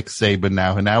old Nick Saban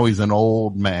now he's an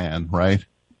old man, right?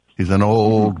 He's an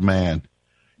old man.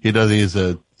 He's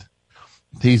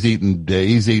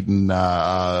eating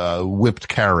whipped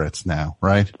carrots now,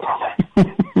 right?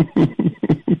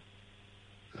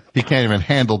 He can't even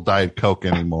handle Diet Coke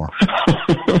anymore.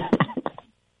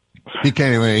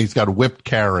 He's got whipped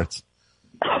carrots.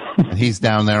 And he's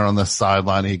down there on the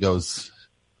sideline. He goes,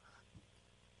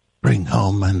 bring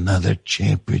home another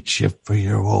championship for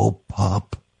your old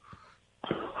pup,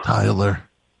 Tyler.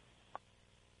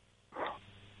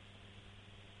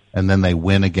 And then they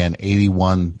win again,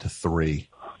 81-3.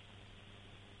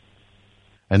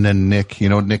 And then Nick, you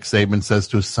know what Nick Saban says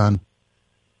to his son?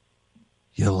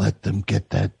 You let them get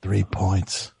that 3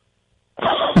 points.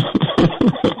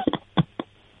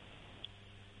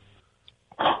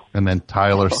 And then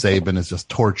Tyler Saban is just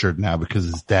tortured now because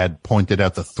his dad pointed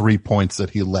out the 3 points that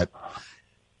he let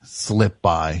slip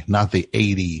by, not the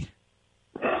 80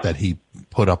 that he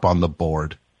put up on the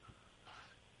board.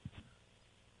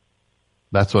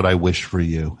 That's what I wish for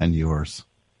you and yours.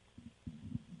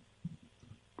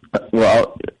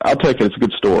 Well, I'll take it. It's a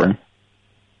good story.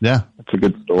 Yeah. It's a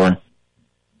good story.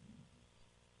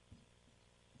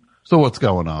 So what's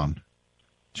going on,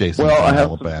 Jason? Well, I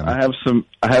have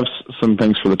some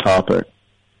things for the topic.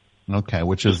 Okay,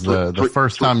 which is the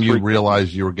first time you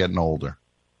realized you were getting older.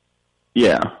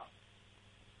 Yeah.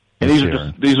 And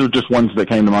these are just ones that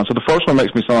came to mind. So the first one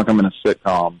makes me sound like I'm in a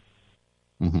sitcom.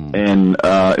 Mm-hmm. And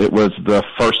it was the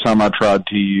first time I tried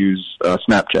to use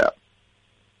Snapchat.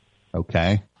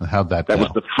 Okay. How'd that go? That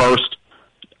was the first.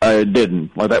 I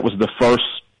didn't. Like, that was the first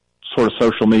sort of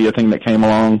social media thing that came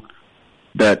along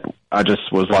that I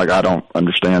just was like, I don't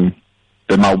understand.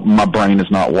 That my brain is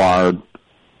not wired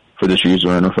for this user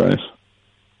interface.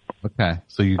 Okay.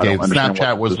 So you gave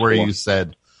Snapchat was where you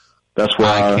said, that's where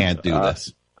I can't do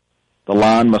this. The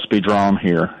line must be drawn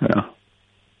here. Yeah.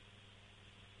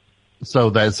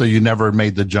 So you never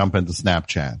made the jump into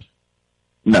Snapchat?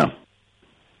 No.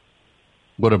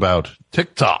 What about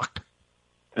TikTok?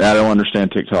 I don't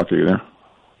understand TikTok either.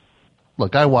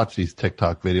 Look, I watch these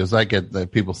TikTok videos. I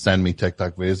get people send me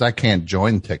TikTok videos. I can't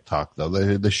join TikTok though.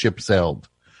 The ship sailed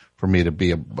for me to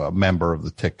be a member of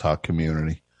the TikTok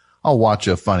community. I'll watch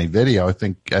a funny video. I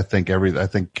think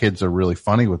kids are really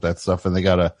funny with that stuff, and they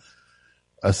got a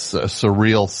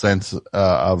surreal sense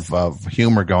of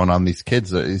humor going on. These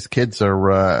kids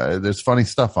are there's funny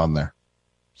stuff on there.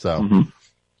 So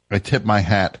I tip my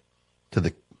hat to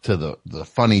the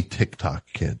funny TikTok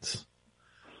kids.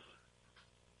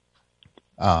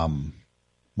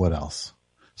 What else?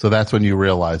 So that's when you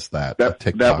realized that that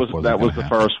was the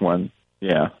first one.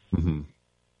 Yeah. Mm-hmm.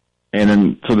 And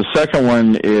then, so the second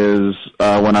one is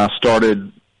when I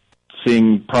started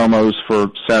seeing promos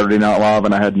for Saturday Night Live,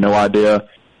 and I had no idea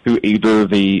who either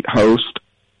the host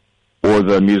or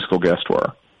the musical guest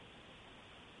were.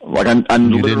 Like, I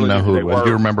you didn't know who. Do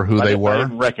you remember who they were? I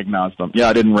didn't recognize them. Yeah,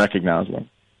 I didn't recognize them.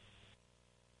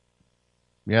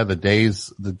 Yeah, the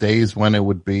days when it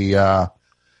would be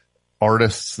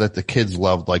artists that the kids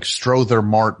loved, like Strother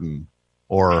Martin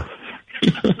or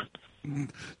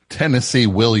Tennessee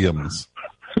Williams.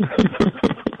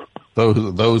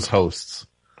 Those hosts.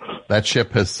 That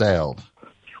ship has sailed.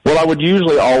 Well, I would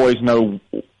usually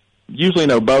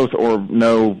know both, or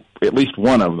know at least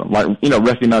one of them. Like,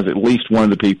 recognize at least one of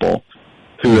the people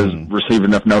who has received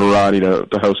enough notoriety to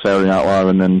host Saturday Night Live,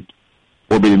 and then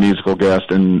or be the musical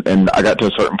guest. And I got to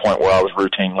a certain point where I was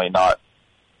routinely not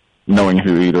knowing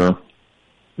who either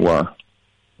were.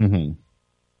 Mm-hmm.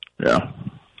 Yeah.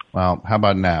 Well, how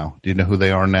about now? Do you know who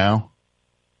they are now?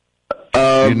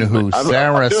 Do you know who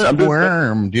Sarah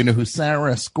Squirm? Do you know who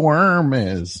Sarah Squirm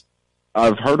is?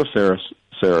 I've heard of Sarah,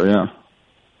 yeah.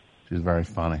 She's very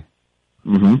funny.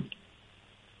 Mm-hmm.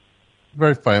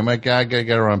 Very funny. I gotta get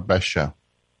her on Best Show.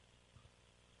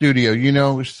 Studio, you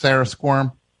know Sarah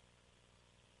Squirm?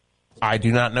 I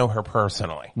do not know her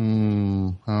personally.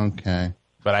 Okay.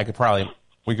 But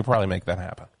we could probably make that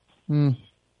happen.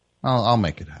 I'll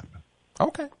make it happen.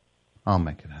 Okay. I'll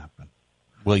make it happen.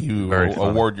 Will you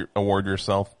award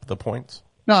yourself the points?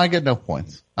 No, I get no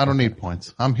points. I don't need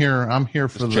points. I'm here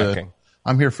for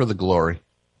the glory.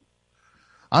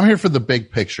 I'm here for the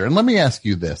big picture. And let me ask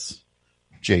you this,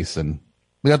 Jason.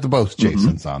 We got both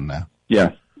Jasons on now.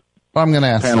 Yeah. But I'm going to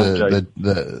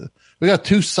ask we got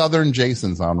two Southern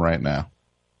Jasons on right now.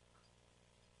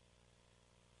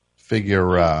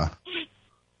 Figure,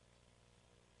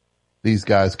 these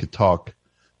guys could talk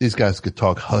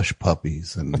hush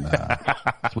puppies and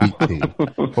sweet tea.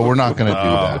 But we're not going to do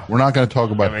that. We're not going to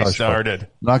talk about hush puppies.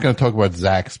 We're not going to talk about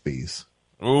Zaxby's.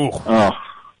 Ooh. Oh,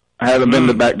 I haven't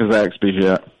been back to Zaxby's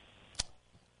yet.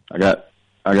 I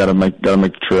got to make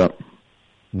the trip.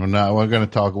 We're going to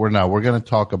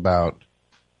talk about.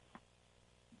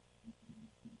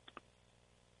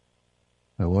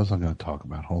 What was I going to talk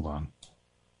about? Hold on.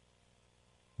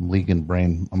 I'm leaking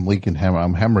brain. I'm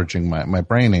hemorrhaging. My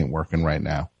brain ain't working right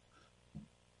now.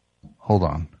 Hold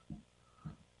on.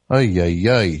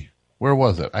 Ay. Where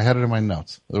was it? I had it in my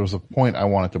notes. There was a point I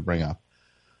wanted to bring up.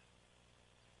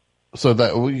 So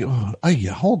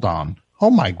hold on. Oh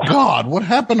my God. What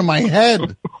happened to my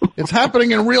head? It's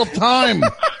happening in real time.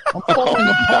 I'm falling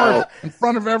apart in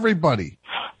front of everybody.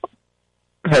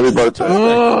 Happy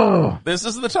birthday. This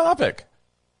is the topic.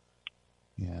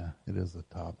 Yeah, it is the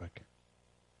topic.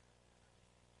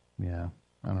 Yeah,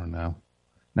 I don't know.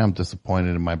 Now I'm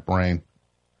disappointed in my brain.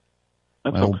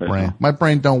 That's my old okay. brain. My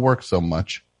brain don't work so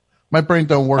much. My brain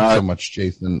don't work so much,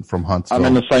 Jason, from Huntsville.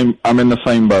 I'm in the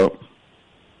same boat.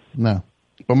 No,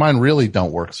 but mine really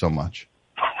don't work so much.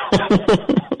 You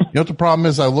know what the problem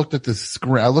is? I looked at the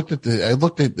screen. I looked at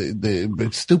the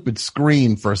stupid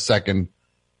screen for a second.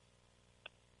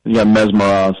 You got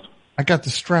mesmerized. I got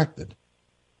distracted.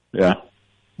 Yeah.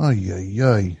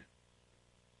 Ay.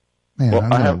 Man,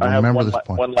 well, I have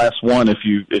one last one if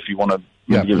you want to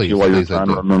give it to you while you're trying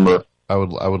to remember. I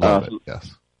would love it,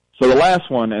 yes. So the last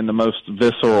one and the most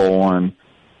visceral one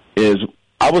is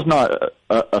I was not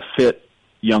a fit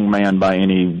young man by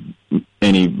any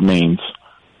means.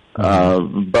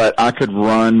 But I could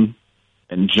run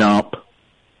and jump,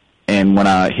 and when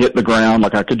I hit the ground,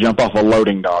 like I could jump off a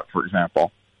loading dock, for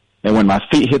example. And when my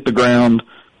feet hit the ground,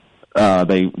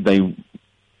 they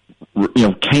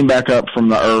came back up from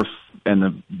the earth,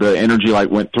 and the energy like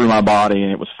went through my body,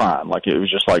 and it was fine. Like it was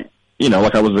just like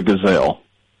like I was a gazelle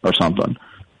or something.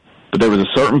 But there was a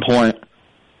certain point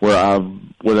where I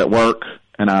was at work,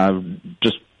 and I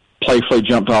just playfully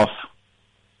jumped off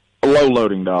a low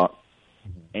loading dock.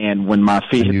 And when my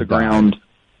feet hit the ground,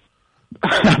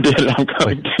 I did. I'm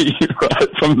coming to you right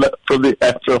from the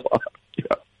afterlife.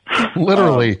 Yeah.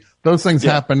 Literally, those things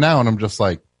happen now, and I'm just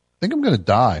like, I think I'm going to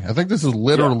die. I think this is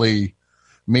literally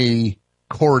me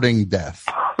courting death.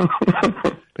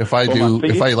 If I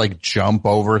jump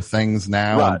over things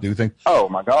now and do things. Oh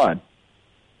my God.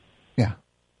 Yeah.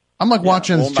 I'm like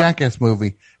watching this Jackass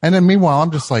movie, and then meanwhile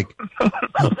I'm just like,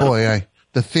 oh boy,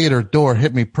 the theater door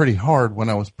hit me pretty hard when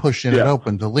I was pushing it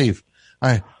open to leave.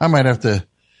 I might have to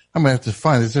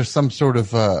find, is there some sort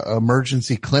of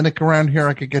emergency clinic around here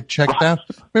I could get checked out?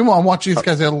 Meanwhile, I'm watching these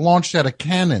guys that are launched out of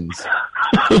cannons.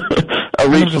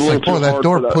 I'm just like, boy, that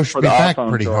door pushed me back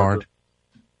pretty hard.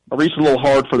 I reached a little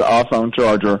hard for the iPhone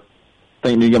charger,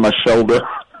 thinking to get my shoulder.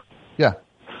 Yeah.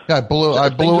 I blew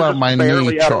out my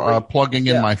knee plugging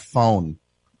in my phone.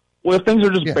 Well, if things are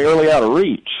just barely out of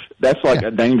reach, that's like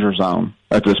a danger zone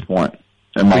at this point.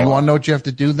 You want to know what you have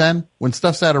to do then? When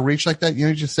stuff's out of reach like that,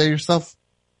 you just say to yourself,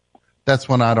 that's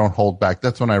when I don't hold back.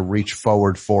 That's when I reach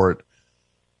forward for it.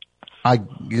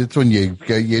 It's when you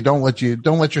don't let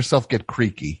yourself get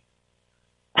creaky.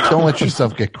 Don't let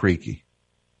yourself get creaky.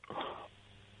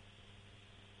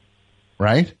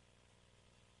 Right?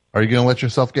 Are you going to let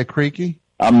yourself get creaky?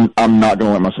 I'm not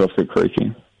going to let myself get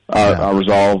creaky. I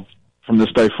resolve from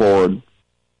this day forward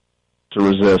to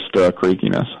resist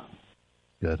creakiness.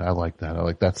 Good. I like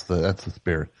that. That's the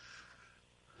spirit.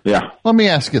 Yeah. Let me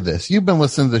ask you this. You've been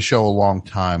listening to the show a long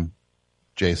time,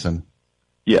 Jason.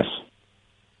 Yes.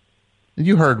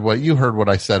 You heard what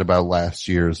I said about last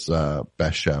year's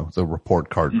best show, the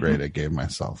report card grade I gave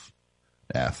myself.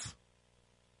 F.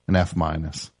 An F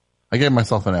minus. I gave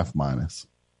myself an F minus.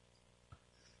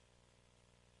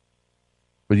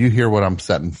 But you hear what I'm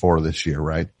setting for this year,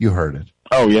 right? You heard it.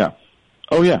 Oh yeah.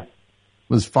 It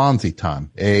was Fonzie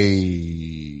time.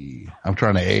 I'm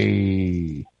trying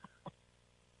to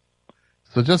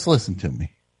So just listen to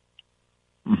me.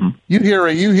 Mm-hmm. You hear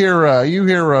a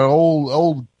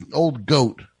old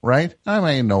goat, right?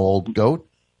 I ain't no old goat.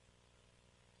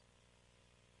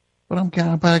 But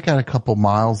I got a couple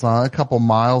miles on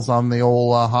the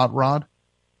old hot rod.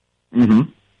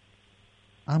 Mm-hmm.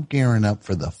 I'm gearing up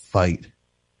for the fight.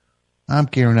 And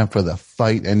do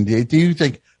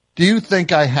you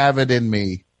think I have it in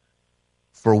me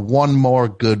for one more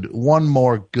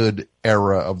good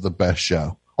era of the best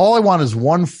show? All I want is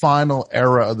one final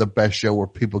era of the best show where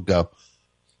people go,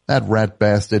 that rat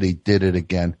bastard, he did it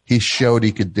again. He showed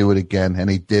he could do it again, and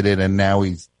he did it, and now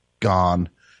he's gone.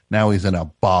 Now he's in a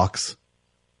box.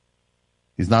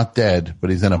 He's not dead, but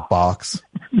he's in a box.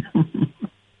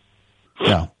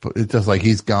 No, it's just like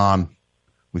he's gone.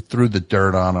 We threw the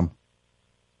dirt on him.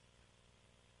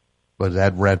 But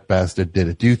that red bastard did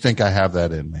it. Do you think I have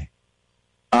that in me?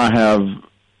 I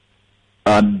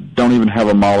don't even have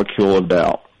a molecule of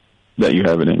doubt that you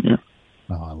have it in you.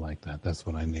 Oh, I like that. That's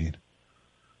what I need.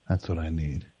 That's what I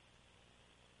need.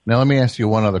 Now, let me ask you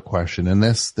one other question. And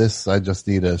this I just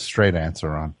need a straight answer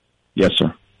on. Yes,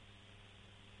 sir.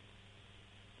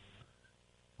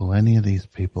 Will any of these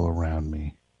people around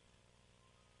me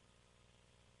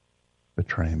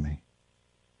betray me?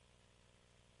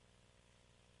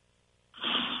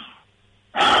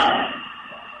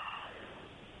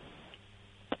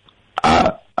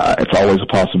 It's always a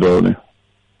possibility.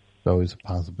 It's always a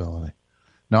possibility.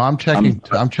 No, I'm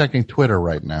checking Twitter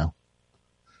right now.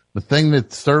 The thing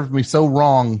that served me so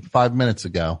wrong 5 minutes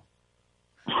ago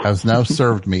has now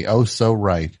served me oh so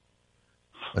right.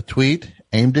 A tweet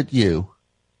aimed at you.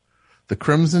 The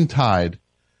Crimson Tide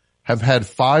have had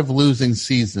 5 losing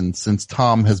seasons since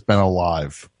Tom has been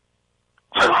alive.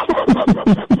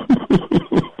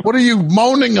 What are you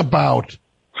moaning about?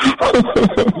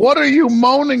 What are you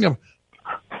moaning about?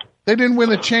 They didn't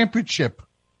win a championship.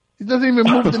 It doesn't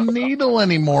even move the needle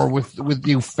anymore with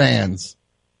you fans.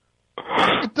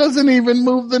 It doesn't even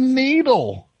move the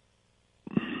needle.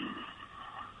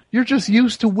 You're just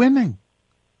used to winning.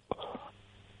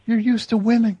 You're used to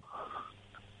winning.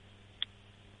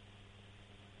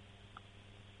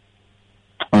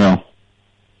 Well,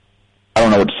 I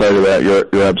don't know what to say to that.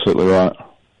 You're absolutely right.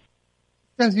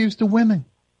 You guys used to winning.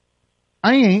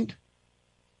 I ain't.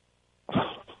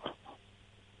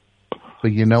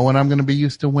 But you know when I'm going to be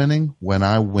used to winning? When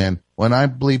I win. When I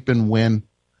bleep and win,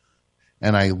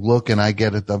 and I look and I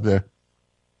get it up there.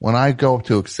 When I go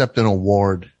to accept an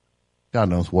award, God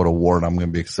knows what award I'm going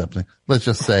to be accepting. Let's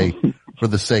just say, for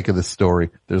the sake of the story,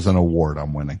 there's an award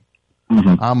I'm winning.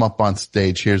 Mm-hmm. I'm up on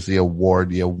stage. Here's the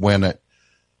award. You win it.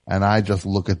 And I just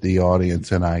look at the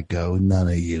audience and I go, none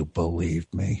of you believe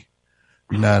me.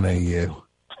 None of you.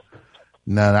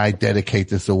 None. I dedicate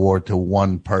this award to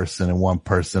one person and one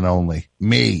person only.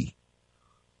 Me.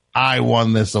 I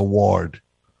won this award.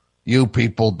 You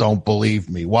people don't believe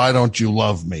me. Why don't you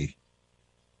love me?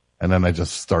 And then I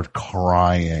just start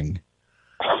crying,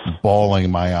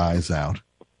 bawling my eyes out.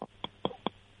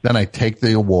 Then I take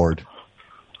the award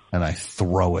and I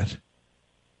throw it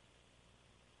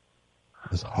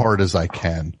as hard as I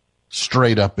can,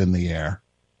 straight up in the air.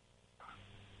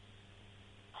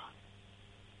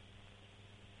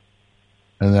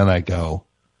 And then I go,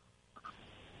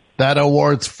 that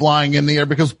award's flying in the air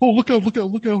because, oh, look out, look out,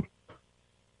 look out.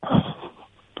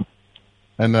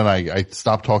 And then I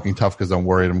stop talking tough because I'm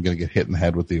worried I'm going to get hit in the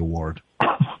head with the award.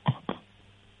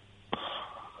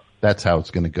 That's how it's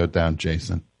going to go down,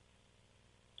 Jason.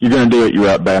 You're going to do it, you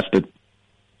rat bastard.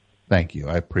 Thank you.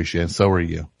 I appreciate it. So are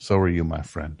you. So are you, my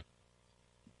friend.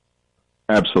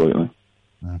 Absolutely.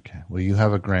 Okay. Well, you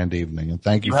have a grand evening, and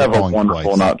thank you, you for have calling a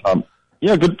wonderful twice. night.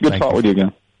 Yeah, good talk with you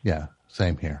again. Yeah,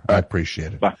 same here. Bye. I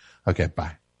appreciate it. Bye. Okay,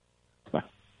 bye. Bye.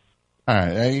 All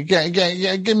right.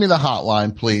 Give me the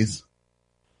hotline, please.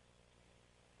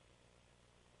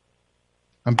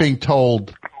 I'm being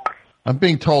told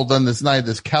on this night,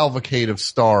 this cavalcade of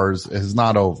stars is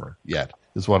not over yet,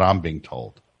 is what I'm being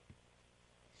told.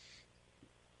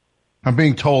 I'm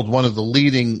being told one of the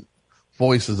leading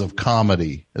voices of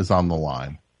comedy is on the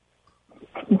line.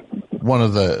 One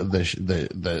of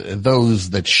the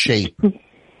those that shape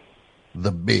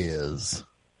the biz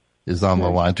is on the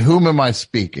line. To whom am I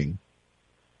speaking?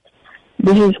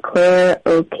 This is Clare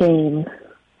O'Kane.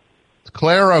 It's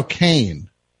Clare O'Kane.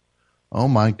 Oh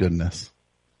my goodness.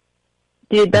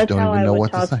 Dude, that's how I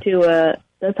would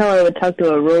talk to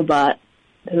a robot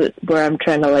where I'm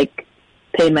trying to like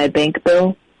pay my bank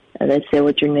bill and I say,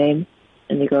 what's your name?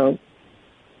 And they go,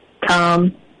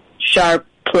 Tom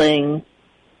Sharpling.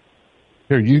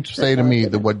 Here, you say to me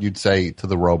what you'd say to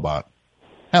the robot.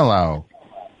 Hello.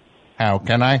 How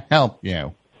can I help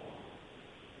you?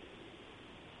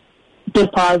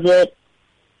 Deposit.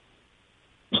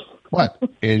 What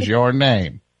is your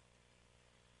name?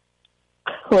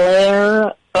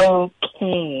 Clare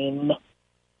O'Kane.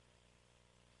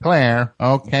 Clare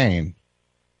O'Kane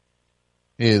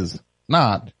is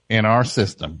not in our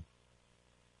system.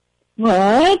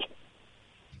 What?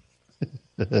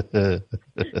 Boy,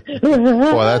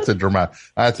 that's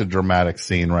a dramatic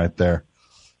scene right there.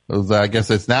 I guess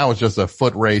it's just a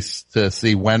foot race to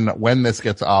see when this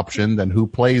gets optioned and who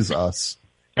plays us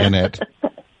in it.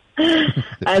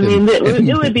 I mean,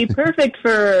 it would be perfect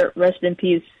for rest in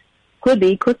peace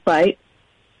Quibi, Quick Bite.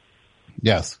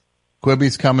 Yes.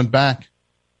 Quibi's coming back.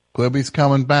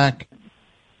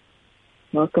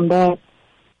 Welcome back.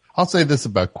 I'll say this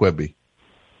about Quibi.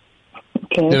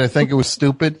 Okay. Did I think it was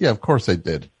stupid? Yeah, of course I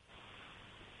did.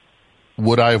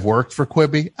 Would I have worked for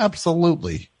Quibi?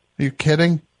 Absolutely. Are you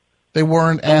kidding? They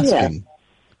weren't asking. Yeah.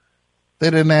 They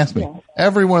didn't ask me. Yeah.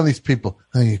 Every one of these people,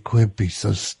 Quibi's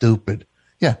so stupid.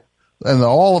 Yeah. And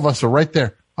all of us are right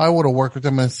there. I would have worked with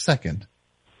them in a second.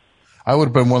 I would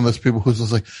have been one of those people who's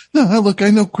just like, no, look,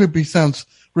 I know Quibi sounds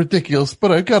ridiculous,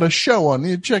 but I got a show on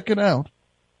you. Check it out.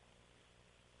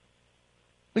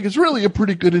 Like, it's really a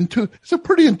pretty good it's a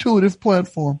pretty intuitive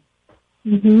platform.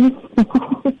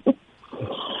 Mm-hmm.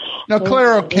 Now,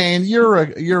 Clare O'Kane, you're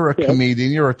a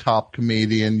comedian. You're a top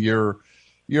comedian. You're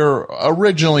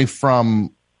originally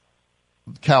from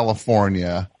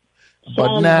California,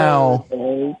 but now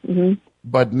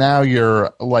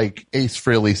you're, like Ace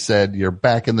Frehley said, you're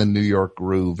back in the New York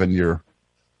groove, and you're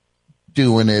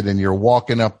doing it, and you're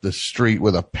walking up the street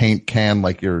with a paint can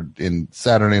like you're in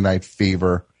Saturday Night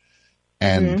Fever,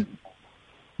 and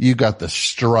you got the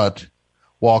strut.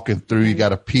 Walking through, you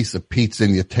got a piece of pizza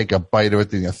and you take a bite of it,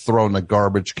 then you throw in the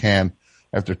garbage can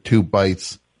after 2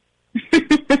 bites.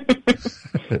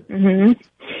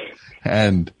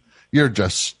 And you're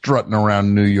just strutting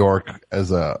around New York as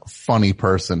a funny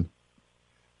person.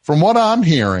 From what I'm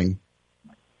hearing,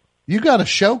 you got a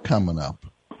show coming up.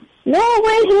 No,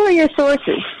 wait, who are your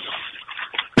sources?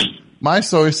 My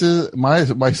sources, my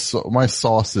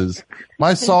sauces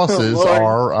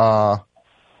are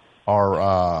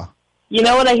you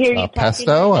know what I hear you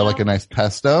pesto. I like a nice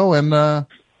pesto. And,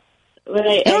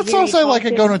 what sauce I like? I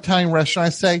go to an Italian restaurant.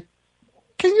 I say,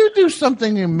 can you do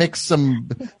something and mix some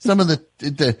of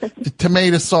the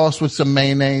tomato sauce with some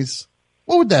mayonnaise?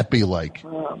 What would that be like?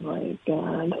 Oh my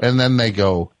God. And then they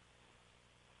go,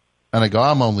 and I go,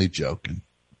 I'm only joking.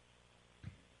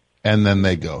 And then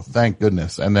they go, thank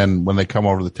goodness. And then when they come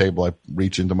over to the table, I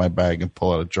reach into my bag and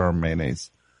pull out a jar of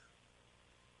mayonnaise.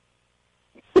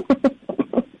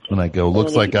 And I go,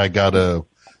 looks like I got to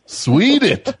sweet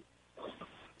it.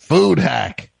 Food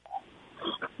hack.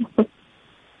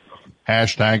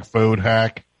 Hashtag food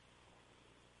hack.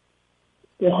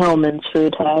 The Hellman's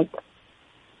food hack.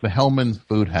 The Hellman's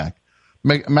food hack.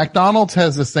 McDonald's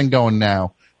has this thing going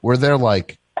now where they're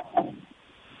like,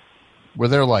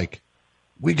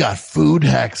 we got food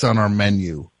hacks on our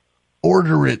menu.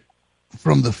 Order it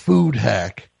from the food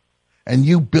hack and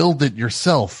you build it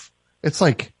yourself. It's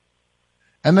like,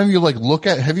 and then you like look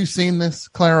at, have you seen this,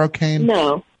 Clare O'Kane?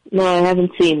 No, I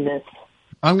haven't seen this.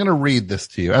 I'm going to read this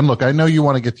to you. And look, I know you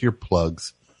want to get to your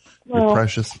plugs, your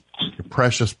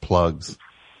precious plugs,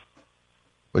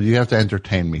 but you have to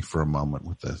entertain me for a moment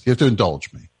with this. You have to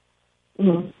indulge me.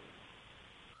 Mm-hmm.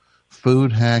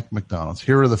 Food hack McDonald's.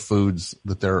 Here are the foods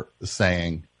that they're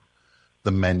saying,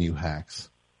 the menu hacks.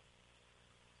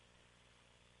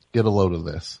 Get a load of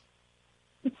this.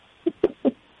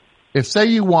 If say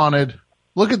you wanted,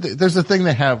 look at there's a thing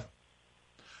they have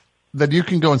that you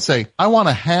can go and say, I want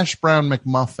a hash brown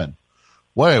McMuffin.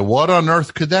 Wait, what on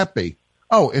earth could that be?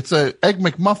 Oh, it's a egg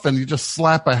McMuffin. You just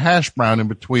slap a hash brown in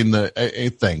between the a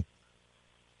thing.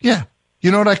 Yeah.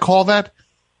 You know what I call that?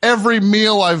 Every egg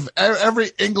McMuffin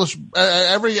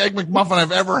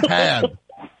I've ever had.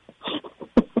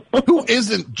 Who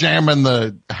isn't jamming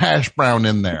the hash brown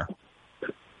in there?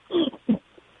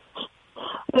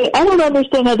 I don't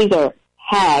understand how these are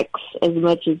hacks as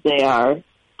much as they are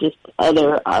just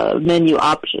other menu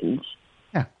options.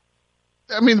 Yeah.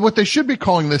 I mean, what they should be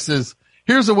calling this is,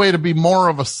 here's a way to be more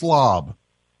of a slob.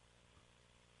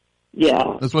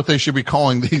 Yeah. That's what they should be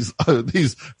calling these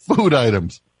food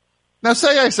items. Now,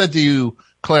 say I said to you,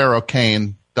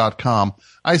 ClareO'Kane.com,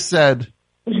 I said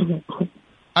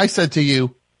to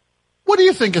you, what do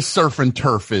you think a surf and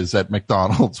turf is at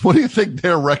McDonald's? What do you think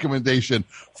their recommendation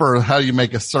for how you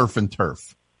make a surf and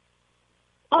turf?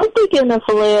 I'm thinking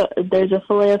there's a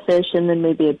fillet of fish and then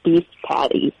maybe a beef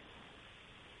patty.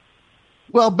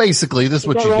 Well, basically, this is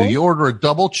what you do. You order a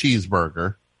double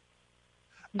cheeseburger,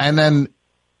 and then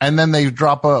they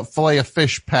drop a fillet of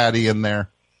fish patty in there,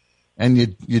 and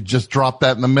you just drop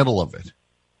that in the middle of it.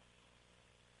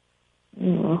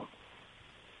 Mm.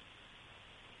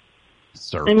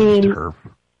 Surf and turf.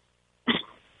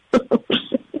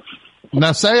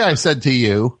 Now, say I said to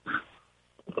you,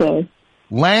 okay,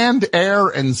 land, air,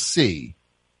 and sea.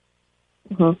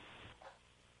 Uh-huh.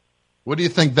 What do you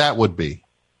think that would be?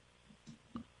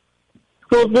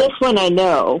 Well, this one I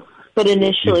know, but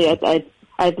initially I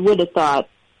would have thought,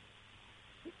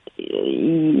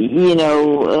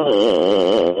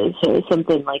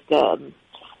 something like a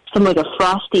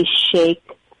frosty shake,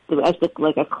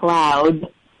 like a cloud,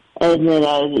 and then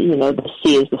the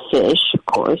sea is the fish, of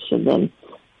course, and then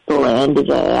the land is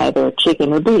either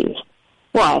chicken or beef.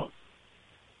 Why?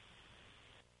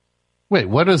 Wait,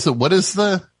 what is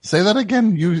the, say that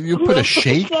again? You put a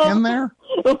shake in there?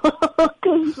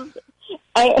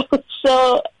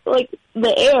 So, like,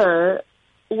 the air,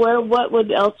 what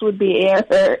else would be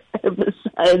air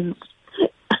besides,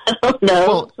 I don't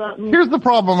know. Well, here's the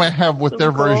problem I have with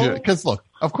their version. Because, look,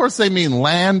 of course they mean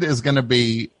land is going to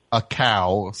be a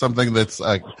cow, something that's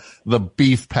like the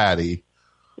beef patty.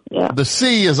 Yeah. The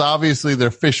sea is obviously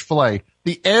their fish fillet.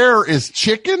 The air is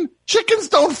chicken. Chickens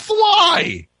don't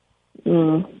fly.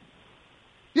 Mm.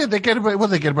 Yeah, they get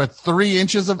about 3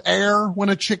 inches of air when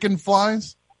a chicken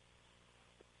flies.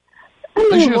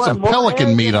 They should have some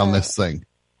pelican meat on this thing.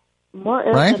 More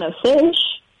air right? than a fish?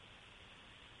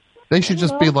 They should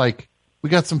just be like,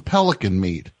 we got some pelican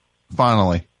meat,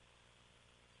 finally.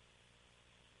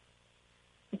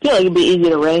 I feel like it'd be easy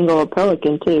to wrangle a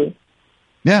pelican, too.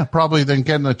 Yeah, probably than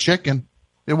getting a chicken.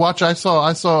 Yeah, watch, I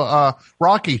saw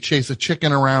Rocky chase a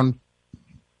chicken around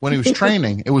when he was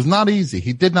training. It was not easy.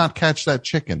 He did not catch that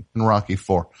chicken in Rocky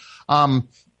IV.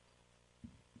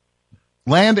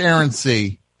 Land, air, and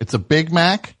sea. It's a Big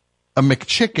Mac, a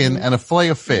McChicken, and a fillet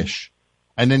of fish.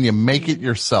 And then you make it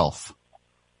yourself.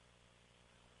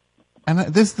 And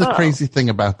this is the crazy thing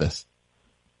about this.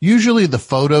 Usually the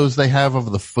photos they have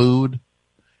of the food,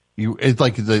 it's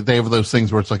like they have those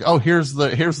things where it's like, oh, here's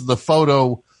the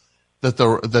photo that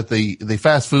the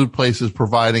fast food place is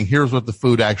providing. Here's what the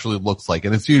food actually looks like.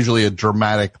 And it's usually a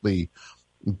dramatically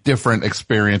different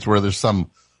experience where there's some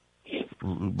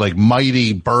like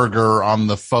mighty burger on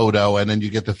the photo, and then you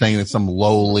get the thing that's some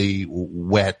lowly,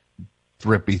 wet,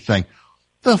 drippy thing.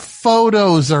 The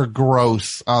photos are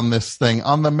gross on this thing.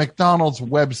 On the McDonald's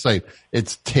website,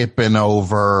 it's tipping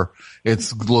over.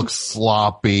 It looks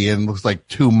sloppy and looks like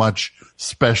too much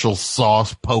special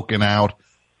sauce poking out.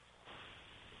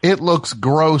 It looks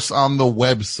gross on the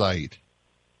website.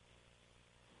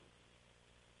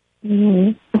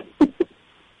 Mm-hmm.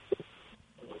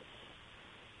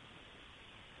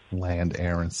 Land,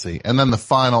 air, and sea. And then the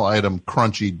final item,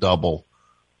 crunchy double.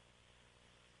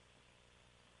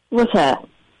 What's that?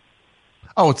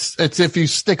 Oh, it's if you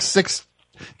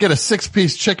get a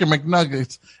 6-piece chicken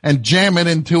McNuggets and jam it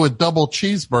into a double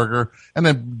cheeseburger and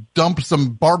then dump some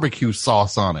barbecue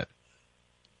sauce on it.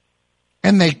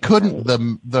 And they couldn't,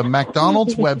 the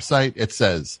McDonald's website, it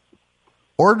says,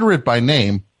 order it by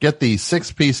name, get the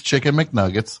 6-piece chicken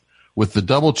McNuggets with the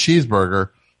double cheeseburger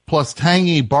plus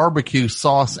tangy barbecue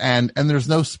sauce and there's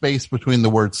no space between the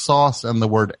word sauce and the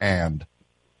word and.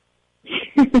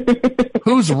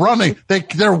 Who's running?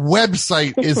 Their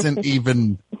website isn't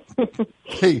even,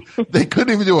 they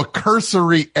couldn't even do a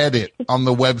cursory edit on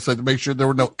the website to make sure there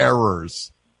were no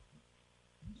errors.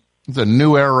 It's a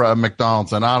new era of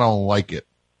McDonald's and I don't like it.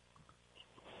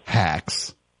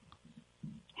 Hacks.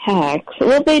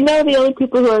 Well, they know the only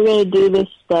people who are going to do this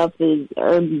stuff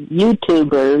are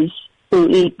YouTubers who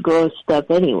eat gross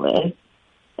stuff anyway.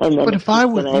 And then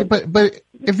but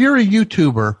if you're a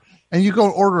YouTuber and you go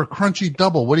order a crunchy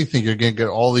double, what do you think? You're going to get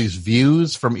all these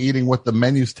views from eating what the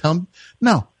menus tell you?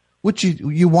 No. What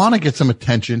you want to get some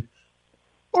attention,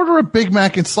 order a Big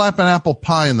Mac and slap an apple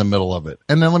pie in the middle of it.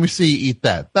 And then let me see you eat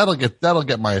that. That'll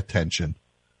get my attention.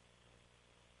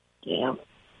 Yeah.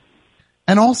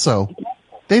 And also,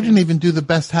 they didn't even do the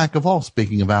best hack of all,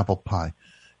 speaking of apple pie.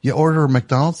 You order a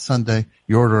McDonald's sundae,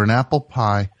 you order an apple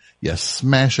pie, you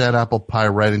smash that apple pie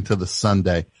right into the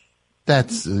sundae.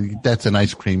 That's an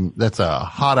ice cream. That's a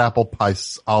hot apple pie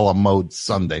a la mode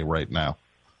sundae right now.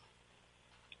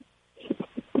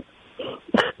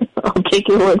 I'll take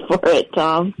your word for it,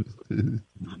 Tom. You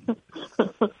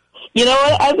know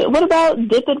what? What about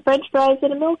dipping French fries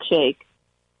in a milkshake?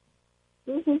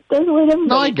 That's what everybody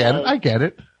No, I get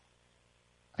it.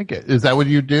 Is that what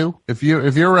you do? If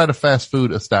you're at a fast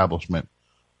food establishment,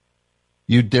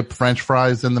 you dip French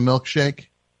fries in the milkshake?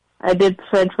 I dip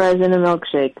French fries in a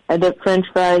milkshake. I dip French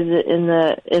fries in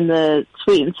the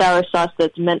sweet and sour sauce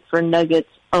that's meant for nuggets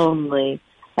only.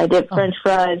 I dip French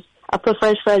fries. I put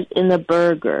French fries in the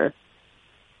burger.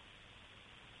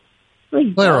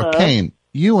 Clara Kane,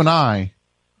 you and I,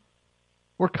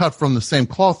 we're cut from the same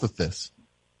cloth with this.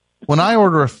 When I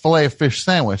order a filet of fish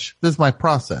sandwich, this is my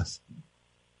process.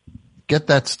 Get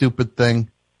that stupid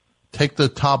thing, take the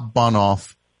top bun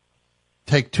off,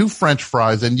 take 2 French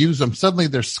fries and use them. Suddenly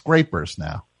they're scrapers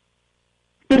now.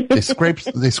 I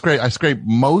scrape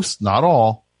most, not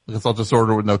all, because I'll just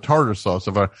order with no tartar sauce.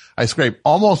 If I scrape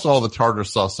almost all the tartar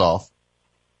sauce off,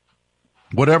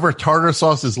 whatever tartar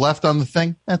sauce is left on the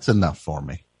thing, that's enough for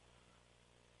me.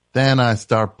 Then I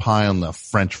start piling the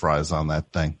French fries on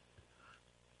that thing.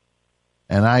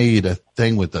 And I eat a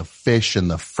thing with the fish and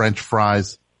the French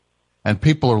fries. And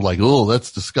people are like, oh,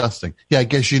 that's disgusting. Yeah, I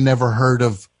guess you never heard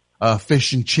of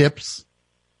fish and chips.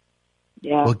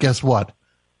 Yeah. Well, guess what?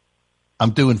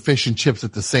 I'm doing fish and chips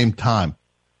at the same time,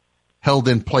 held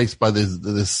in place by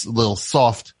this little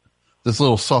soft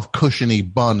cushiony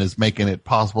bun is making it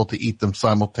possible to eat them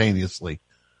simultaneously.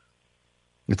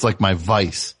 It's like my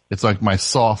vice. It's like my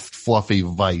soft, fluffy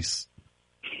vice.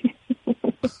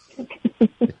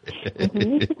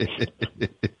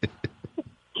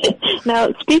 Now,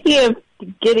 speaking of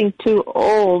getting too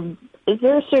old, is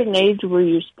there a certain age where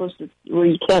you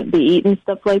can't be eating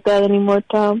stuff like that anymore,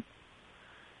 Tom?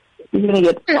 You're gonna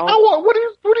get. What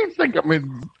do you think? I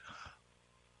mean,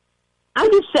 I'm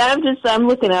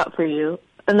looking out for you,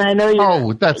 and I know you.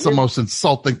 Oh, that's the most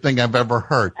insulting thing I've ever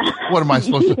heard. What am I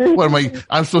supposed to?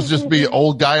 I'm supposed to just be an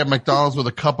old guy at McDonald's with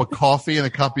a cup of coffee and a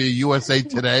copy of USA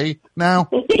Today now?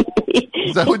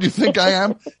 Is that what you think I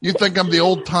am? You think I'm the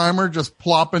old timer just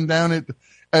plopping down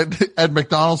at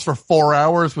McDonald's for 4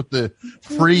 hours with the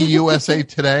free USA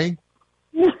Today?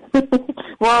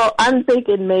 Well, I'm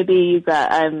thinking maybe you've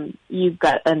got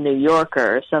a New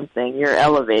Yorker or something. You're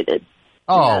elevated.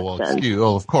 Oh,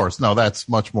 well, of course. No, that's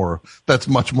much more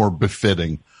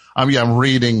befitting. I'm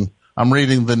reading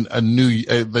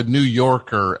the New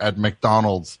Yorker at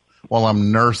McDonald's while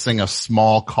I'm nursing a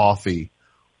small coffee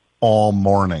all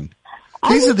morning.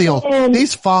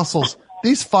 These fossils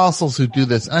who do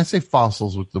this, and I say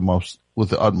fossils with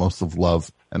the utmost of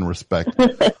love and respect.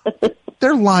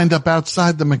 They're lined up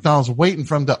outside the McDonald's waiting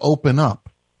for them to open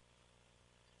up.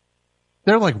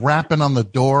 They're like rapping on the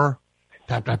door.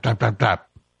 Tap, tap, tap, tap, tap.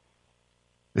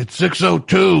 It's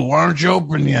 6:02. Why aren't you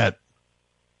open yet?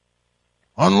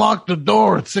 Unlock the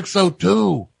door. It's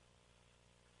 6:02.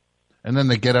 And then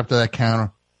they get up to that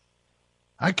counter.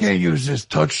 I can't use this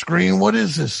touch screen. What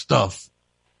is this stuff?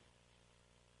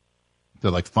 They're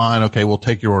like, fine. Okay, we'll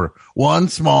take your order. One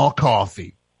small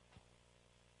coffee.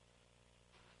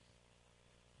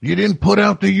 You didn't put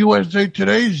out the USA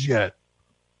Today's yet.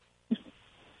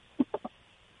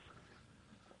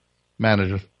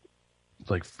 Manager, it's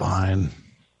like, fine.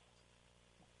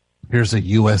 Here's a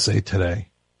USA Today.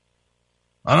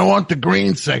 I don't want the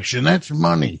green section. That's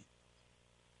money.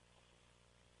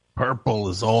 Purple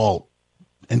is all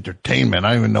entertainment.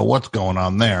 I don't even know what's going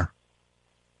on there.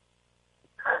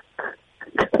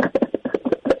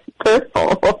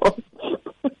 Purple.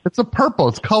 It's a purple.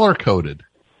 It's color coded.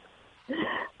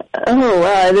 Oh,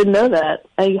 wow. I didn't know that.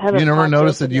 You never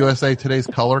noticed that USA Today's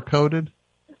color coded?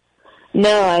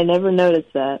 No, I never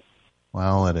noticed that.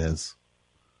 Well, it is.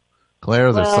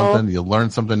 Claire, there's something, you learn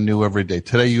something new every day.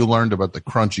 Today you learned about the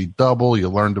crunchy double. You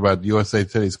learned about USA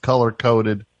Today's color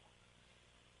coded.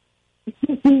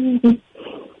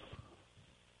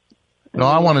 No,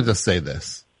 I wanted to say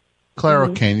this. Claire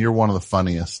O'Kane, you're one of the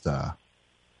funniest,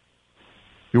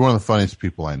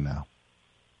 people I know.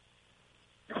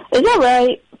 Is that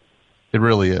right? It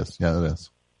really is. Yeah, it is.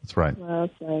 That's right. Well,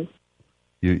 that's nice.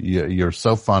 You're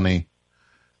so funny,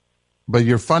 but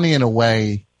you're funny in a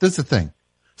way. This is the thing.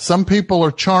 Some people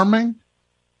are charming,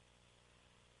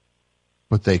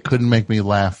 but they couldn't make me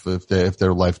laugh if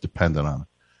their life depended on it.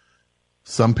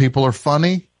 Some people are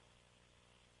funny,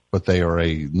 but they are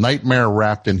a nightmare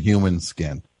wrapped in human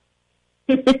skin.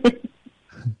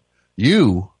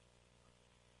 You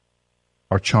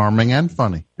are charming and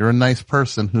funny. You're a nice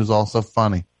person who's also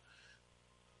funny.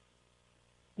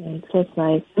 That's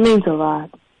nice. It means a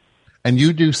lot. And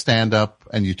you do stand up,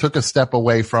 and you took a step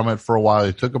away from it for a while.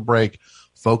 You took a break,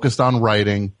 focused on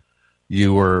writing.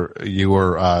 You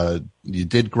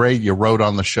did great. You wrote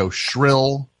on the show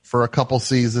Shrill for a couple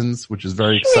seasons, which is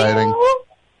very exciting.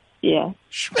 Yeah.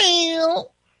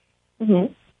 Shrill.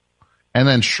 Mm-hmm. And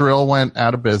then Shrill went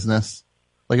out of business.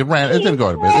 Like it didn't go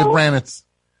out of business.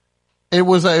 It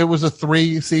was a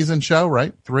 3-season show,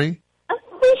 right? 3?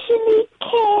 Officially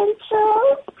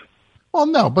canceled. Well,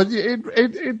 no, but you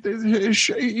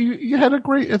had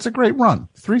it's a great run.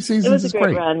 3 seasons. It was a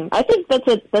great run. I think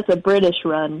that's a British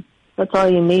run. That's all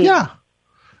you need. Yeah.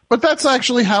 But that's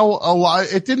actually how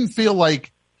it didn't feel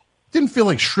like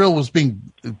Shrill was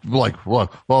being like,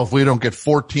 well, if we don't get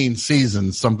 14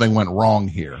 seasons, something went wrong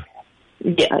here.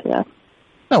 Yeah.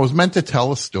 No, it was meant to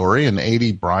tell a story, and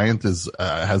A.D. Bryant has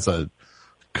a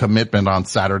commitment on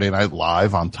Saturday Night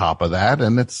Live on top of that,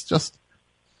 and it's just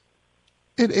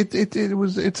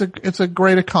it's a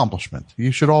great accomplishment.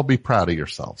 You should all be proud of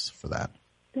yourselves for that.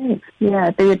 Thanks. Yeah,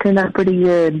 I think it turned out pretty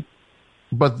good.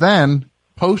 But then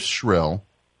post Shrill,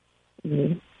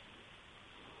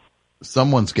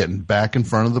 someone's getting back in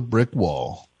front of the brick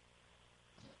wall,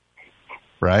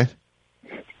 right?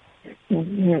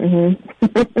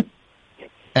 Mm-hmm.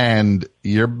 And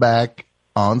you're back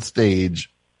on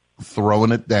stage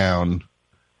throwing it down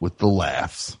with the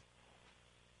laughs.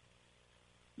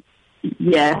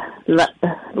 Yeah,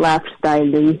 laugh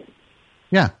style.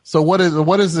 Yeah. So what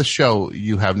is the show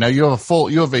you have now? You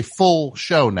have a full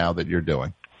show now that you're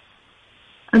doing.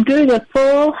 I'm doing a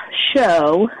full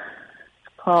show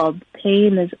called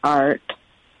Pain is Art.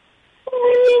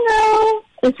 And,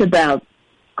 it's about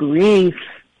grief,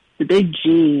 the big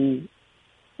G,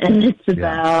 and it's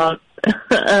about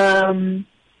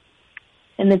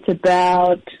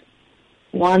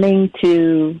wanting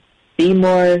to be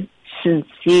more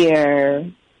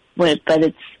sincere, but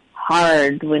it's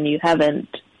hard when you haven't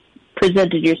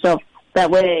presented yourself that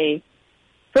way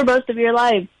for most of your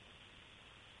life.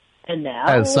 And now,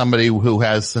 as somebody who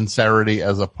has sincerity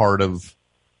as a part of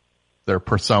their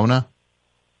persona.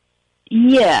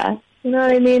 Yeah, you know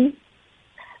what I mean?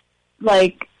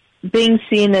 Like, being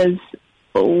seen as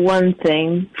one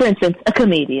thing, for instance, a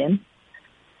comedian,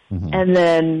 and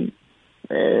then,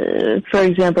 for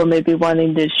example, maybe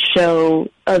wanting to show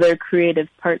other creative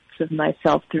parts of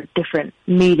myself through different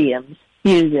mediums,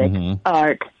 music,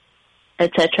 art,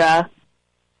 etc.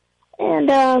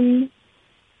 And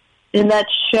in that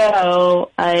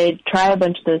show, I try a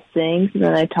bunch of those things, and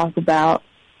then I talk about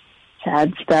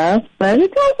sad stuff, but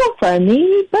it's also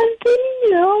funny, but,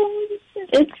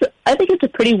 I think it's a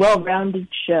pretty well-rounded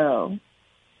show.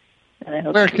 And I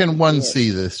hope Where can one see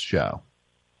this show?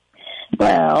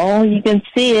 Well, you can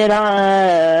see it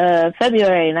on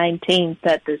February 19th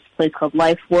at this place called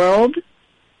Life World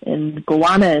in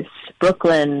Gowanus,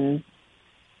 Brooklyn,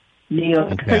 New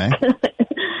York. Okay.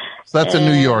 So that's in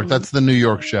New York. That's the New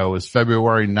York show. Is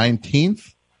February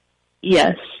 19th?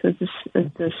 Yes, it's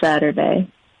a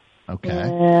Saturday. Okay.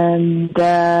 And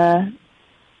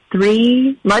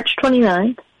March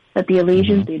 29th at the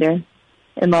Elysian Theater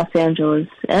in Los Angeles.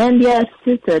 And yes,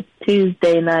 it's a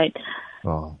Tuesday night.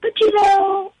 Oh. But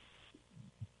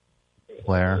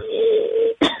Claire,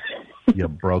 you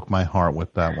broke my heart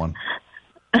with that one.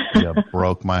 You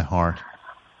broke my heart.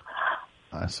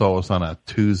 I saw it was on a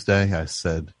Tuesday. I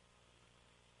said,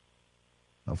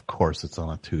 of course it's on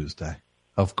a Tuesday.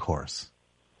 Of course.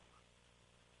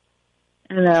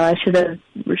 I know, I should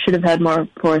have had more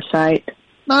foresight.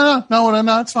 No,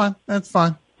 it's fine. That's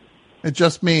fine. It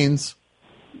just means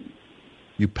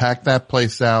you pack that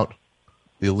place out,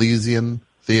 the Elysian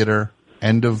Theater,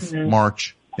 end of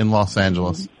March in Los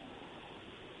Angeles.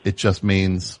 It just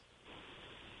means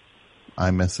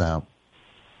I miss out.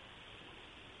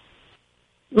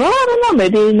 Well, I don't know.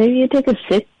 Maybe you take a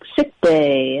sick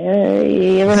day.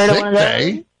 You ever heard of one of those?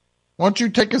 Day? Why don't you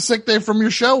take a sick day from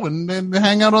your show and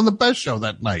hang out on the best show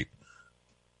that night?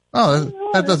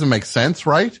 Oh, that doesn't make sense,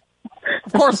 right?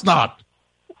 Of course not.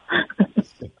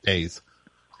 Sick days.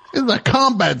 It's a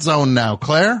combat zone now,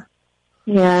 Claire.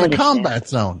 Yeah, it's a combat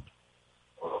zone.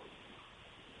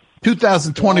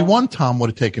 2021, Tom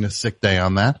would have taken a sick day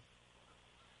on that.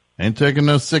 Ain't taking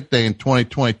no sick day in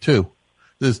 2022.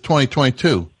 This is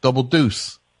 2022. Double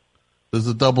deuce. This is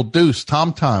a double deuce.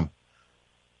 Tom time.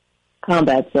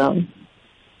 Combat zone.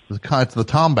 It's the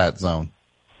combat zone.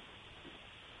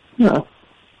 Huh.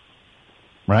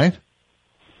 Right?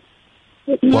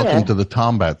 Yeah. Welcome to the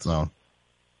combat zone.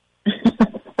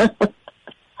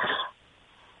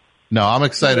 No, I'm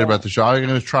excited about the show.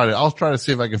 I'll try to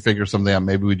see if I can figure something out.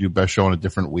 Maybe we do best show on a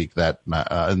different week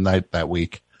night that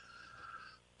week.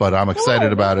 But I'm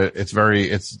excited about it.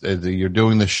 You're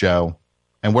doing the show.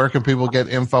 And where can people get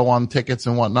info on tickets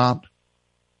and whatnot?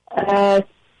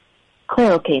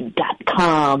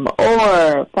 ClareO'Kane.com,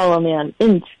 or follow me on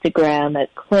Instagram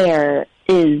at Clare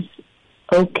is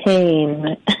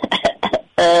O'Kane.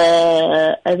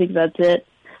 I think that's it.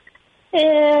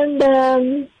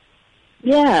 And,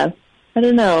 yeah, I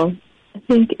don't know. I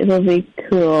think it'll be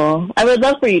cool. I would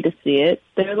love for you to see it.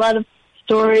 There are a lot of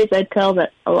stories I tell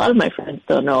that a lot of my friends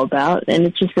don't know about, and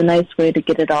it's just a nice way to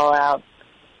get it all out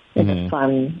in a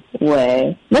fun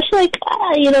way. Much like,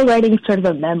 writing sort of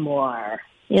a memoir.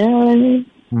 You know what I mean?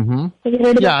 Mm-hmm. Have you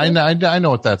heard of it? I know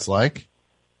what that's like.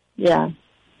 Yeah.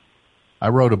 I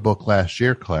wrote a book last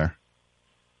year, Claire.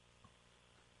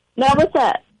 Now, what's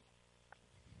that?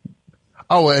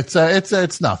 Oh, it's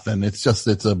nothing.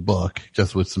 It's a book,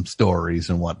 just with some stories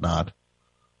and whatnot.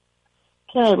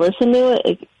 Can I listen to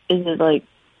it? Is it like,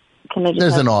 can I just?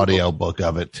 There's an audio book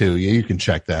of it too. You can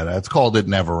check that out. It's called It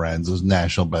Never Ends. It was a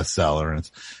national bestseller, and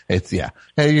it's yeah.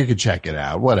 Hey, you can check it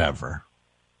out. Whatever.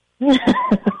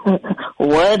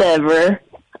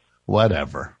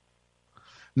 Whatever.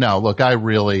 No, look, I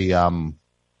really, I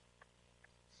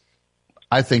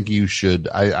think you should.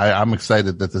 I'm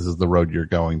excited that this is the road you're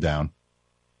going down.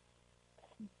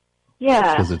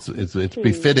 Yeah, because it's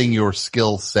befitting your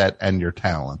skill set and your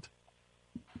talent.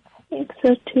 I think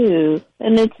so too,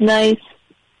 and it's nice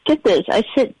get this, I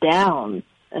sit down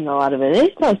in a lot of it.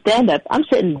 It's no stand-up. I'm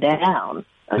sitting down.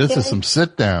 Okay? This is some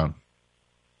sit down.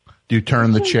 Do you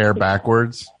turn the chair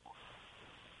backwards?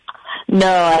 No,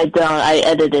 I don't. I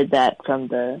edited that from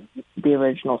the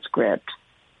original script.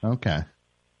 Okay.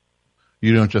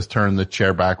 You don't just turn the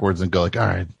chair backwards and go like, all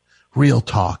right, real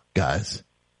talk, guys.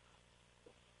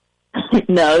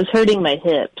 No, it's hurting my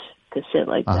hips to sit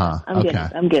like that.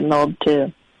 I'm getting old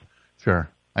too. Sure.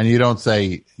 And you don't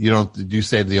say, do you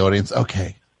say to the audience,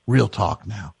 okay, real talk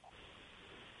now?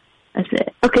 I say,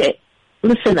 okay,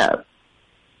 listen up.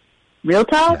 Real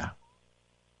talk? Yeah.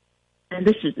 And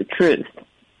this is the truth. ...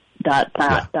 This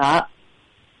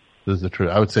is the truth.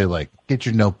 I would say, like, get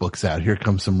your notebooks out. Here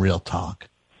comes some real talk.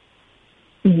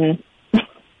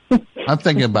 Mm-hmm. I'm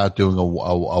thinking about doing a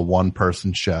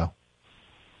one-person show.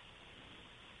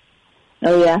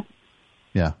 Oh, yeah?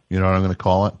 Yeah. You know what I'm going to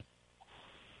call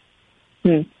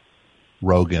it?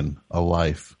 Rogan, a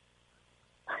life.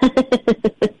 And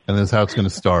this is how it's going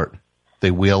to start.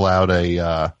 They wheel out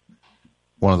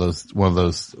one of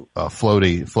those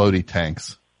floaty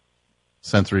tanks,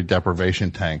 sensory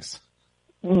deprivation tanks.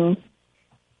 Mm-hmm.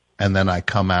 And then I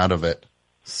come out of it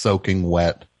soaking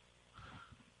wet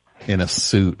in a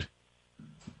suit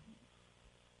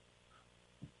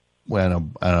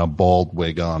and a bald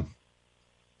wig on.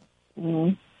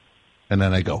 Mm-hmm. And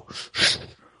then I go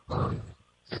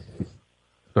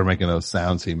start making those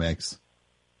sounds he makes.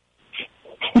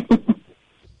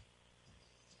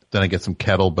 Then I get some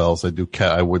kettlebells.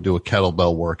 I would do a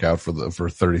kettlebell workout for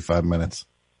 35 minutes.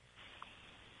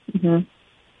 Mm-hmm.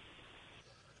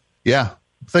 Yeah,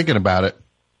 I'm thinking about it.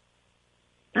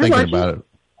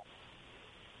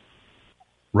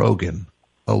 Rogan.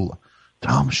 Oh,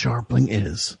 Tom Sharpling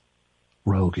is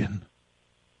Rogan.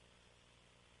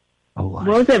 A life.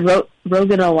 What was it?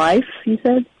 Rogan a life, you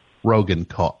said? Rogan,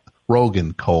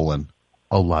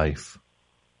 a life.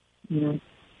 Mm-hmm.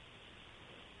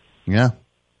 Yeah.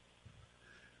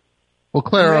 Well,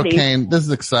 Claire O'Kane, this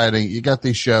is exciting. You got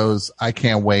these shows. I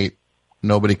can't wait.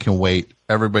 Nobody can wait.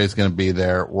 Everybody's going to be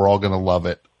there. We're all going to love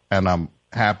it. And I'm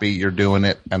happy you're doing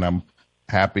it. And I'm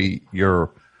happy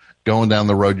you're going down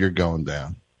the road you're going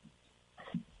down.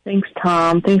 Thanks,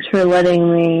 Tom. Thanks for letting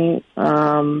me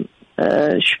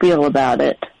spiel about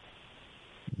it.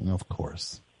 Of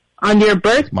course. On your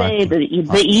birthday,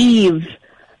 the eve.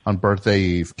 On birthday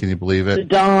eve. Can you believe it?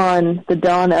 The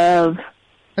dawn of.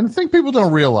 And the thing people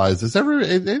don't realize is a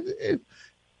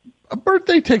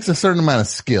birthday takes a certain amount of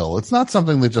skill. It's not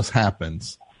something that just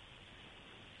happens.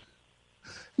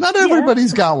 Not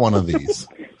everybody's got one of these.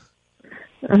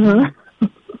 Uh-huh.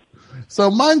 So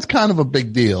mine's kind of a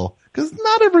big deal because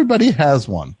not everybody has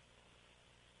one.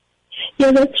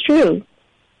 Yeah, that's true.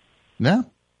 Yeah.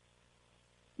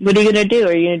 What are you going to do?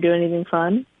 Are you going to do anything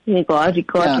fun? You going to go out? You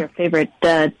go out to your favorite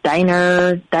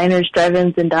diners,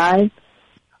 drive-ins, and dives?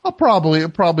 I'll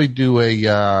probably do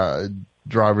a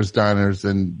drivers, diners,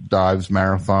 and dives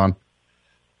marathon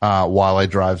while I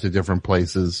drive to different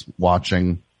places,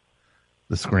 watching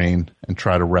the screen and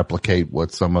try to replicate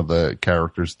what some of the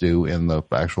characters do in the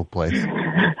actual place.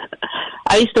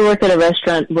 I used to work at a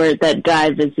restaurant where that guy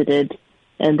visited,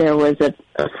 and there was a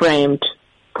framed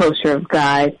poster of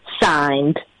Guy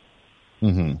signed,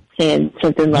 and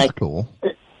something like, cool.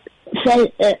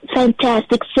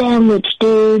 Fantastic sandwich,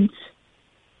 dudes,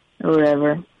 or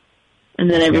whatever. And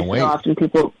then every so often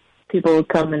people would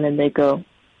come in and they go,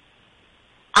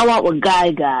 I want what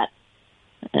Guy got.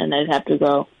 And I'd have to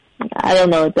go, I don't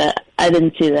know I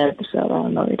didn't see that episode. I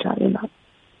don't know what you're talking about.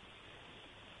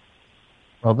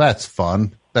 Well, that's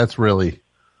fun. That's really,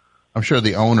 I'm sure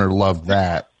the owner loved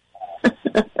that.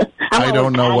 I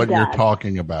don't know what you're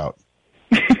talking about.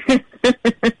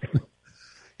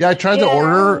 Yeah, I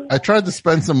tried to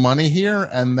spend some money here,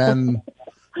 and then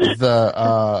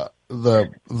the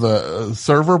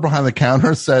server behind the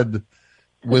counter said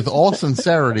with all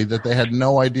sincerity that they had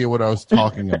no idea what I was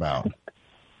talking about.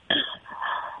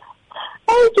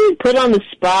 I was being put on the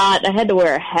spot. I had to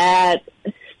wear a hat.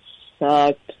 It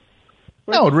sucked.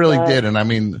 No, it really did. And I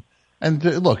mean, and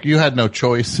look, you had no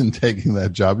choice in taking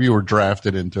that job. You were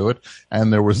drafted into it,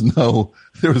 and there was no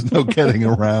getting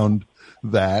around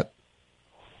that.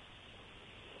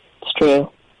 It's true.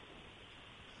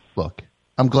 Look,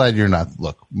 I'm glad you're not.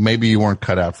 Look, maybe you weren't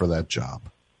cut out for that job.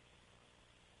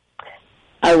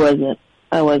 I wasn't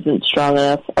strong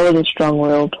enough. I wasn't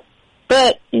strong-willed.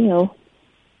 But, you know.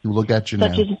 Look at you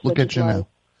now. Look at you now.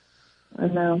 I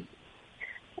know.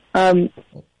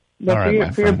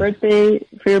 But for your birthday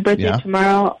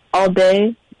tomorrow, all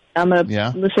day, I'm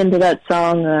gonna listen to that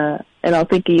song, and I'll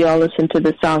think you all listen to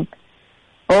the song.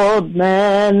 Old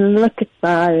man, look at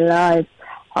my life.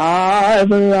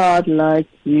 I'm a lot like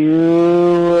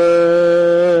you.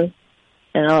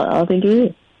 And I'll think of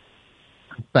you.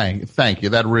 Thank you.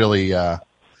 That really, that's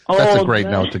a great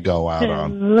note to go out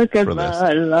on. Look at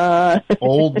my life.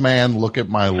 Old man, look at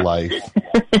my life.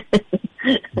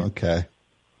 Okay.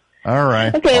 All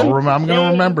right. Okay. I'm going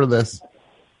to remember this.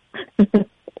 Bye.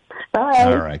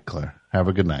 All right, Claire. Have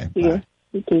a good night. Bye.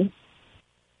 You too.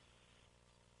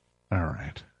 All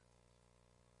right.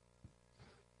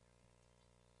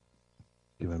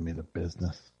 Giving me the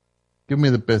business. Give me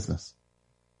the business.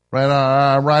 Right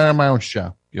on my own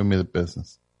show. Give me the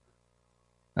business.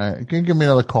 All right. Can you give me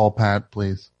another call, Pat,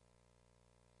 please?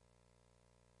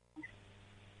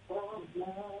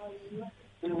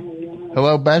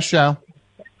 Hello, Best Show.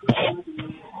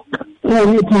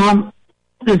 Hello, Tom.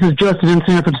 This is Justin in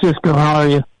San Francisco. How are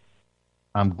you?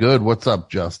 I'm good. What's up,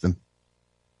 Justin?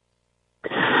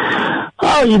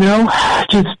 Oh,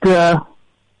 just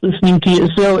listening to you.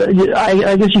 So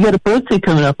I guess you got a birthday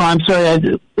coming up. I'm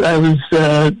sorry, I was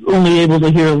only able to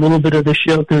hear a little bit of the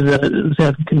show because I was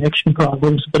having connection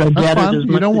problems. But I gathered as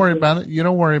much. You don't worry about it. You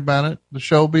don't worry about it. The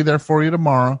show will be there for you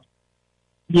tomorrow.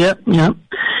 Yep.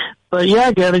 But yeah,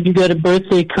 I gathered you got a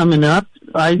birthday coming up.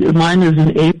 Mine is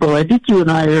in April. I think you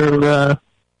and I are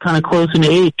kind of close in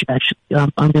age. Actually,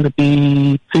 I'm going to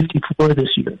be 54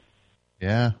 this year.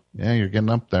 Yeah, you're getting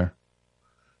up there.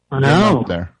 I know. Up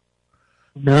there.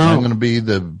 No. I'm going to be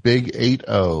the big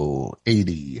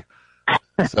 80.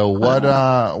 So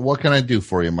what can I do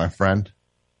for you, my friend?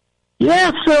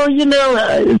 Yeah, so,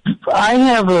 I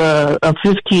have a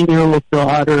 15-year-old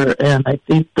daughter, and I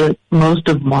think that most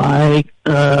of my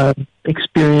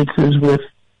experiences with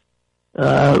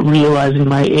realizing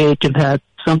my age have had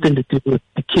something to do with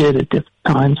the kid at different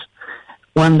times.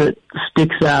 One that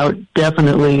sticks out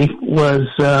definitely was,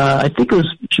 I think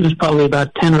she was probably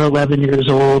about 10 or 11 years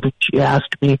old, and she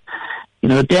asked me,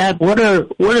 Dad, what are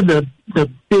the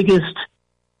biggest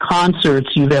concerts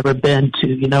you've ever been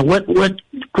to? What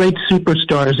great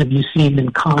superstars have you seen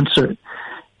in concert?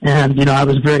 And, I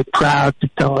was very proud to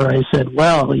tell her. I said,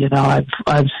 well,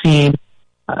 I've seen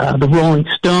the Rolling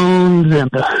Stones and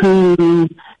the Who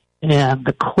and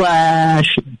the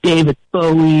Clash and David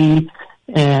Bowie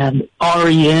and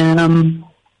REM,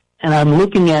 and I'm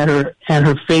looking at her, and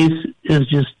her face is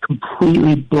just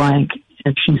completely blank,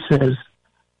 and she says,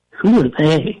 who are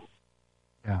they?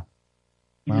 Yeah.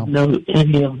 You didn't know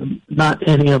any of them. Not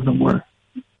any of them were.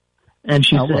 And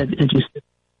she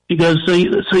she goes, so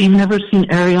you've never seen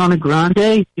Ariana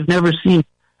Grande? You've never seen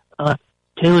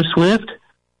Taylor Swift?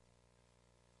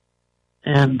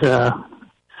 And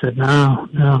said,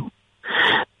 no.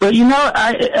 But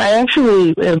I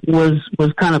actually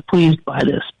was kind of pleased by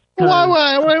this.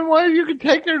 Why you could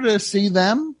take her to see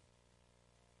them?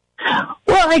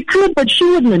 Well, I could, but she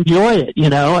wouldn't enjoy it.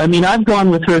 I mean, I've gone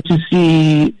with her to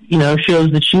see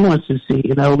shows that she wants to see.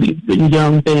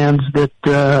 Young bands that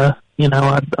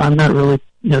I'm not really.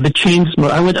 The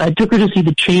Chainsmokers. I took her to see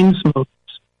the Chainsmokers.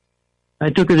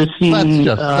 I took her to see.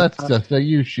 That's just.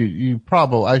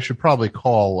 I should probably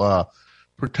call.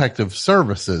 Protective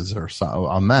Services or so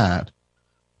on that.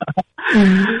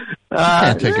 You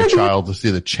can't take a child to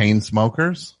see the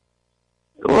Chainsmokers.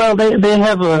 Well, they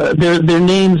have their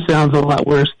name sounds a lot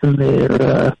worse than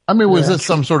their. I mean, was it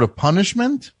some sort of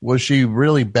punishment? Was she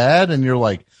really bad? And you're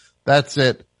like, that's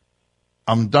it.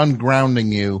 I'm done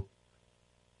grounding you.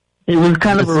 It was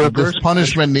kind of a reverse. This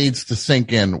punishment needs to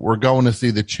sink in. We're going to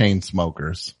see the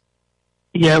Chainsmokers.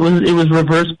 Yeah, it was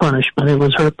reverse punishment. It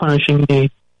was her punishing me.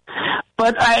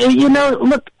 But I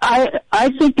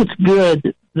think it's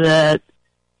good that,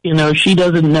 she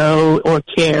doesn't know or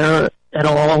care at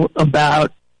all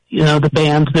about, the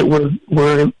bands that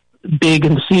were big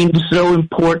and seemed so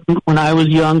important when I was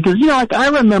young. Cause, I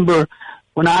remember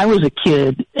when I was a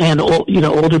kid and,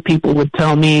 older people would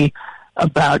tell me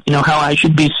about, how I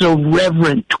should be so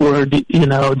reverent toward,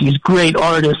 these great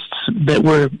artists that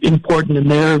were important in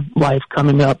their life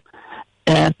coming up.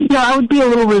 And, I would be a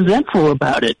little resentful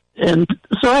about it. And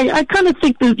so I kind of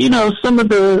think that, some of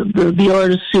the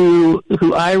artists who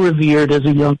I revered as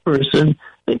a young person,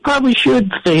 they probably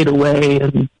should fade away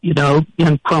and,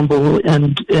 and crumble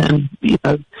and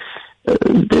they're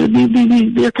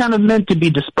kind of meant to be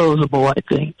disposable, I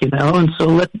think, and so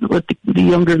let the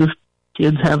younger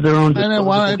kids have their own. And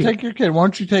why don't you take your kid? Why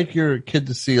don't you take your kid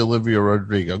to see Olivia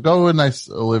Rodrigo? Go to a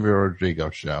nice Olivia Rodrigo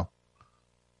show.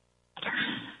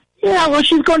 Yeah, well,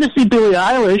 she's going to see Billie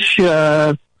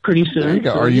Eilish, pretty soon. There you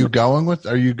go. Are you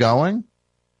going?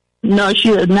 No,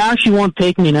 she won't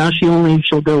take me. Now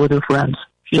she'll go with her friends.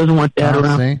 She doesn't want Dad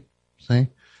around. See?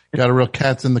 Got a real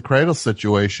cats in the cradle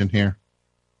situation here.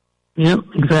 Yep,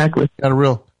 exactly. Got a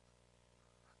real.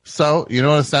 So, you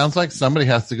know what it sounds like? Somebody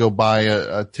has to go buy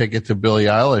a ticket to Billie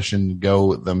Eilish and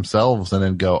go themselves and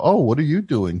then go, oh, what are you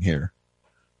doing here?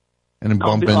 And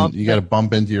then you got to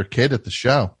bump into your kid at the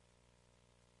show.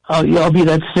 Oh, I'll be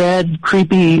that sad,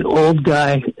 creepy old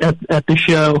guy at the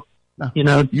show. No. You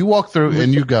know, you walk through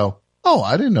and you go, oh,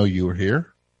 I didn't know you were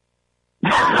here.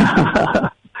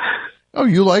 Oh,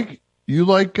 you like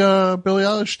Billie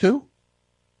Eilish too?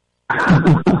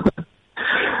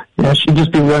 Yeah, she'd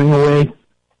just be running away.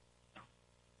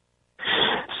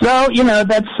 So, you know,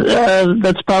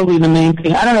 that's probably the main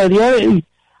thing. I don't know.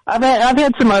 I've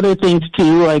had some other things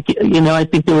too. Like, you know, I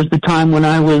think there was the time when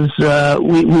I was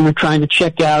we were trying to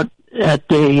check out at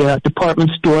a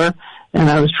department store, and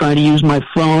I was trying to use my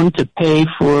phone to pay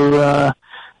for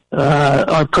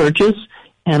our purchase,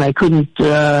 and I couldn't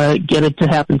get it to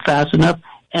happen fast enough.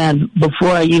 And before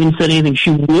I even said anything,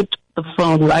 she whipped the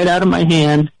phone right out of my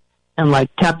hand and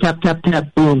like tap, tap, tap,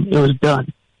 tap, boom, it was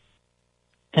done.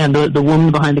 And the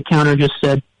woman behind the counter just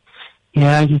said,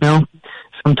 yeah, you know,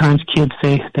 sometimes kids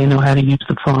say they know how to use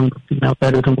the phone, you know,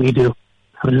 better than we do.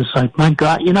 I was just like, my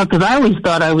God, you know, because I always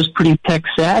thought I was pretty tech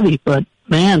savvy, but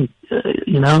man,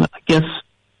 you know, I guess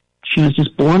she was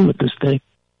just born with this thing.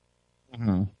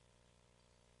 Mm-hmm.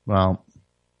 Well,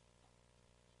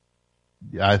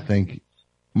 I think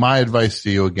my advice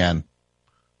to you again,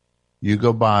 you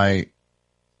go buy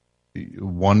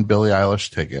one Billie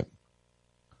Eilish ticket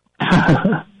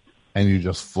and you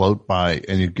just float by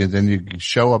and then you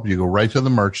show up, you go right to the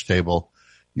merch table,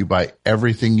 you buy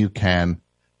everything you can,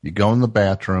 you go in the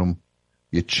bathroom,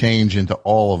 you change into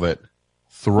all of it,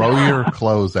 throw your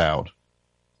clothes out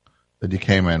that you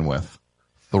came in with,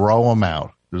 throw them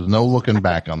out. There's no looking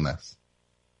back on this.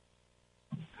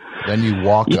 Then you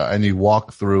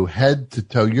walk through head to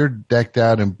toe. You're decked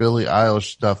out in Billie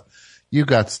Eilish stuff. You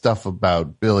got stuff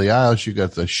about Billie Eilish. You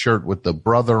got the shirt with the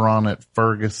brother on it,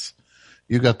 Fergus.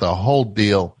 You got the whole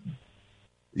deal.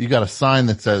 You got a sign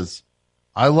that says,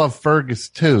 I love Fergus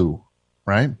too,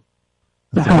 right?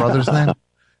 That's the brother's name.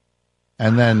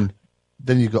 And then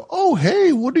you go, oh,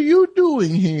 hey, what are you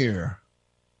doing here?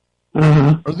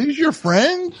 Mm-hmm. Are these your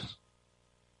friends?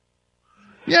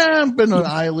 Yeah, I've been an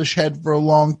Eilish head for a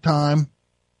long time.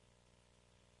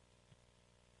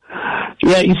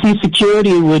 Yeah, you see,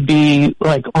 security would be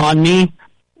like on me,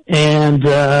 and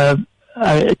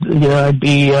I'd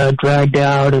be dragged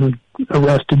out and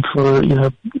arrested for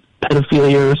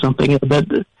pedophilia or something. But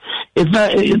it's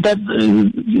not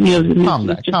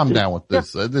that. Calm down with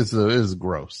this. This is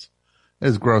gross.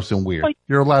 It's gross and weird.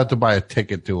 You're allowed to buy a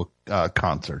ticket to a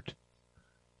concert.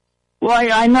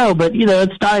 Well, I know, but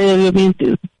it's not. I mean,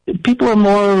 people are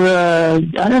more. I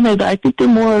don't know. I think they're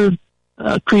more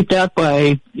creeped out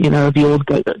by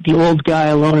the old guy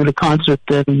alone at a concert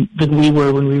than we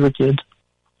were when we were kids.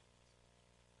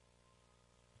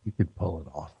 You could pull it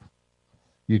off.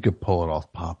 You could pull it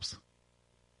off, Pops.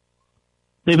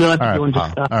 Maybe I'll have to All go right, and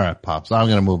Pop. just All right, Pops. I'm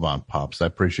going to move on, Pops. I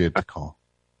appreciate the call.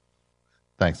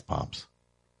 Thanks, Pops.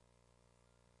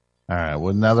 All right,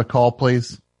 with another call,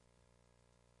 please.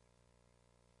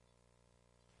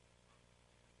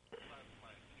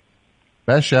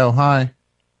 Best show, hi.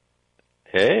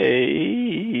 Hey,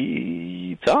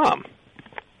 Tom.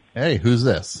 Hey, who's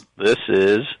this? This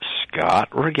is Scott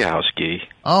Rogowsky.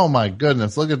 Oh, my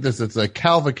goodness. Look at this. It's a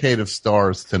cavalcade of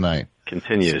stars tonight.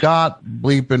 Continues. Scott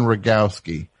bleeping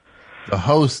Rogowsky, the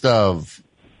host of...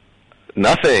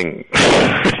 Nothing.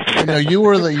 You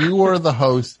were the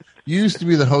host. You used to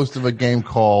be the host of a game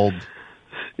called...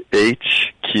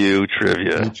 HQ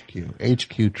Trivia.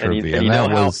 HQ Trivia. And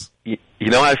that was... You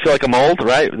know, I feel like I'm old,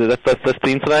 right? That's the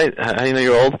theme tonight. How do you know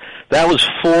you're old? That was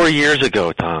 4 years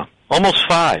ago, Tom. Almost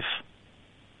 5.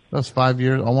 That was 5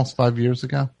 years, almost 5 years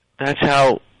ago? That's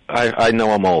how I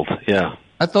know I'm old, yeah.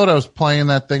 I thought I was playing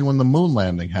that thing when the moon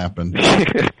landing happened.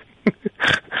 I'm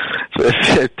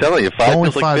telling you, 5 Only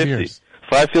feels like 50. Years.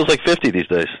 5 feels like 50 these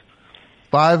days.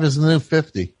 5 is the new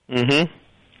 50. Mm-hmm.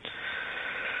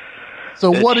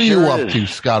 So what are you up to,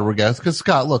 Scott Rogowsky? Because,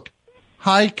 Scott, look,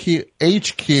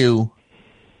 HQ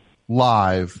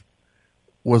Live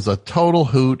was a total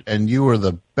hoot, and you were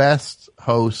the best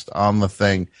host on the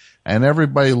thing, and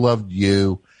everybody loved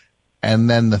you. And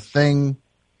then the thing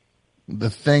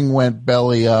went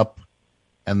belly up,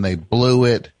 and they blew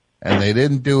it, and they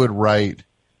didn't do it right,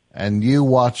 and you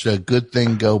watched a good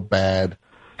thing go bad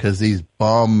because these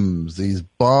bums,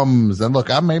 and look,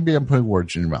 maybe I'm putting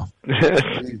words in your mouth.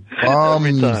 These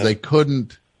bums, they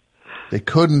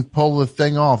couldn't pull the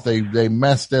thing off. They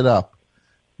messed it up.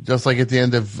 Just like at the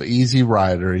end of Easy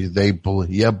Rider, you blew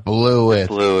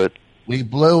it. We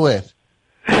blew it.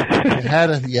 You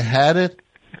had it in your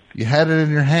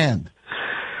hand.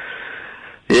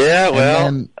 Yeah,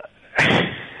 well.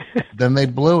 Then they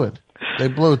blew it. They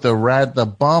blew it.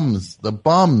 The bums.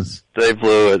 They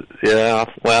blew it. Yeah.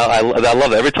 Well, I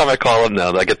love it. Every time I call them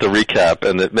now, I get the recap,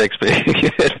 and it makes me.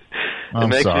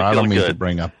 I'm sorry. I don't mean to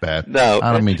bring up bad. No,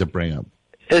 I don't mean to bring up.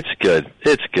 It's good.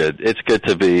 It's good. It's good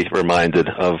to be reminded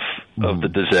of the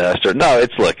disaster. No,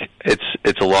 it's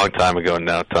a long time ago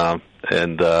now, Tom,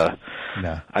 and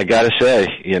I got to say,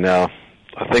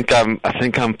 I think I'm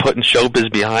putting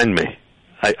showbiz behind me.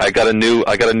 I got a new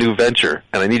venture,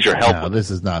 and I need your help. I'm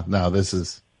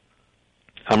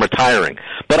retiring,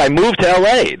 but I moved to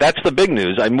L.A. That's the big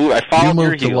news. I followed your heels. You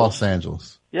moved to Los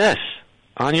Angeles. Yes,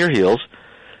 on your heels,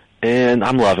 and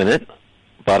I'm loving it.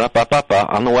 Ba-da-ba-ba-ba,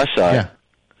 on the west side.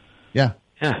 Yeah.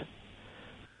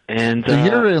 And so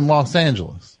you're in Los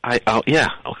Angeles. Yeah.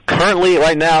 Currently,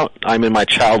 right now, I'm in my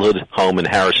childhood home in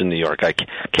Harrison, New York. I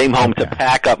came home to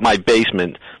pack up my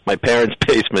basement, my parents'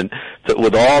 basement,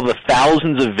 with all the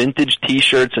thousands of vintage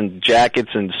T-shirts and jackets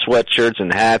and sweatshirts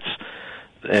and hats,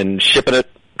 and shipping it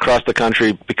across the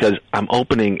country because I'm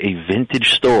opening a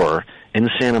vintage store in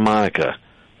Santa Monica,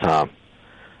 Tom.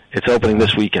 It's opening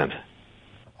this weekend.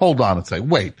 Hold on a second.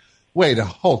 Wait.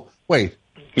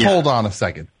 Yeah. Hold on a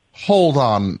second. Hold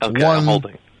on. Okay, I'm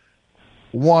holding.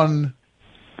 One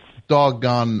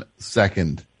doggone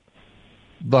second.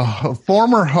 The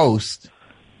former host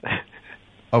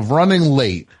of Running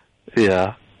Late.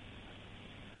 Yeah.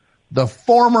 The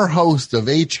former host of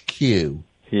HQ.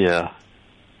 Yeah.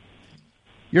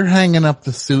 You're hanging up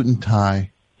the suit and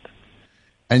tie.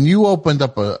 And you opened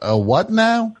up a what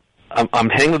now? I'm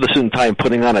hanging up the suit and tie and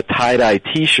putting on a tie-dye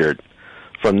T-shirt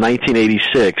from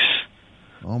 1986.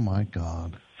 Oh, my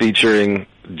God. Featuring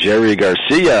Jerry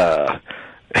Garcia.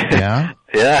 Yeah?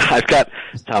 Yeah, I've got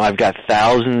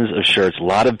thousands of shirts, a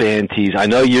lot of band tees. I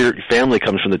know your family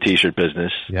comes from the T-shirt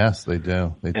business. Yes, they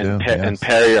do. They do. And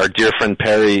Perry, our dear friend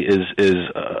Perry, is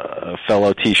a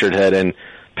fellow T-shirt head, and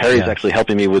Perry's actually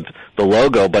helping me with the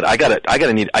logo. But I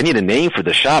need a name for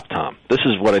the shop, Tom. This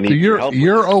is what I need. So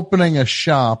you're opening a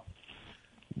shop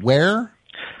where?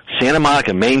 Santa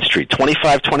Monica, Main Street,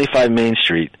 2525 Main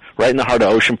Street, right in the heart of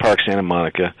Ocean Park, Santa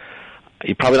Monica.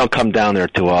 You probably don't come down there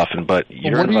too often, but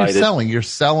you're invited. What are you selling? You're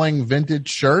selling vintage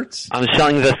shirts? I'm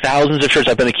selling the thousands of shirts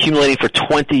I've been accumulating for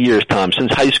 20 years, Tom.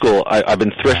 Since high school, I've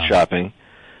been thrift shopping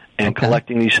and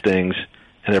collecting these things,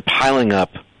 and they're piling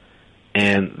up,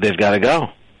 and they've got to go.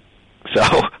 So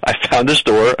I found a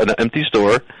store, an empty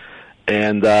store,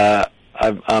 and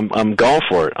I'm going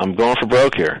for it. I'm going for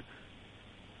broke here.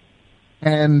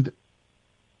 And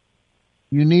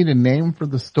you need a name for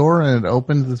the store, and it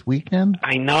opens this weekend?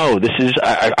 I know. This is.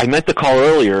 I meant to call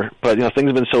earlier, but things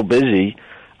have been so busy.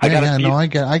 I get it.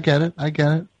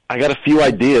 I got a few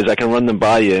ideas. I can run them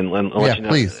by you and let you know.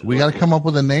 Please. We got to come up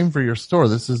with a name for your store.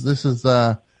 This is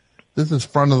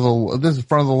front of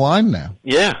the line now.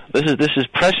 Yeah, this is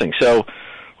pressing. So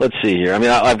let's see here. I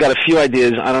mean, I've got a few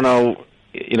ideas. I don't know.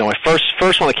 My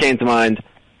first one that came to mind,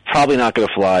 probably not going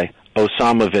to fly.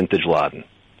 Osama Vintage Laden.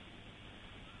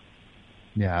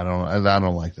 Yeah, I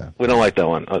don't like that. We don't like that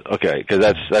one. Okay, because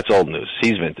that's old news.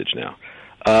 He's vintage now.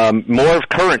 More of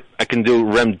current, I can do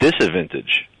Remdesivir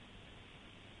vintage.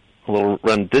 A little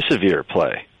Remdesivir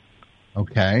play.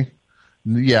 Okay.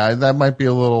 Yeah, that might be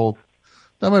a little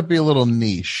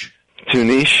niche. Too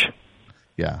niche?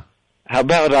 Yeah. How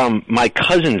about My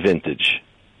Cousin Vintage?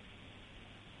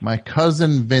 My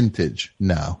Cousin Vintage.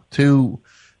 No. Too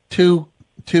cutesy.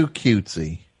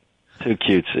 Too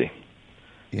cutesy.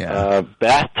 Yeah.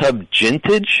 Bathtub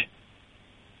Gintage?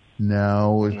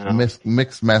 No, it's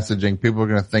mixed messaging. People are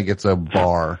going to think it's a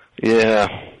bar. Yeah.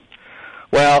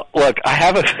 Well, look, I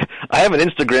have an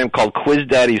Instagram called Quiz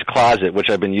Daddy's Closet, which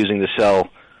I've been using to sell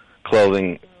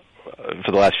clothing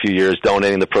for the last few years,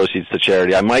 donating the proceeds to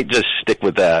charity. I might just stick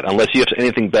with that, unless you have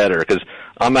anything better, because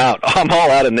I'm all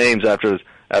out of names after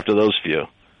those few.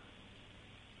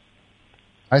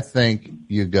 I think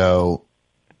you go.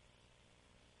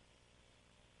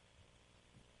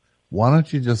 Why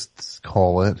don't you just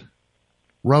call it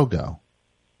Rogo?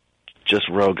 Just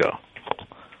Rogo.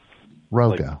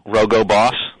 Rogo. Like Rogo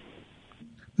Boss?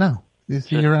 No.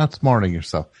 You're outsmarting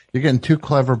yourself. You're getting too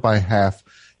clever by half.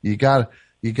 You gotta,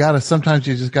 sometimes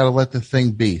you just gotta let the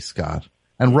thing be, Scott.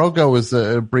 And Rogo is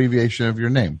an abbreviation of your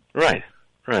name. Right.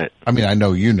 I mean, I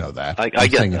know you know that. I'm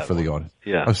saying that it for the audience.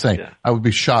 Yeah. I was saying, I would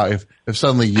be shocked if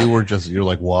suddenly you're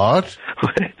like, what?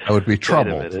 I would be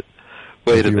troubled.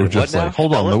 Wait a minute. You were just like,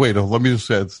 hold on, wait, let me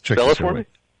just check spell this it for me.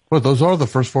 Well, those are the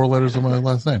first four letters of my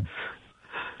last name.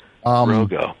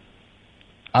 Rogo.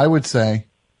 I would say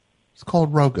it's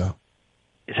called Rogo.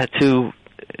 Is that too?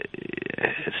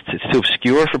 It's too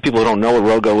obscure for people who don't know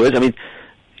what Rogo is. I mean,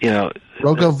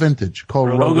 Rogo Vintage. Called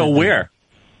Rogo Wear.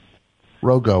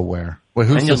 Rogo Wear. Wait,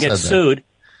 who and you'll said get that? sued.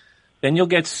 Then you'll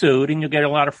get sued, and you'll get a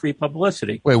lot of free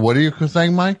publicity. Wait, what are you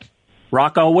saying, Mike?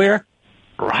 Rocco Wear.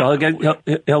 So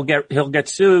he'll get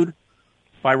sued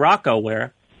by Rocco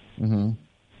Wear. Mm-hmm.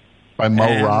 By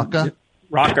Mo Rocca?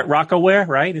 Rocco Wear,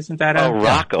 right? Isn't that a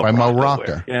Rocco? By Mo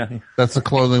Rocca. Yeah. That's the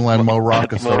clothing line Mo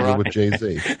Rocca started with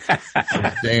Jay-Z.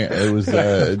 It was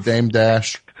Dame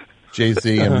Dash,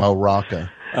 Jay-Z, and Mo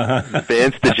Rocca.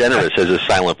 Vance DeGeneres as a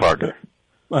silent partner.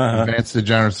 Vance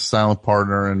DeGeneres, a silent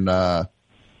partner, and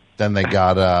then they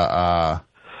got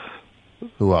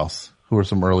who else? Who were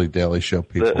some early Daily Show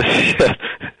people?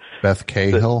 Beth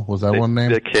Cahill, was that one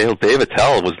name? Cahill. Dave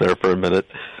Attell was there for a minute.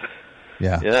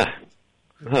 Yeah. Yeah.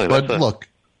 Oh, but look,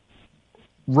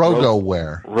 Rogo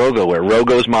Wear. Rogo Wear.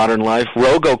 Rogo's Modern Life.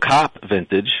 Rogo Cop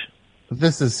Vintage.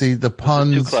 This is, the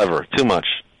puns. Too clever. Too much.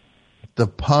 The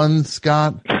puns,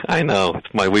 Scott. I know.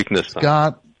 It's my weakness.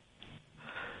 Scott.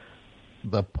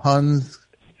 The puns.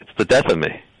 It's the death of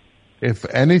me. If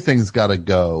anything's got to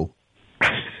go,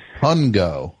 pun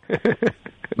go.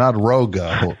 Not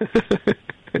Rogo.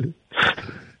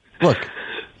 Look,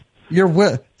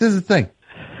 this is the thing.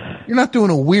 You're not doing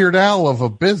a Weird Al of a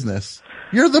business.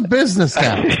 You're the business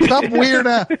now. Stop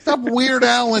Weird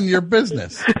Al in your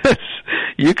business.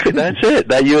 You could. That's it.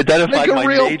 That you identified my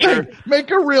major.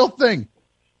 Make a real thing.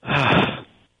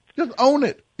 Just own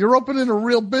it. You're opening a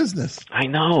real business. I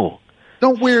know.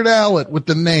 Don't Weird Al it with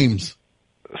the names.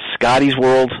 Scotty's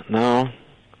World. No.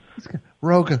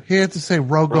 Rogo. He had to say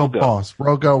Rogo Boss.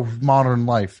 Rogo Modern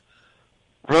Life.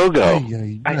 Rogo.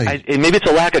 Maybe it's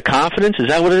a lack of confidence. Is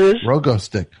that what it is? Rogo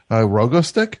Stick. Rogo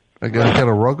Stick? I gotta get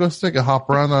a Rogo Stick. I hop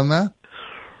around on that.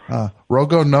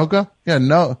 Rogo Nogo? Yeah,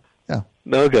 no. Yeah.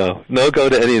 No go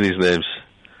to any of these names.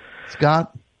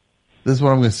 Scott, this is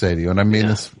what I'm going to say to you, and I mean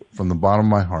this from the bottom of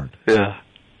my heart. Yeah.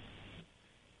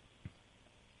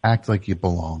 Act like you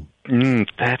belong.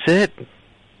 That's it.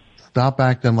 Stop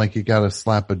acting like you got to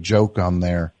slap a joke on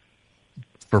there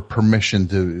for permission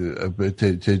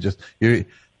to just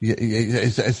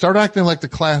start acting like the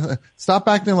class. Stop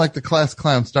acting like the class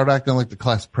clown. Start acting like the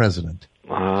class president.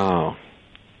 Oh,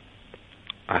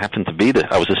 I happened to be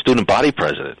I was a student body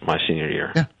president my senior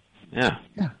year. Yeah.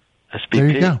 SBP. There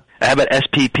you go. How about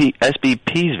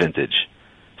SBP's vintage?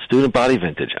 Student body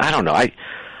vintage. I don't know. I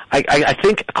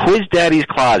think Quiz Daddy's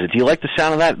Closet. Do you like the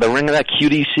sound of that? The ring of that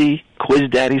QDC? Quiz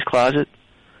Daddy's Closet?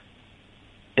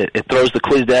 It throws the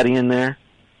Quiz Daddy in there.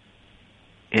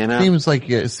 You know?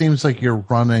 It seems like you're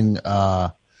running,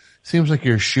 seems like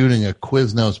you're shooting a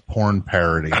Quiznos porn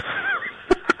parody.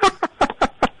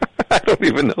 I don't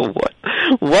even know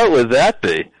what would that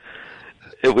be?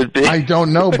 It would be. I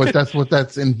don't know, but that's what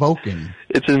that's invoking.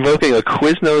 It's invoking a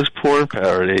Quiznos porn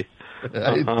parody.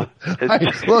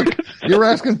 Look, you're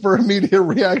asking for immediate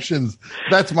reactions.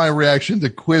 That's my reaction to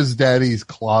Quiz Daddy's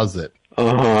Closet.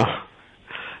 Toasted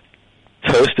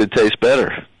tastes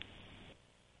better.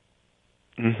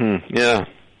 Yeah.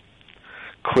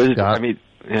 Quiz. Scott, I mean,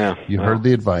 yeah. You heard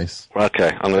the advice. Okay,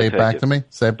 I'm going to say it back to me.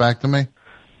 Say it back to me.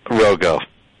 Rogo.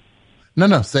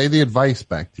 No. Say the advice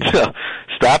back to you.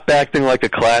 Stop acting like a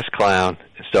class clown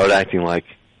and start acting like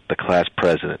the class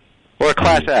president, or a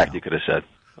class act. You could have said.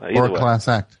 Or a class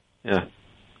act. Yeah.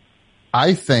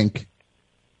 I think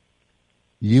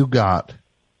you got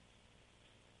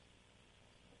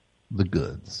the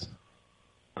goods.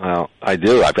 Well, I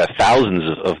do. I've got thousands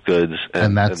of goods.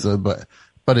 And that's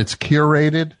but it's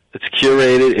curated. It's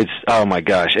curated. It's, oh my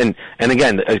gosh. And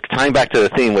again, tying back to the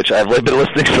theme, which I've been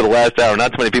listening for the last hour,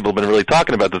 not too many people have been really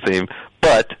talking about the theme,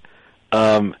 but,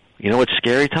 you know what's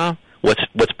scary, Tom?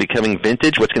 What's becoming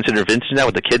vintage? What's considered vintage now?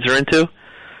 What the kids are into?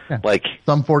 Yeah. Like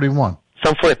Sum 41.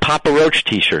 Some 40 Papa Roach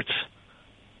t-shirts.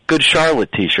 Good Charlotte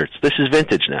t-shirts. This is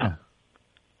vintage now. Yeah.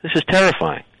 This is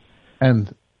terrifying.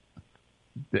 And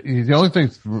the only thing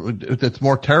that's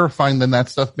more terrifying than that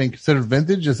stuff being considered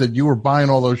vintage is that you were buying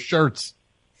all those shirts.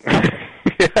 You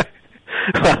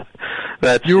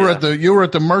were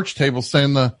at the merch table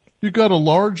saying you got a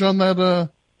large on that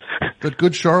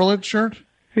Good Charlotte shirt?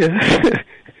 Yeah.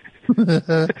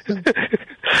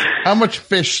 How much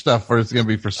fish stuff is going to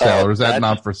be for sale, or is that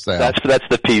not for sale? That's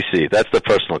the PC. That's the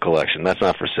personal collection. That's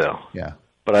not for sale. Yeah.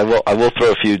 But I will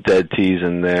throw a few dead teas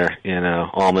in there. You know,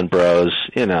 Almond Bros.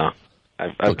 You know,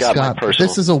 I've got Scott, my personal.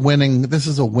 This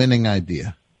is a winning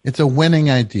idea. It's a winning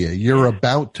idea. You're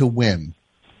about to win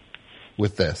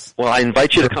with this. Well, I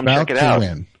invite you to come check it out.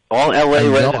 Win. All LA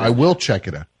residents. I will check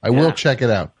it out. I will check it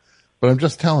out. But I'm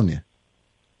just telling you,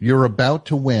 you're about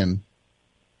to win.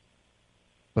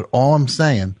 But all I'm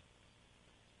saying,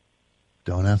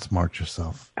 don't outsmart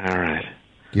yourself. All right.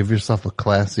 Give yourself a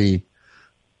classy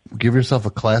Give yourself a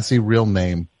classy real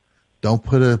name. Don't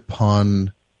put a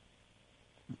pun.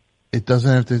 It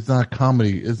doesn't have to. It's not a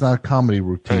comedy. It's not a comedy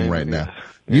routine right now.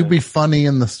 Yeah. You be funny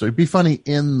in the store. Be funny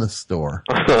in the store.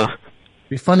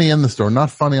 Be funny in the store,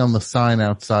 not funny on the sign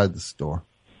outside the store.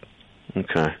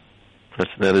 Okay,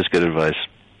 that is good advice.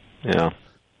 Yeah,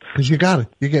 because you got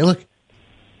it. Look.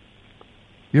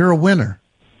 You're a winner.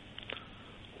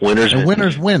 Winners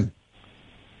win.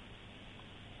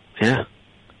 Yeah.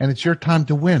 And it's your time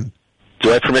to win.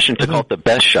 Do I have permission to call it the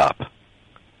best shop?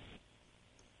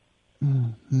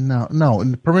 No.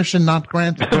 Permission not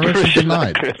granted. Permission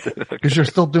denied. Because you're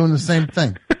still doing the same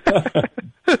thing.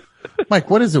 Mike,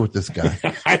 what is it with this guy?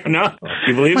 I don't know. Can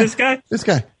you believe Mike, this guy? This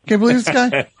guy. Can't believe this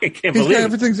guy? I can't believe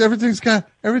it. Everything's got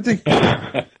everything.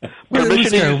 What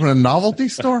is this guy open a novelty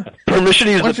store? Permission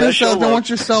to use the best show.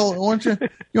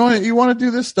 You want to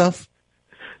do this stuff?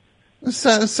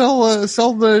 Sell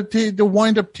the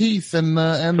wind up teeth and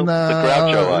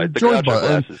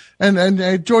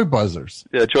joy buzzers.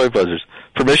 Yeah, joy buzzers.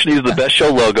 Permission to use the best show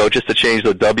logo just to change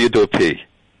the W to a P,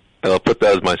 and I'll put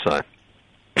that as my sign.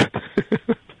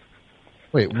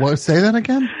 Wait, what? Say that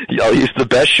again? I'll use the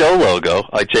best show logo.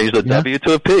 I changed the W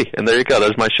to a P, and there you go.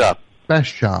 There's my shop.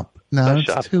 Best shop. No,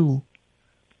 that's too.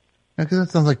 Because that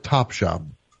sounds like Top Shop.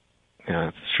 Yeah,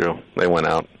 that's true. They went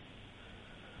out.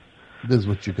 This is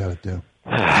what you got to do.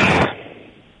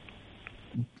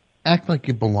 Act like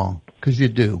you belong, because you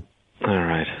do. All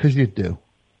right. Because you do.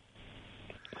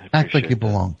 Act like you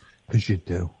belong, because you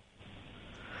do.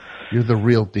 You're the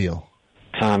real deal.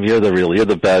 Tom, you're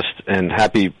the best, and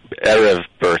happy Erev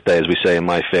birthday, as we say in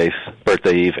my faith.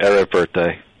 Birthday Eve, Erev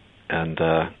birthday. And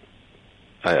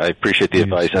I appreciate the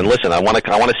advice. And listen, I want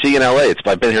to see you in L.A.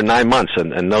 I've been here 9 months,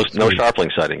 and no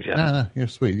Sharpling sightings yet. No, you're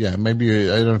sweet. Yeah, maybe,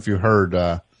 I don't know if you heard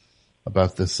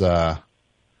about this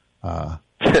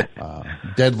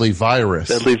deadly virus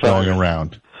going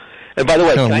around. And by the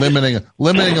way,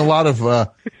 limiting a lot of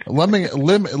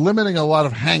limiting a lot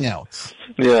of hangouts.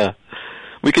 Yeah,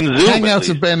 we can Zoom. Hangouts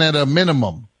have been at a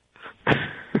minimum.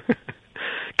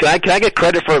 Can I get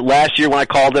credit for last year when I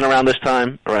called in around this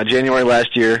time, around January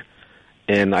last year,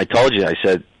 and I told you, I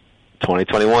said,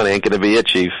 2021 ain't going to be it,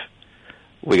 Chief.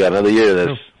 We got another year of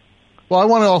this. Well, I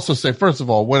want to also say, first of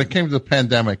all, when it came to the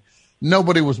pandemic,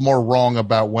 nobody was more wrong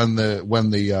about when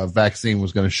the vaccine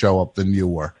was going to show up than you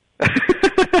were.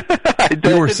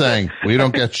 You were saying we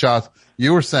don't get shots.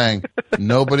 You were saying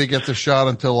nobody gets a shot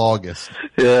until August.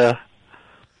 Yeah,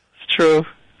 it's true.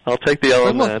 I'll take the L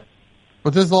on that.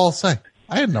 But this is all I'll say.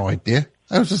 I had no idea.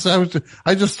 I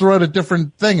just threw out a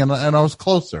different thing, and I was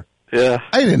closer. Yeah,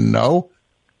 I didn't know.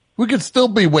 We could still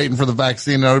be waiting for the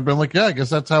vaccine. And I would have been like, yeah, I guess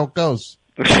that's how it goes.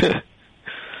 But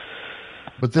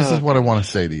this is what I want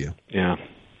to say to you. Yeah.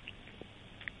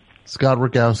 Scott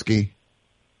Rogowsky,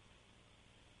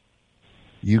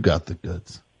 you got the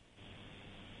goods.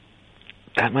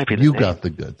 That might be the You name. got the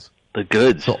goods. The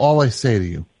goods. So all I say to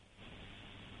you,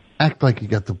 act like you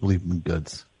got the bleeping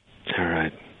goods. All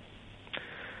right.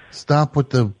 Stop with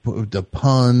the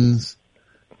puns,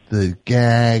 the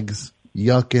gags,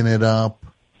 yucking it up.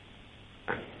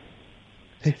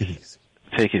 Take it easy.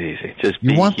 Take it easy. Just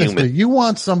be human. You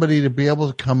want somebody to be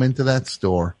able to come into that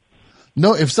store.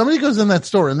 No, if somebody goes in that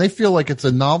store and they feel like it's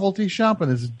a novelty shop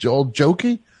and it's all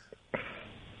jokey,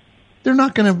 they're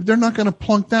not gonna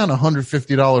plunk down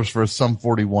 $150 for a Sum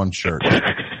 41 shirt.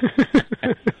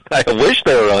 I wish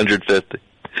they were $150.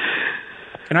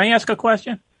 Can I ask a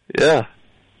question? Yeah.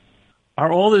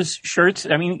 Are all those shirts,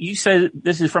 I mean, you said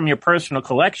this is from your personal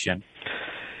collection.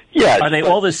 Yeah. Are they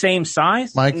all the same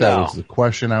size? Mike, that was the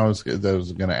question I was going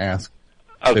to ask.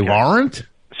 Okay. They aren't?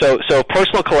 So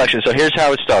personal collection. So here's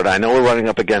how it started. I know we're running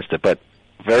up against it, but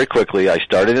very quickly, I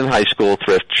started in high school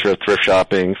thrift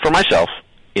shopping for myself,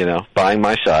 buying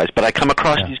my size. But I come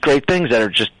across these great things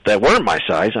that weren't my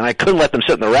size, and I couldn't let them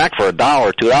sit in the rack for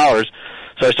 $1, $2.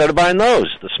 So I started buying those,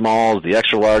 the smalls, the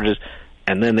extra larges,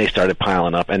 and then they started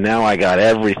piling up. And now I got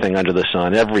everything under the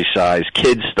sun, every size,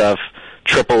 kids stuff,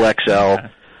 triple XL. Yeah.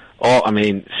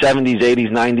 70s,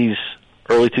 80s, 90s,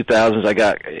 early 2000s.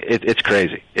 It's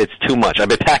crazy. It's too much. I've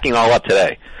been packing all up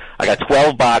today. I got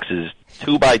 12 boxes,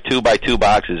 2 by 2 by 2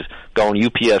 boxes going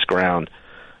UPS ground.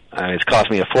 It's cost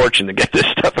me a fortune to get this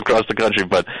stuff across the country,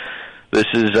 but this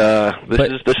is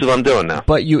what I'm doing now.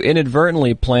 But you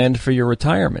inadvertently planned for your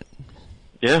retirement.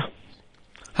 Yeah.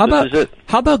 How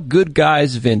about Good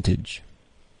Guys Vintage?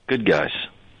 Good Guys.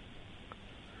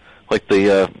 Like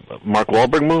the Mark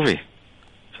Wahlberg movie.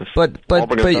 But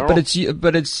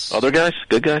it's Other Guys?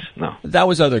 Good Guys? No. That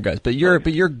was Other Guys. But you're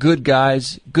Good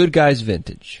Guys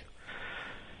Vintage.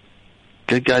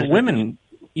 Good Guys Women,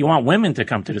 you want women to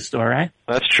come to the store, right?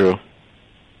 That's true.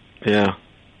 Yeah.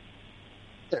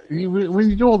 When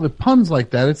you do all the puns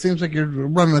like that, it seems like you're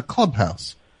running a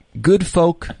clubhouse. Good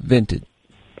folk vintage.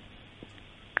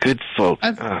 Good folk.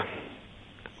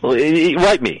 Well,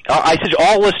 write me.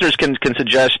 All listeners can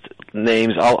suggest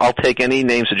names. I'll take any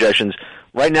name suggestions.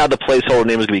 Right now, the placeholder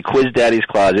name is going to be Quiz Daddy's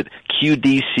Closet,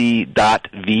 QDC.VTG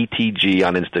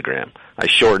on Instagram. I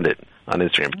shortened it on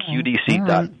Instagram,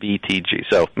 QDC.VTG.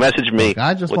 So message me. Look,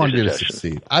 I just want you to suggestions.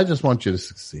 succeed. I just want you to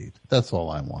succeed. That's all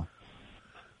I want.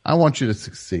 I want you to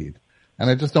succeed. And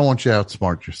I just don't want you to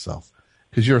outsmart yourself.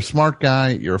 Because you're a smart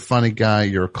guy, you're a funny guy,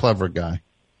 you're a clever guy.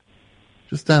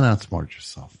 Just don't outsmart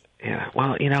yourself. Yeah,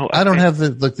 well, I don't have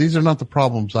look, these are not the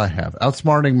problems I have.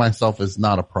 Outsmarting myself is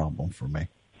not a problem for me.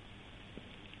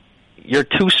 You're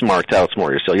too smart to outsmart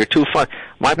yourself. You're too fun.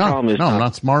 My problem is I'm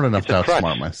not smart enough to outsmart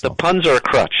crutch. myself. The puns are a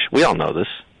crutch. We all know this.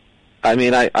 I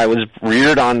mean, I was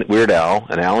reared on Weird Al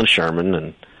and Alan Sherman,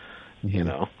 and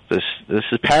this is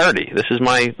parody. This is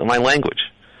my language.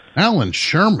 Alan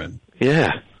Sherman.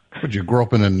 Yeah. Would you grow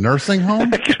up in a nursing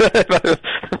home?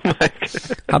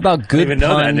 How about good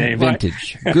pun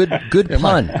vintage? Good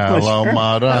pun. Hello,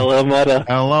 Mata. Hello, Mata.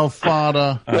 Hello,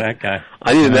 Fada. Oh, that guy.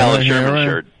 I need an Alan Sherman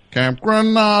shirt. Camp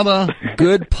Granada.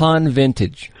 Good pun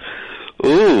vintage.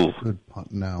 Ooh. Good pun.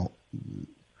 No.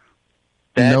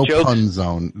 Dad no jokes? pun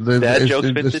zone.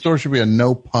 The store should be a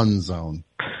no pun zone.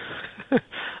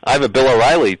 I have a Bill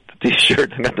O'Reilly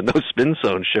t-shirt. I got the no spin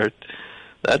zone shirt.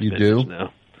 That's you do?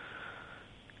 Now.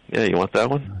 Yeah, you want that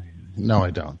one? No,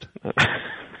 I don't.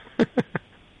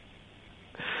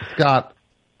 Scott,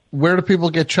 where do people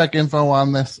get check info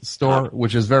on this store,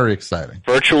 which is very exciting?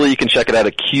 Virtually, you can check it out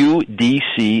at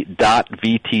qdc.vtg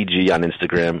on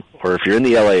Instagram, or if you're in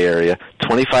the LA area,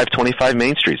 2525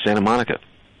 Main Street, Santa Monica.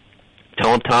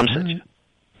 Tell them Tom sent you.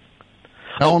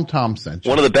 Tell them Tom sent you.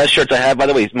 One of the best shirts I have, by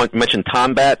the way, you mentioned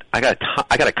Combat. I got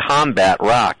a Combat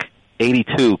Rock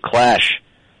 82 Clash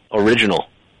original.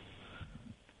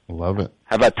 Love it.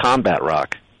 How about Combat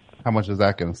Rock? How much is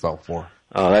that going to sell for?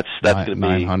 Oh, that's going to be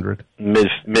 900.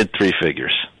 Mid three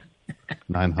figures.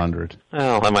 900.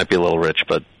 Well, that might be a little rich,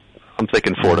 but I'm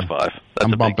thinking 4 to 5. That's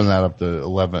I'm bumping that up to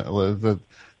 11.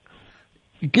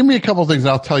 Give me a couple of things.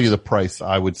 I'll tell you the price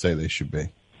I would say they should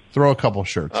be. Throw a couple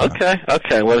shirts. Okay.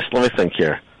 Let me think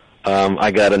here.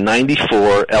 I got a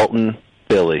 '94 Elton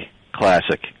Billy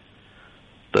Classic,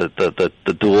 the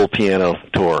dual piano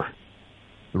tour.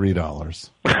 $3.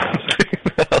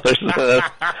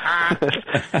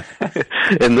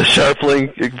 In the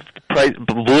Sharpling price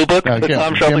blue book.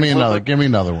 Give me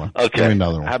another one. Okay. Give me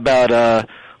another one. How about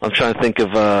I'm trying to think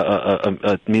of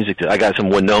music. I got some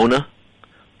Winona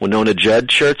Judd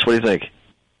shirts. What do you think?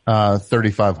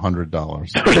 $3,500.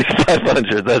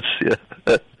 $3,500.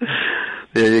 That's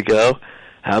there you go.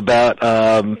 How about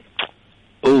how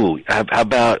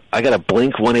about I got a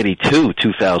Blink 182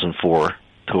 2004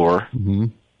 tour. Mm-hmm.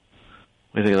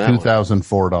 What do you think of that?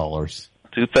 $2,004.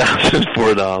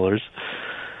 $2,004.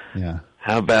 Yeah.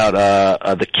 How about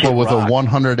the Kid Rock? With a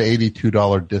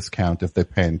 $182 discount if they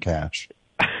pay in cash.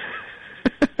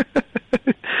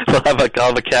 I'll have a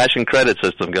cash and credit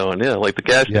system going, yeah, like the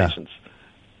gas stations.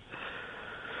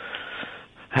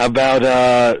 How about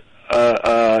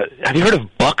have you heard of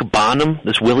Buck Bonham,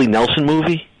 this Willie Nelson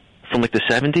movie from like the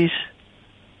 70s?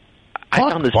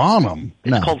 Buck Bonham?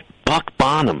 It's called Buck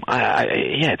Bonham.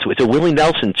 It's a Willie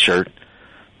Nelson shirt,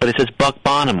 but it says Buck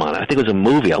Bonham on it. I think it was a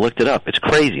movie. I looked it up. It's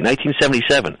crazy.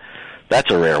 1977. That's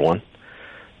a rare one.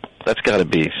 That's got to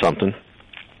be something.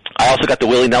 I also got the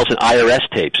Willie Nelson IRS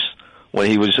tapes when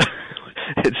he was.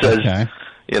 It says,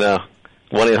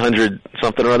 1-800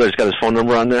 something or other. He's got his phone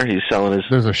number on there. He's selling his.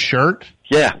 There's a shirt.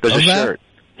 Yeah, there's a shirt.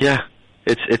 Yeah,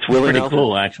 it's Willie Nelson. Pretty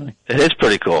cool, actually. It is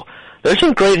pretty cool. There's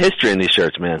some great history in these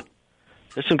shirts, man.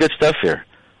 There's some good stuff here.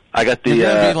 I got the.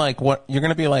 You're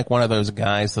gonna be like one of those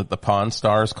guys that the Pawn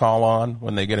Stars call on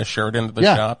when they get a shirt into the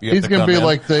shop. He's gonna be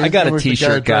like the. I got a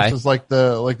T-shirt guy. Like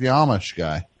the Amish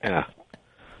guy. Yeah.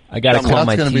 I got to call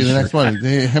my That's going to be the next one.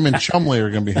 Him and Chumley are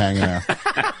going to be hanging out.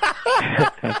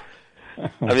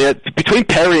 I mean, between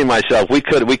Perry and myself, we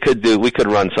could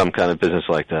run some kind of business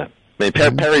like that. I mean,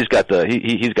 Perry's got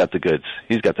he's got the goods.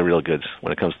 He's got the real goods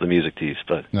when it comes to the music tees.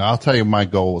 But no, I'll tell you my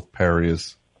goal with Perry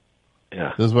is.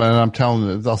 Yeah. This is what I'm telling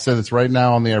you. I'll say this right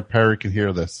now on the air. Perry can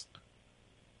hear this,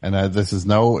 and this is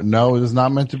no. It is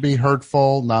not meant to be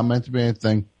hurtful. Not meant to be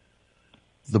anything.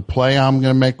 The play I'm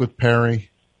going to make with Perry.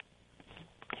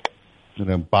 I'm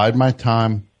going to bide my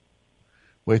time.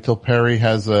 Wait till Perry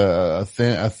has a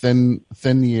thin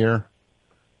year.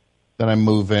 Then I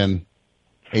move in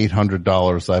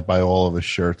 $800. I buy all of his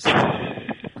shirts.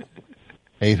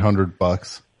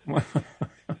 $800.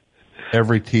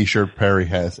 Every T-shirt Perry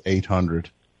has $800.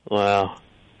 Wow.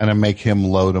 And then make him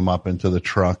load them up into the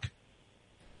truck.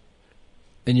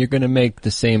 And you're going to make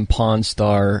the same Pawn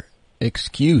Star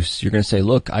excuse. You're going to say,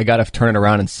 look, I got to turn it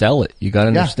around and sell it. You got to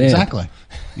understand. Yeah, exactly.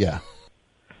 Yeah.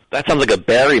 That sounds like a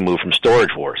Barry move from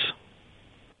Storage Wars.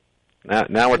 Now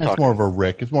we're talking. It's more of a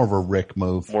Rick. It's more of a Rick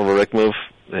move. More of a Rick move?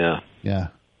 Yeah. Yeah.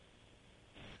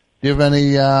 Do you have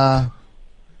any,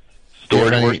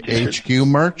 HQ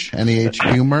merch? Any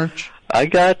HQ merch? I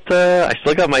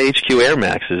still got my HQ Air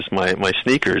Maxes, my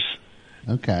sneakers.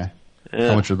 Okay. Yeah.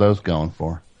 How much are those going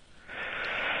for?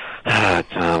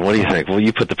 Tom, what do you think? Will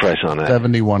you put the price on that?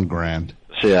 $71,000.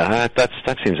 So yeah,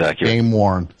 that seems accurate. Game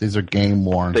worn. These are game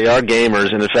worn. They are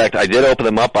gamers, and in fact, I did open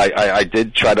them up. I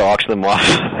did try to auction them off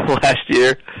last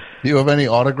year. Do you have any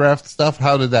autographed stuff?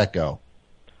 How did that go?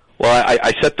 Well,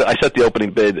 I set the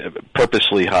opening bid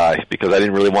purposely high because I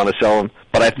didn't really want to sell them.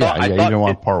 But I thought you didn't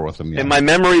want to part with them. Yeah. In my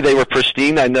memory, they were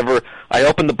pristine. I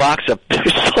opened the box up.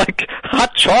 There's like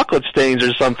hot chocolate stains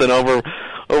or something over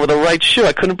the right shoe.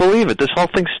 I couldn't believe it. This whole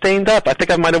thing stained up. I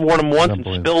think I might have worn them once and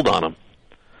spilled on them.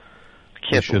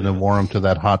 You shouldn't have worn them to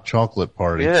that hot chocolate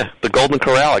party. Yeah, the Golden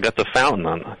Corral. I got the fountain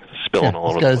on spilling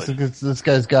all over the place. This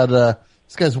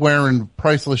guy's wearing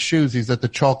priceless shoes. He's at the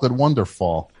Chocolate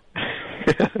Wonderfall.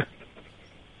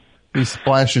 He's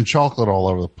splashing chocolate all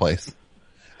over the place.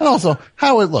 And also,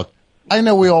 look, I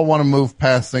know we all want to move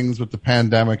past things with the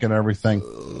pandemic and everything.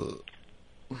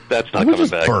 That's not coming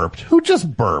back. Who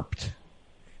just burped?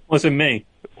 Wasn't me.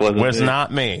 Was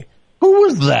not me. Who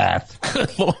was that?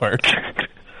 Good Lord.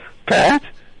 Pat?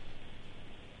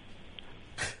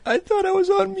 I thought I was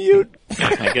on mute.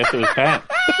 I guess it was Pat.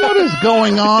 What is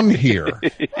going on here?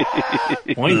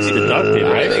 Points deducted,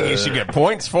 right? I think you should get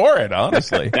points for it,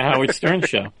 honestly. The Howard Stern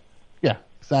show. Yeah,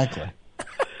 exactly.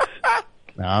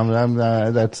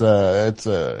 It's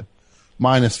a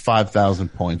minus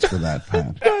 5,000 points for that,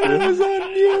 Pat. I was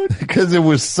on mute because it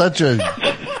was such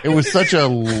a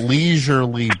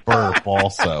leisurely burp.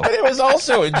 Also, but it was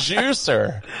also a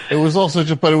juicer. It was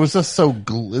also but it was just so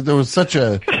there was such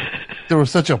a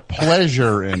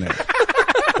pleasure in it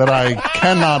that I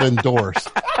cannot endorse.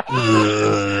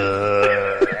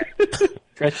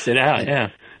 Stretched it out, yeah.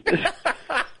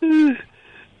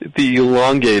 The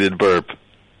elongated burp.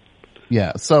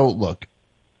 Yeah. So look,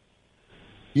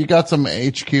 you got some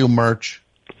HQ merch.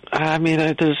 I mean,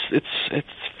 it's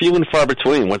few and far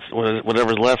between.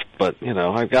 Whatever's left, but you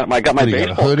know, I got my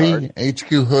baseball hoodie, card. HQ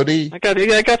hoodie. I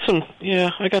got some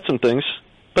things,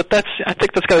 but I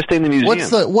think that's got to stay in the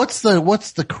museum. What's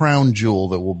the crown jewel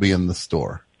that will be in the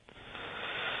store?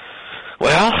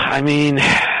 Well, I mean,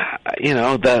 you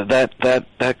know,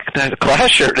 that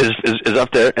Clash shirt is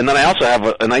up there, and then I also have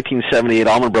a 1978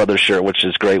 Allman Brothers shirt, which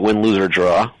is great, win, lose, or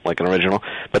draw, like an original.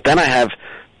 But then I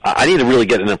need to really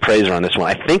get an appraiser on this one.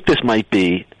 I think this might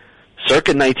be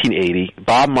circa 1980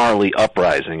 Bob Marley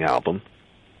Uprising album.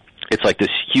 It's like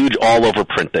this huge all-over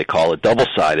print, they call it,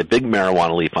 double-sided, big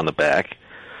marijuana leaf on the back,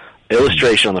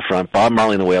 illustration on the front, Bob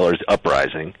Marley and the Wailers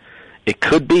Uprising. It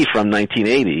could be from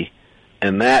 1980,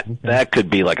 and that could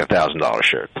be like $1,000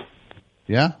 shirt.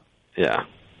 Yeah? Yeah.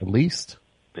 At least?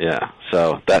 Yeah.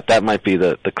 So that might be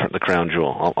the crown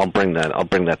jewel. I'll bring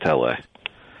that to LA.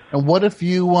 And what if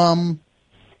you I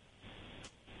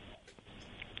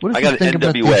got an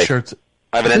NWA. Shirts?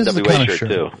 I have an NWA shirt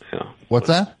too. Yeah. What's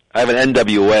that? I have an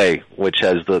NWA, which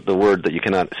has the word that you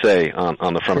cannot say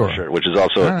on the front of the shirt, which is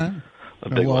also a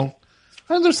big one.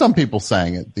 And there's some people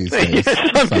saying it these days.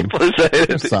 some people are saying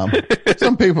it.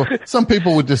 Some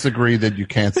people would disagree that you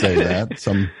can't say that.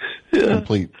 Some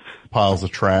complete piles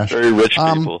of trash. Very rich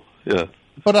people. Yeah.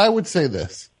 But I would say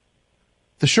this: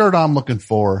 the shirt I'm looking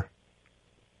for,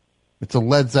 it's a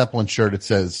Led Zeppelin shirt. It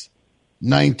says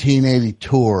 1980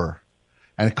 tour,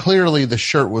 and clearly the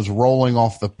shirt was rolling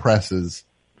off the presses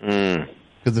because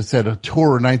it said a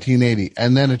tour 1980,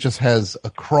 and then it just has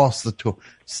across the tour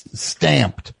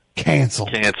stamped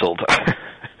canceled.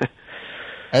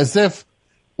 As if,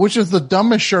 which is the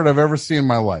dumbest shirt I've ever seen in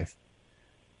my life.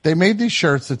 They made these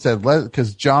shirts that said,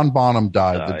 because John Bonham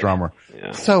died, the drummer.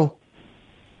 Yeah. So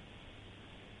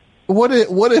what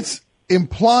it's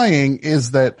implying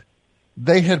is that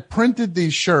they had printed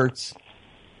these shirts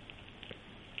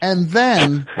and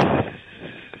then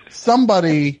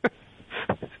somebody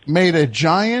made a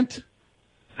giant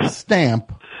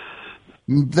stamp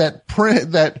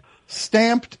that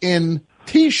stamped in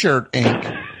T-shirt ink,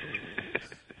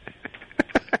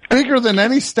 bigger than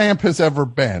any stamp has ever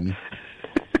been,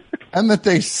 and that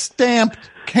they stamped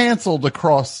canceled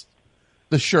across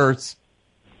the shirts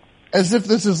as if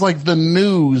this is like the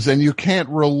news and you can't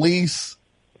release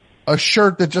a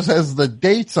shirt that just has the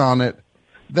dates on it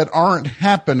that aren't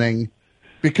happening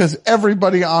because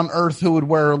everybody on earth who would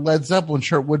wear a Led Zeppelin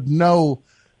shirt would know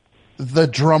the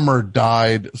drummer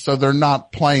died, so they're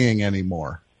not playing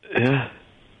anymore. Yeah.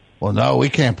 Well, no, we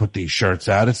can't put these shirts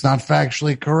out. It's not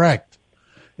factually correct.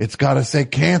 It's got to say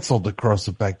canceled across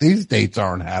the back. These dates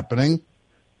aren't happening.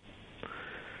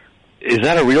 Is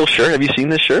that a real shirt? Have you seen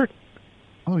this shirt?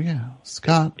 Oh yeah,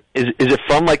 Scott. Is it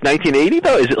from like 1980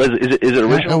 though? Is it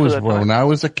original? It was when I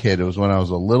was a kid. It was when I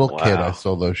was a little kid. I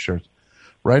saw those shirts.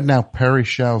 Right now, Perry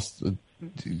Show's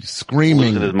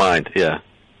screaming in his mind. Yeah,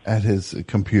 at his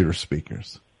computer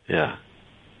speakers. Yeah.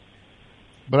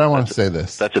 But I want to say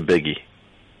this. That's a biggie.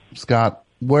 Scott,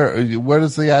 where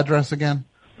is the address again?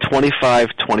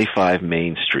 2525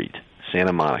 Main Street,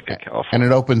 Santa Monica, California. And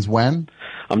it opens when?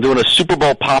 I'm doing a Super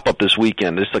Bowl pop-up this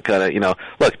weekend. This is the kind of,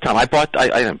 look, Tom, I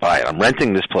didn't buy it. I'm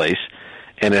renting this place,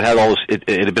 and it had all this, it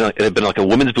had been like a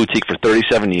women's boutique for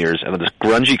 37 years, and this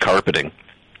grungy carpeting.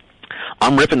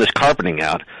 I'm ripping this carpeting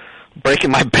out,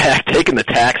 breaking my back, taking the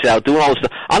tacks out, doing all this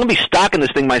stuff. I'm going to be stocking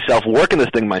this thing myself, working this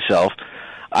thing myself.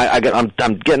 I'm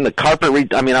getting the carpet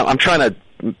I'm trying to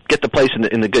get the place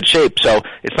in the good shape, so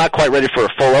it's not quite ready for a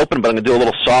full open, but I'm going to do a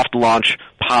little soft launch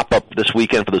pop-up this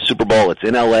weekend for the Super Bowl. It's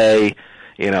in L.A.,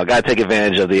 got to take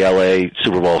advantage of the L.A.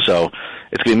 Super Bowl, so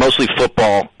it's going to be mostly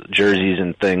football jerseys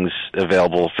and things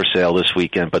available for sale this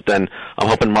weekend, but then I'm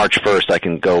hoping March 1st I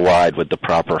can go wide with the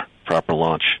proper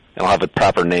launch, and I'll have a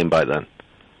proper name by then.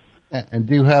 And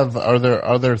do you have, are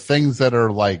there things that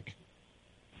are like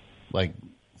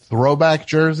throwback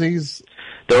jerseys?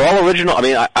 They're all original. I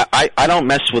mean, I don't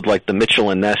mess with like the Mitchell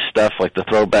and Ness stuff, like the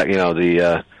throwback,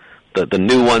 the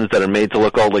new ones that are made to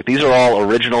look old. Like these are all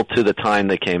original to the time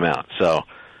they came out. So,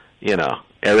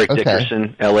 Eric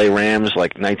Dickerson, L.A. Rams,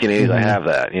 like 1980s. Mm-hmm. I have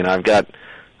that.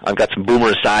 I've got some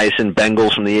Boomer Esiason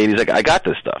Bengals from the 80s. I got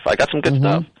this stuff. I got some good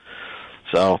stuff.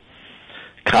 So,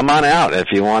 come on out if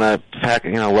you want to pack.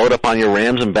 Load up on your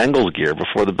Rams and Bengals gear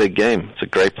before the big game. It's a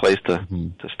great place to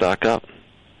stock up.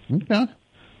 Okay,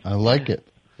 I like it.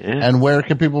 Yeah. And where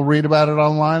can people read about it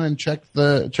online and check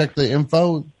the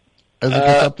info as it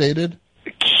gets updated?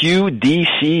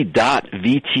 QDC.VTG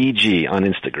on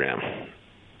Instagram.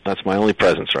 That's my only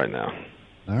presence right now.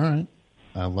 All right.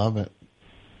 I love it.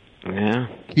 Yeah.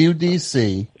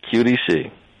 QDC.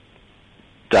 QDC.VTG.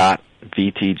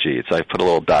 I put a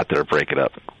little dot there to break it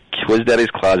up. Quiz Daddy's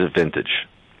Closet Vintage.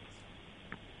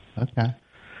 Okay.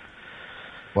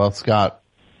 Well, Scott,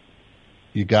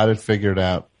 you got it figured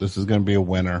out. This is going to be a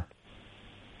winner.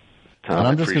 Tom, and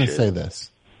I'm just going to say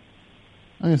this.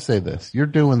 I'm going to say this. You're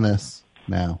doing this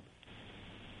now.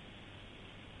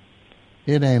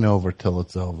 It ain't over till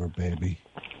it's over, baby.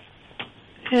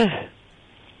 Yeah.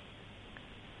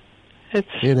 It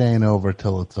ain't over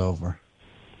till it's over.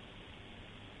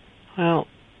 Well,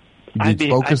 you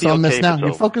focus on this now.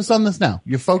 You focus on this now.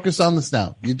 You focus on this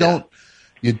now. You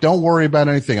don't worry about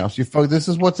anything else. This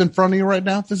is what's in front of you right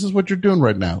now. This is what you're doing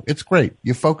right now. It's great.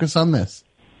 You focus on this.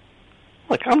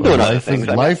 Look, I'm doing other things.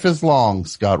 Life is long,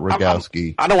 Scott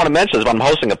Rogowsky. I don't want to mention this, but I'm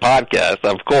hosting a podcast,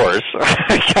 of course.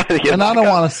 And I don't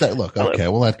want to say, look, okay,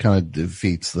 well, that kind of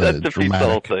defeats the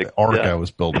dramatic arc I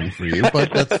was building for you,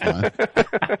 but that's fine.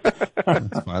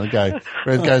 That's fine. The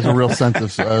guy's a real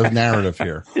sense of narrative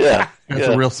here. Yeah. It's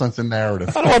a real sense of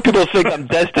narrative. I don't want people to think I'm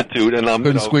destitute and I'm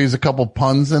couldn't squeeze a couple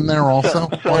puns in there also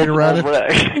while you're at it.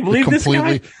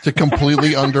 To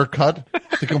completely undercut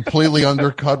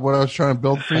what I was trying to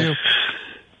build for you.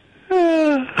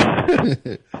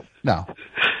 No.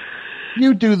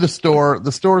 You do the store.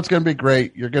 The store's going to be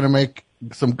great. You're going to make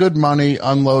some good money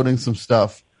unloading some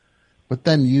stuff. But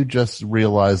then you just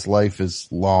realize life is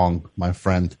long, my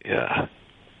friend. Yeah.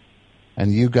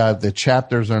 And the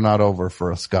chapters are not over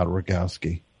for a Scott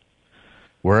Rogowsky.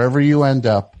 Wherever you end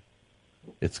up,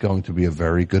 it's going to be a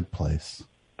very good place.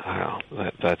 Oh,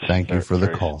 Thank you for the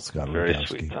call, Scott very Rogowsky.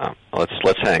 Sweet, Tom.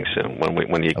 Let's hang soon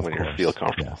when you feel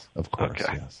comfortable. Yes, of course.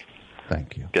 Okay. Yes.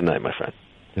 Thank you. Good night, my friend.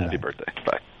 Happy birthday.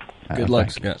 Bye. Good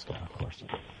luck, Scott. Of course.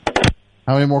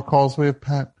 How many more calls we have,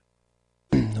 Pat?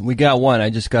 We got one. I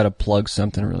just got to plug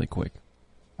something really quick.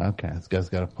 Okay, this guy's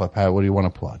got to plug. Pat, what do you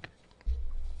want to plug?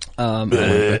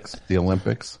 The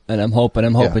Olympics. And I'm hoping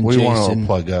we Jason.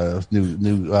 Want to plug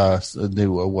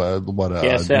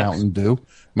Mountain Dew,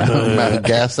 Mountain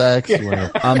Gas X.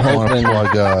 I'm hoping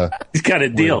plug. He's got a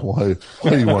deal. What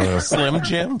do you want to Slim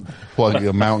Jim? Plug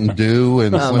a Mountain Dew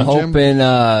and Slim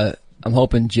Jim? I'm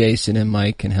hoping Jason and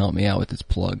Mike can help me out with this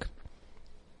plug.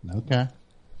 Okay.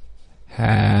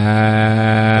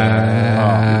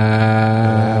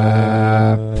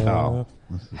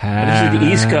 This is the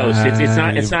East Coast.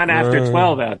 It's not after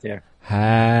 12 out there.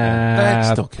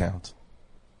 That still counts.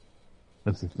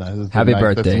 This is nice. Happy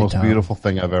birthday, That's the most Tom. beautiful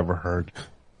thing I've ever heard.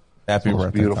 Happy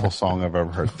birthday, beautiful Tom. song I've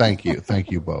ever heard. Thank you.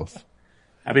 Thank you both.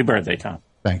 Happy birthday, Tom.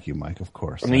 Thank you, Mike, of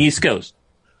course. From the East Coast.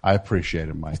 I appreciate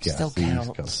it, Mike. Yes, still the East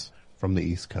counts. Coast. From the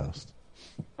East Coast.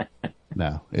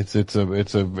 No,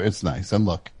 it's nice. And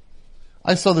look,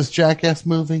 I saw this Jackass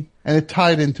movie and it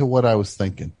tied into what I was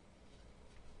thinking.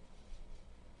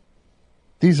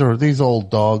 These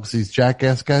old dogs, these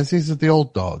Jackass guys, these are the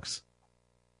old dogs.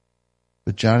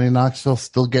 But Johnny Knoxville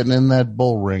still getting in that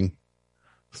bull ring,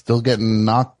 still getting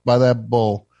knocked by that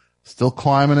bull, still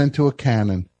climbing into a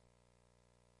cannon.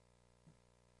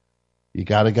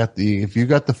 If you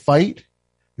got the fight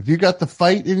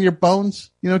in your bones,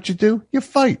 you know what you do? You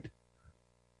fight.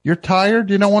 You're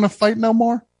tired, you don't want to fight no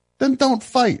more? Then don't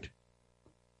fight.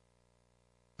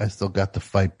 I still got the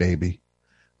fight, baby.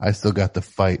 I still got the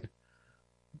fight.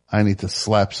 I need to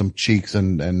slap some cheeks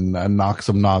and knock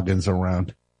some noggins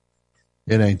around.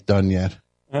 It ain't done yet.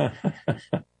 That's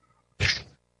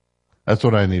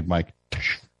what I need, Mike.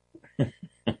 A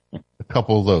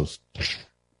couple of those.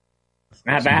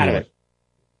 Snap out of it.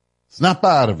 Snap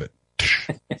out of it.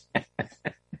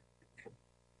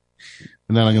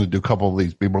 And then I'm going to do a couple of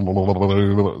these.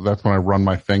 That's when I run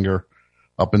my finger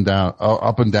up and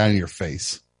down your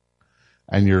face.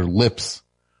 And your lips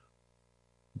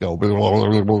go.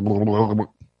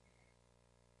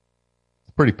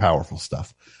 Pretty powerful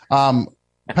stuff.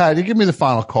 Pat, you give me the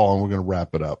final call and we're going to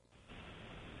wrap it up.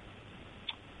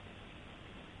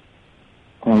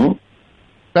 Hello?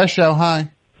 Best show,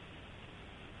 hi.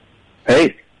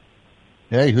 Hey.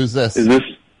 Hey, who's this? Is this?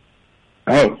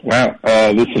 Oh, wow.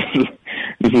 This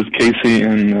is Casey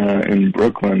in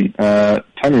Brooklyn.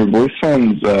 Tom, your voice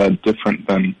sounds different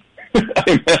than I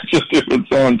imagined it would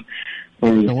sound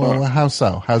over the phone. Well, how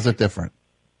so? How's it different?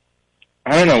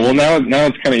 I don't know. Well, now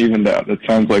it's kind of evened out. It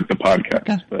sounds like the podcast,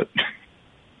 okay. But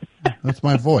that's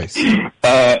my voice. I'm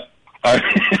sorry.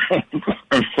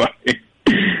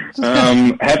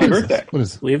 Happy birthday. What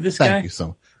is it? Believe this Thank guy? you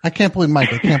so. I can't believe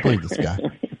Mike. I can't believe this guy.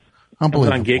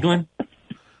 Unbelievable. On giggling?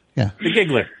 Yeah. The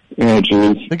giggler. Oh,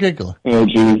 jeez. The giggler. Oh,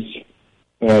 jeez.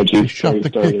 Oh, jeez. They shot the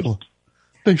giggler.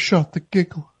 They shot the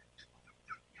giggler.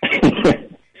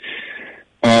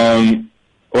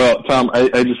 Well, Tom, I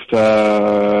just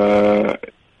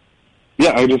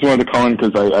wanted to call in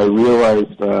because I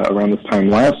realized around this time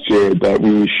last year that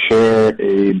we share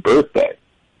a birthday.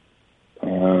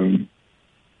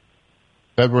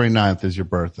 February 9th is your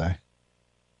birthday.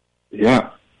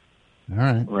 Yeah. All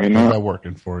right. Right How's now. that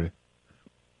working for you?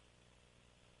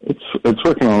 It's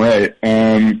working all right.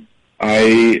 I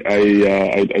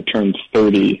turned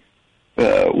 30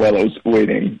 while I was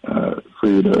waiting for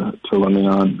you to let me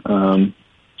on.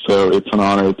 So it's an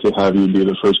honor to have you be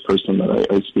the first person that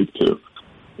I speak to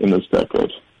in this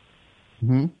decade.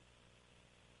 Mm-hmm.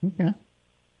 Okay.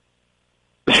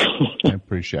 I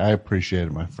appreciate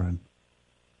it, my friend.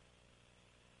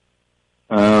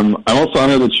 I'm also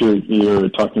honored that you're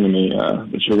talking to me,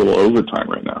 that you're a little overtime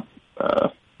right now.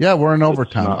 Yeah, we're in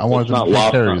overtime. I wanted to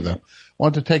take care of you, though. I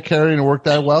wanted to take care of you and work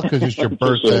that well because it's your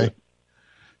birthday.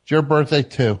 It's your birthday,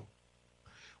 too.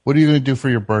 What are you going to do for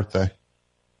your birthday?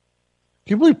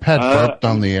 Can you believe Pat burped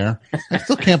on the air? I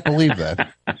still can't believe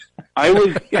that. I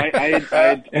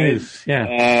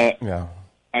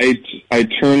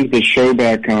turned the show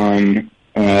back on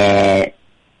because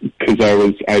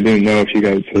I didn't know if you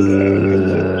guys had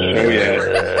the show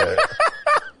yet.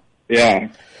 Yeah,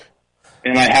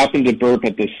 and I happened to burp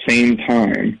at the same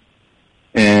time,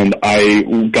 and I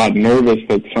got nervous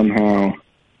that somehow,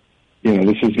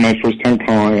 this is my first time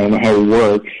calling. I don't know how it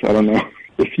works. I don't know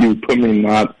if you put me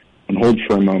not on hold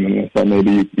for a moment. I thought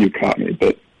maybe you caught me,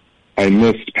 but I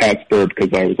missed Pat's burp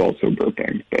because I was also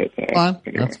burping. But fine.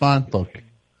 Anyway. That's fine.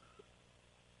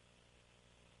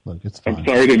 Look, it's fine. I'm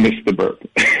sorry to miss the burp.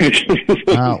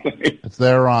 No, it's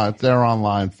there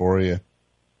online for you.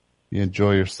 You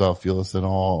enjoy yourself. You listen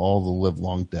all the live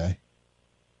long day.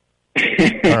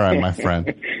 All right, my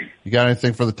friend. You got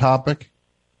anything for the topic?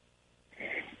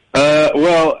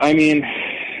 Well, I mean,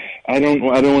 I don't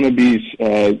want to be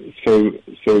so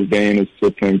vain as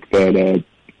to think that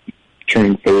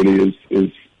turning 30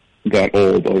 is that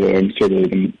old. Although I'm sort of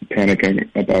been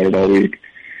panicking about it all week.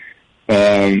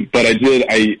 But I did.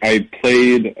 I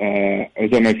played. I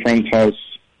was at my friend's house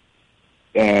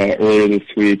earlier this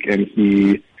week, and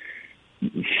he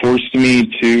forced me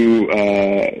to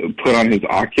put on his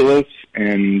Oculus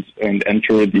and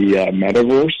enter the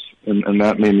metaverse, and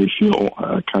that made me feel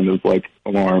kind of like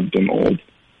alarmed and old.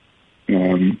 But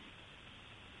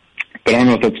I don't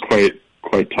know if that's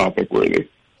quite topic worthy.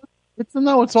 It's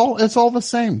all the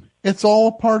same. It's all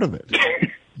a part of it.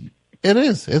 It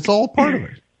is. It's all a part of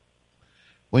it.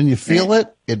 When you feel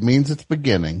it, it means it's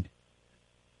beginning.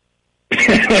 So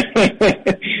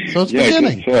it's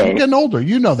beginning. So. You're getting older.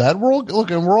 You know that. We're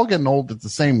all getting old at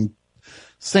the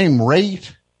same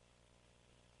rate.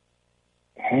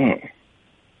 Oh.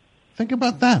 Think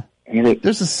about that.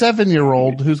 There's a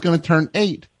 7-year-old who's going to turn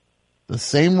 8. The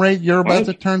same rate you're about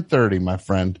to turn 30, my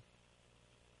friend.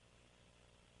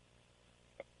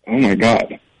 Oh my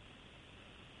God.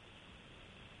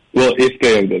 Well, if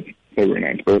they have the February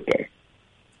 9th birthday.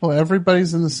 Well,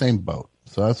 everybody's in the same boat.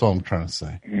 So that's all I'm trying to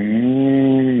say.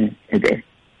 Okay.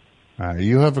 All right,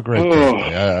 you have a great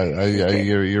birthday.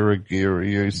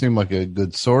 You seem like a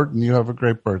good sort, and you have a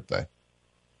great birthday.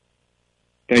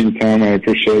 Thank you, Tom. I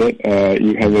appreciate it.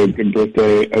 You have a good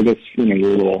birthday. I guess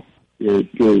you're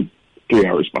 3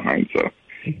 hours behind, so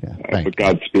but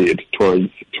Godspeed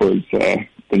towards the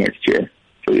next year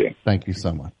for you. Thank you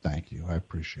so much. Thank you. I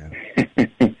appreciate it.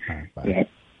 All right, bye.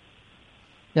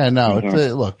 Yeah, no.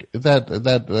 It's, look,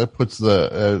 that puts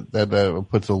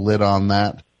puts a lid on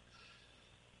that.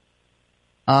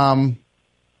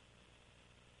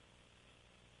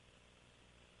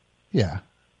 Yeah.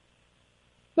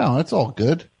 No, it's all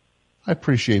good. I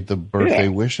appreciate the birthday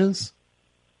wishes.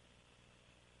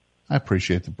 I'm just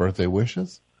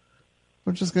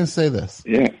going to say this.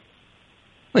 Yeah.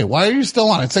 Wait, why are you still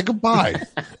on it? Say goodbye.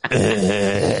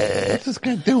 What's this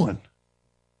guy doing?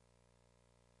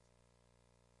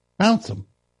 Bounce him.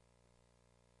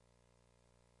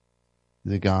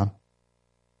 Is he gone?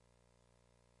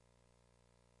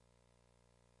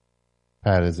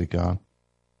 Pat, is he gone?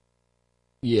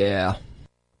 Yeah.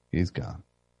 He's gone.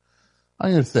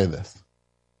 I'm going to say this.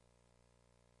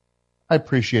 I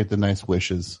appreciate the nice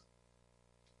wishes.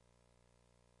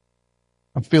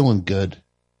 I'm feeling good.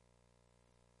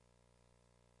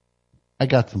 I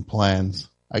got some plans.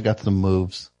 I got some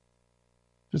moves.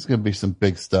 There's going to be some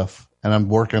big stuff. And I'm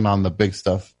working on the big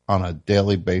stuff on a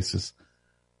daily basis.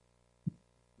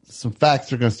 Some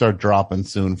facts are going to start dropping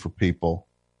soon for people.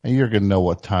 And you're going to know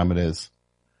what time it is.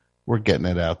 We're getting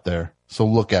it out there. So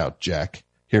look out, Jack.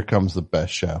 Here comes the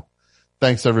best show.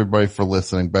 Thanks, everybody, for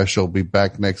listening. Best show will be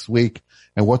back next week.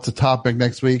 And what's the topic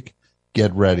next week?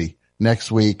 Get ready.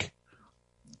 Next week,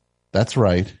 that's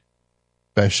right,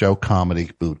 Best Show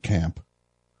Comedy Boot Camp.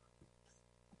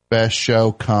 Best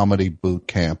Show Comedy Boot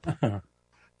Camp.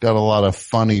 Got a lot of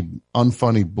funny,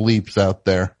 unfunny bleeps out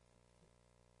there.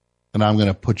 And I'm going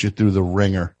to put you through the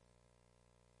ringer.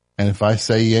 And if I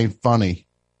say you ain't funny,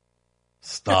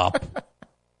 stop.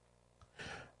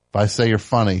 If I say you're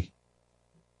funny,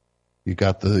 you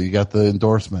got the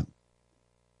endorsement.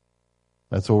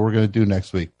 That's what we're going to do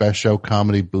next week. Best Show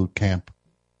Comedy Boot Camp.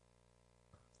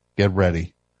 Get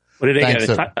ready. What did they get?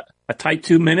 A tight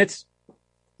 2 minutes?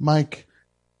 Mike,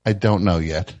 I don't know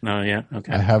yet. No, yeah,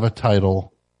 okay. I have a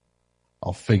title.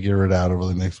 I'll figure it out over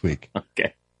the next week.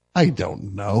 Okay. I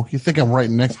don't know. You think I'm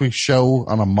writing next week's show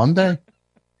on a Monday?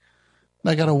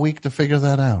 I got a week to figure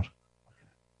that out.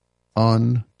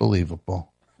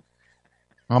 Unbelievable.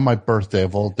 On my birthday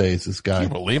of all days, this guy. Can you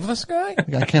believe this guy?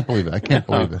 I can't believe it. I can't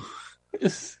believe it.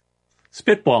 Just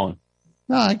spitballing.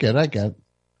 No, I get it.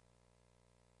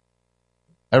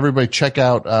 Everybody check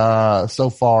out, so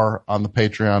far on the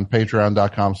Patreon,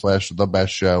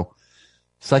 patreon.com/thebestshow.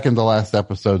 Second to last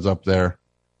episode's up there.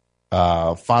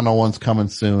 Final one's coming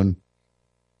soon.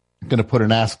 I'm going to put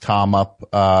an Ask Tom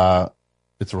up.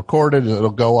 It's recorded. It'll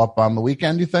go up on the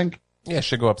weekend, you think? Yeah, it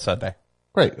should go up Sunday.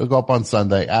 Great. It'll go up on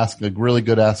Sunday. A really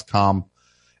good Ask Tom,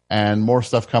 and more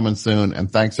stuff coming soon.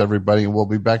 And thanks, everybody. And we'll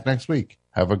be back next week.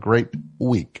 Have a great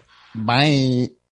week. Bye.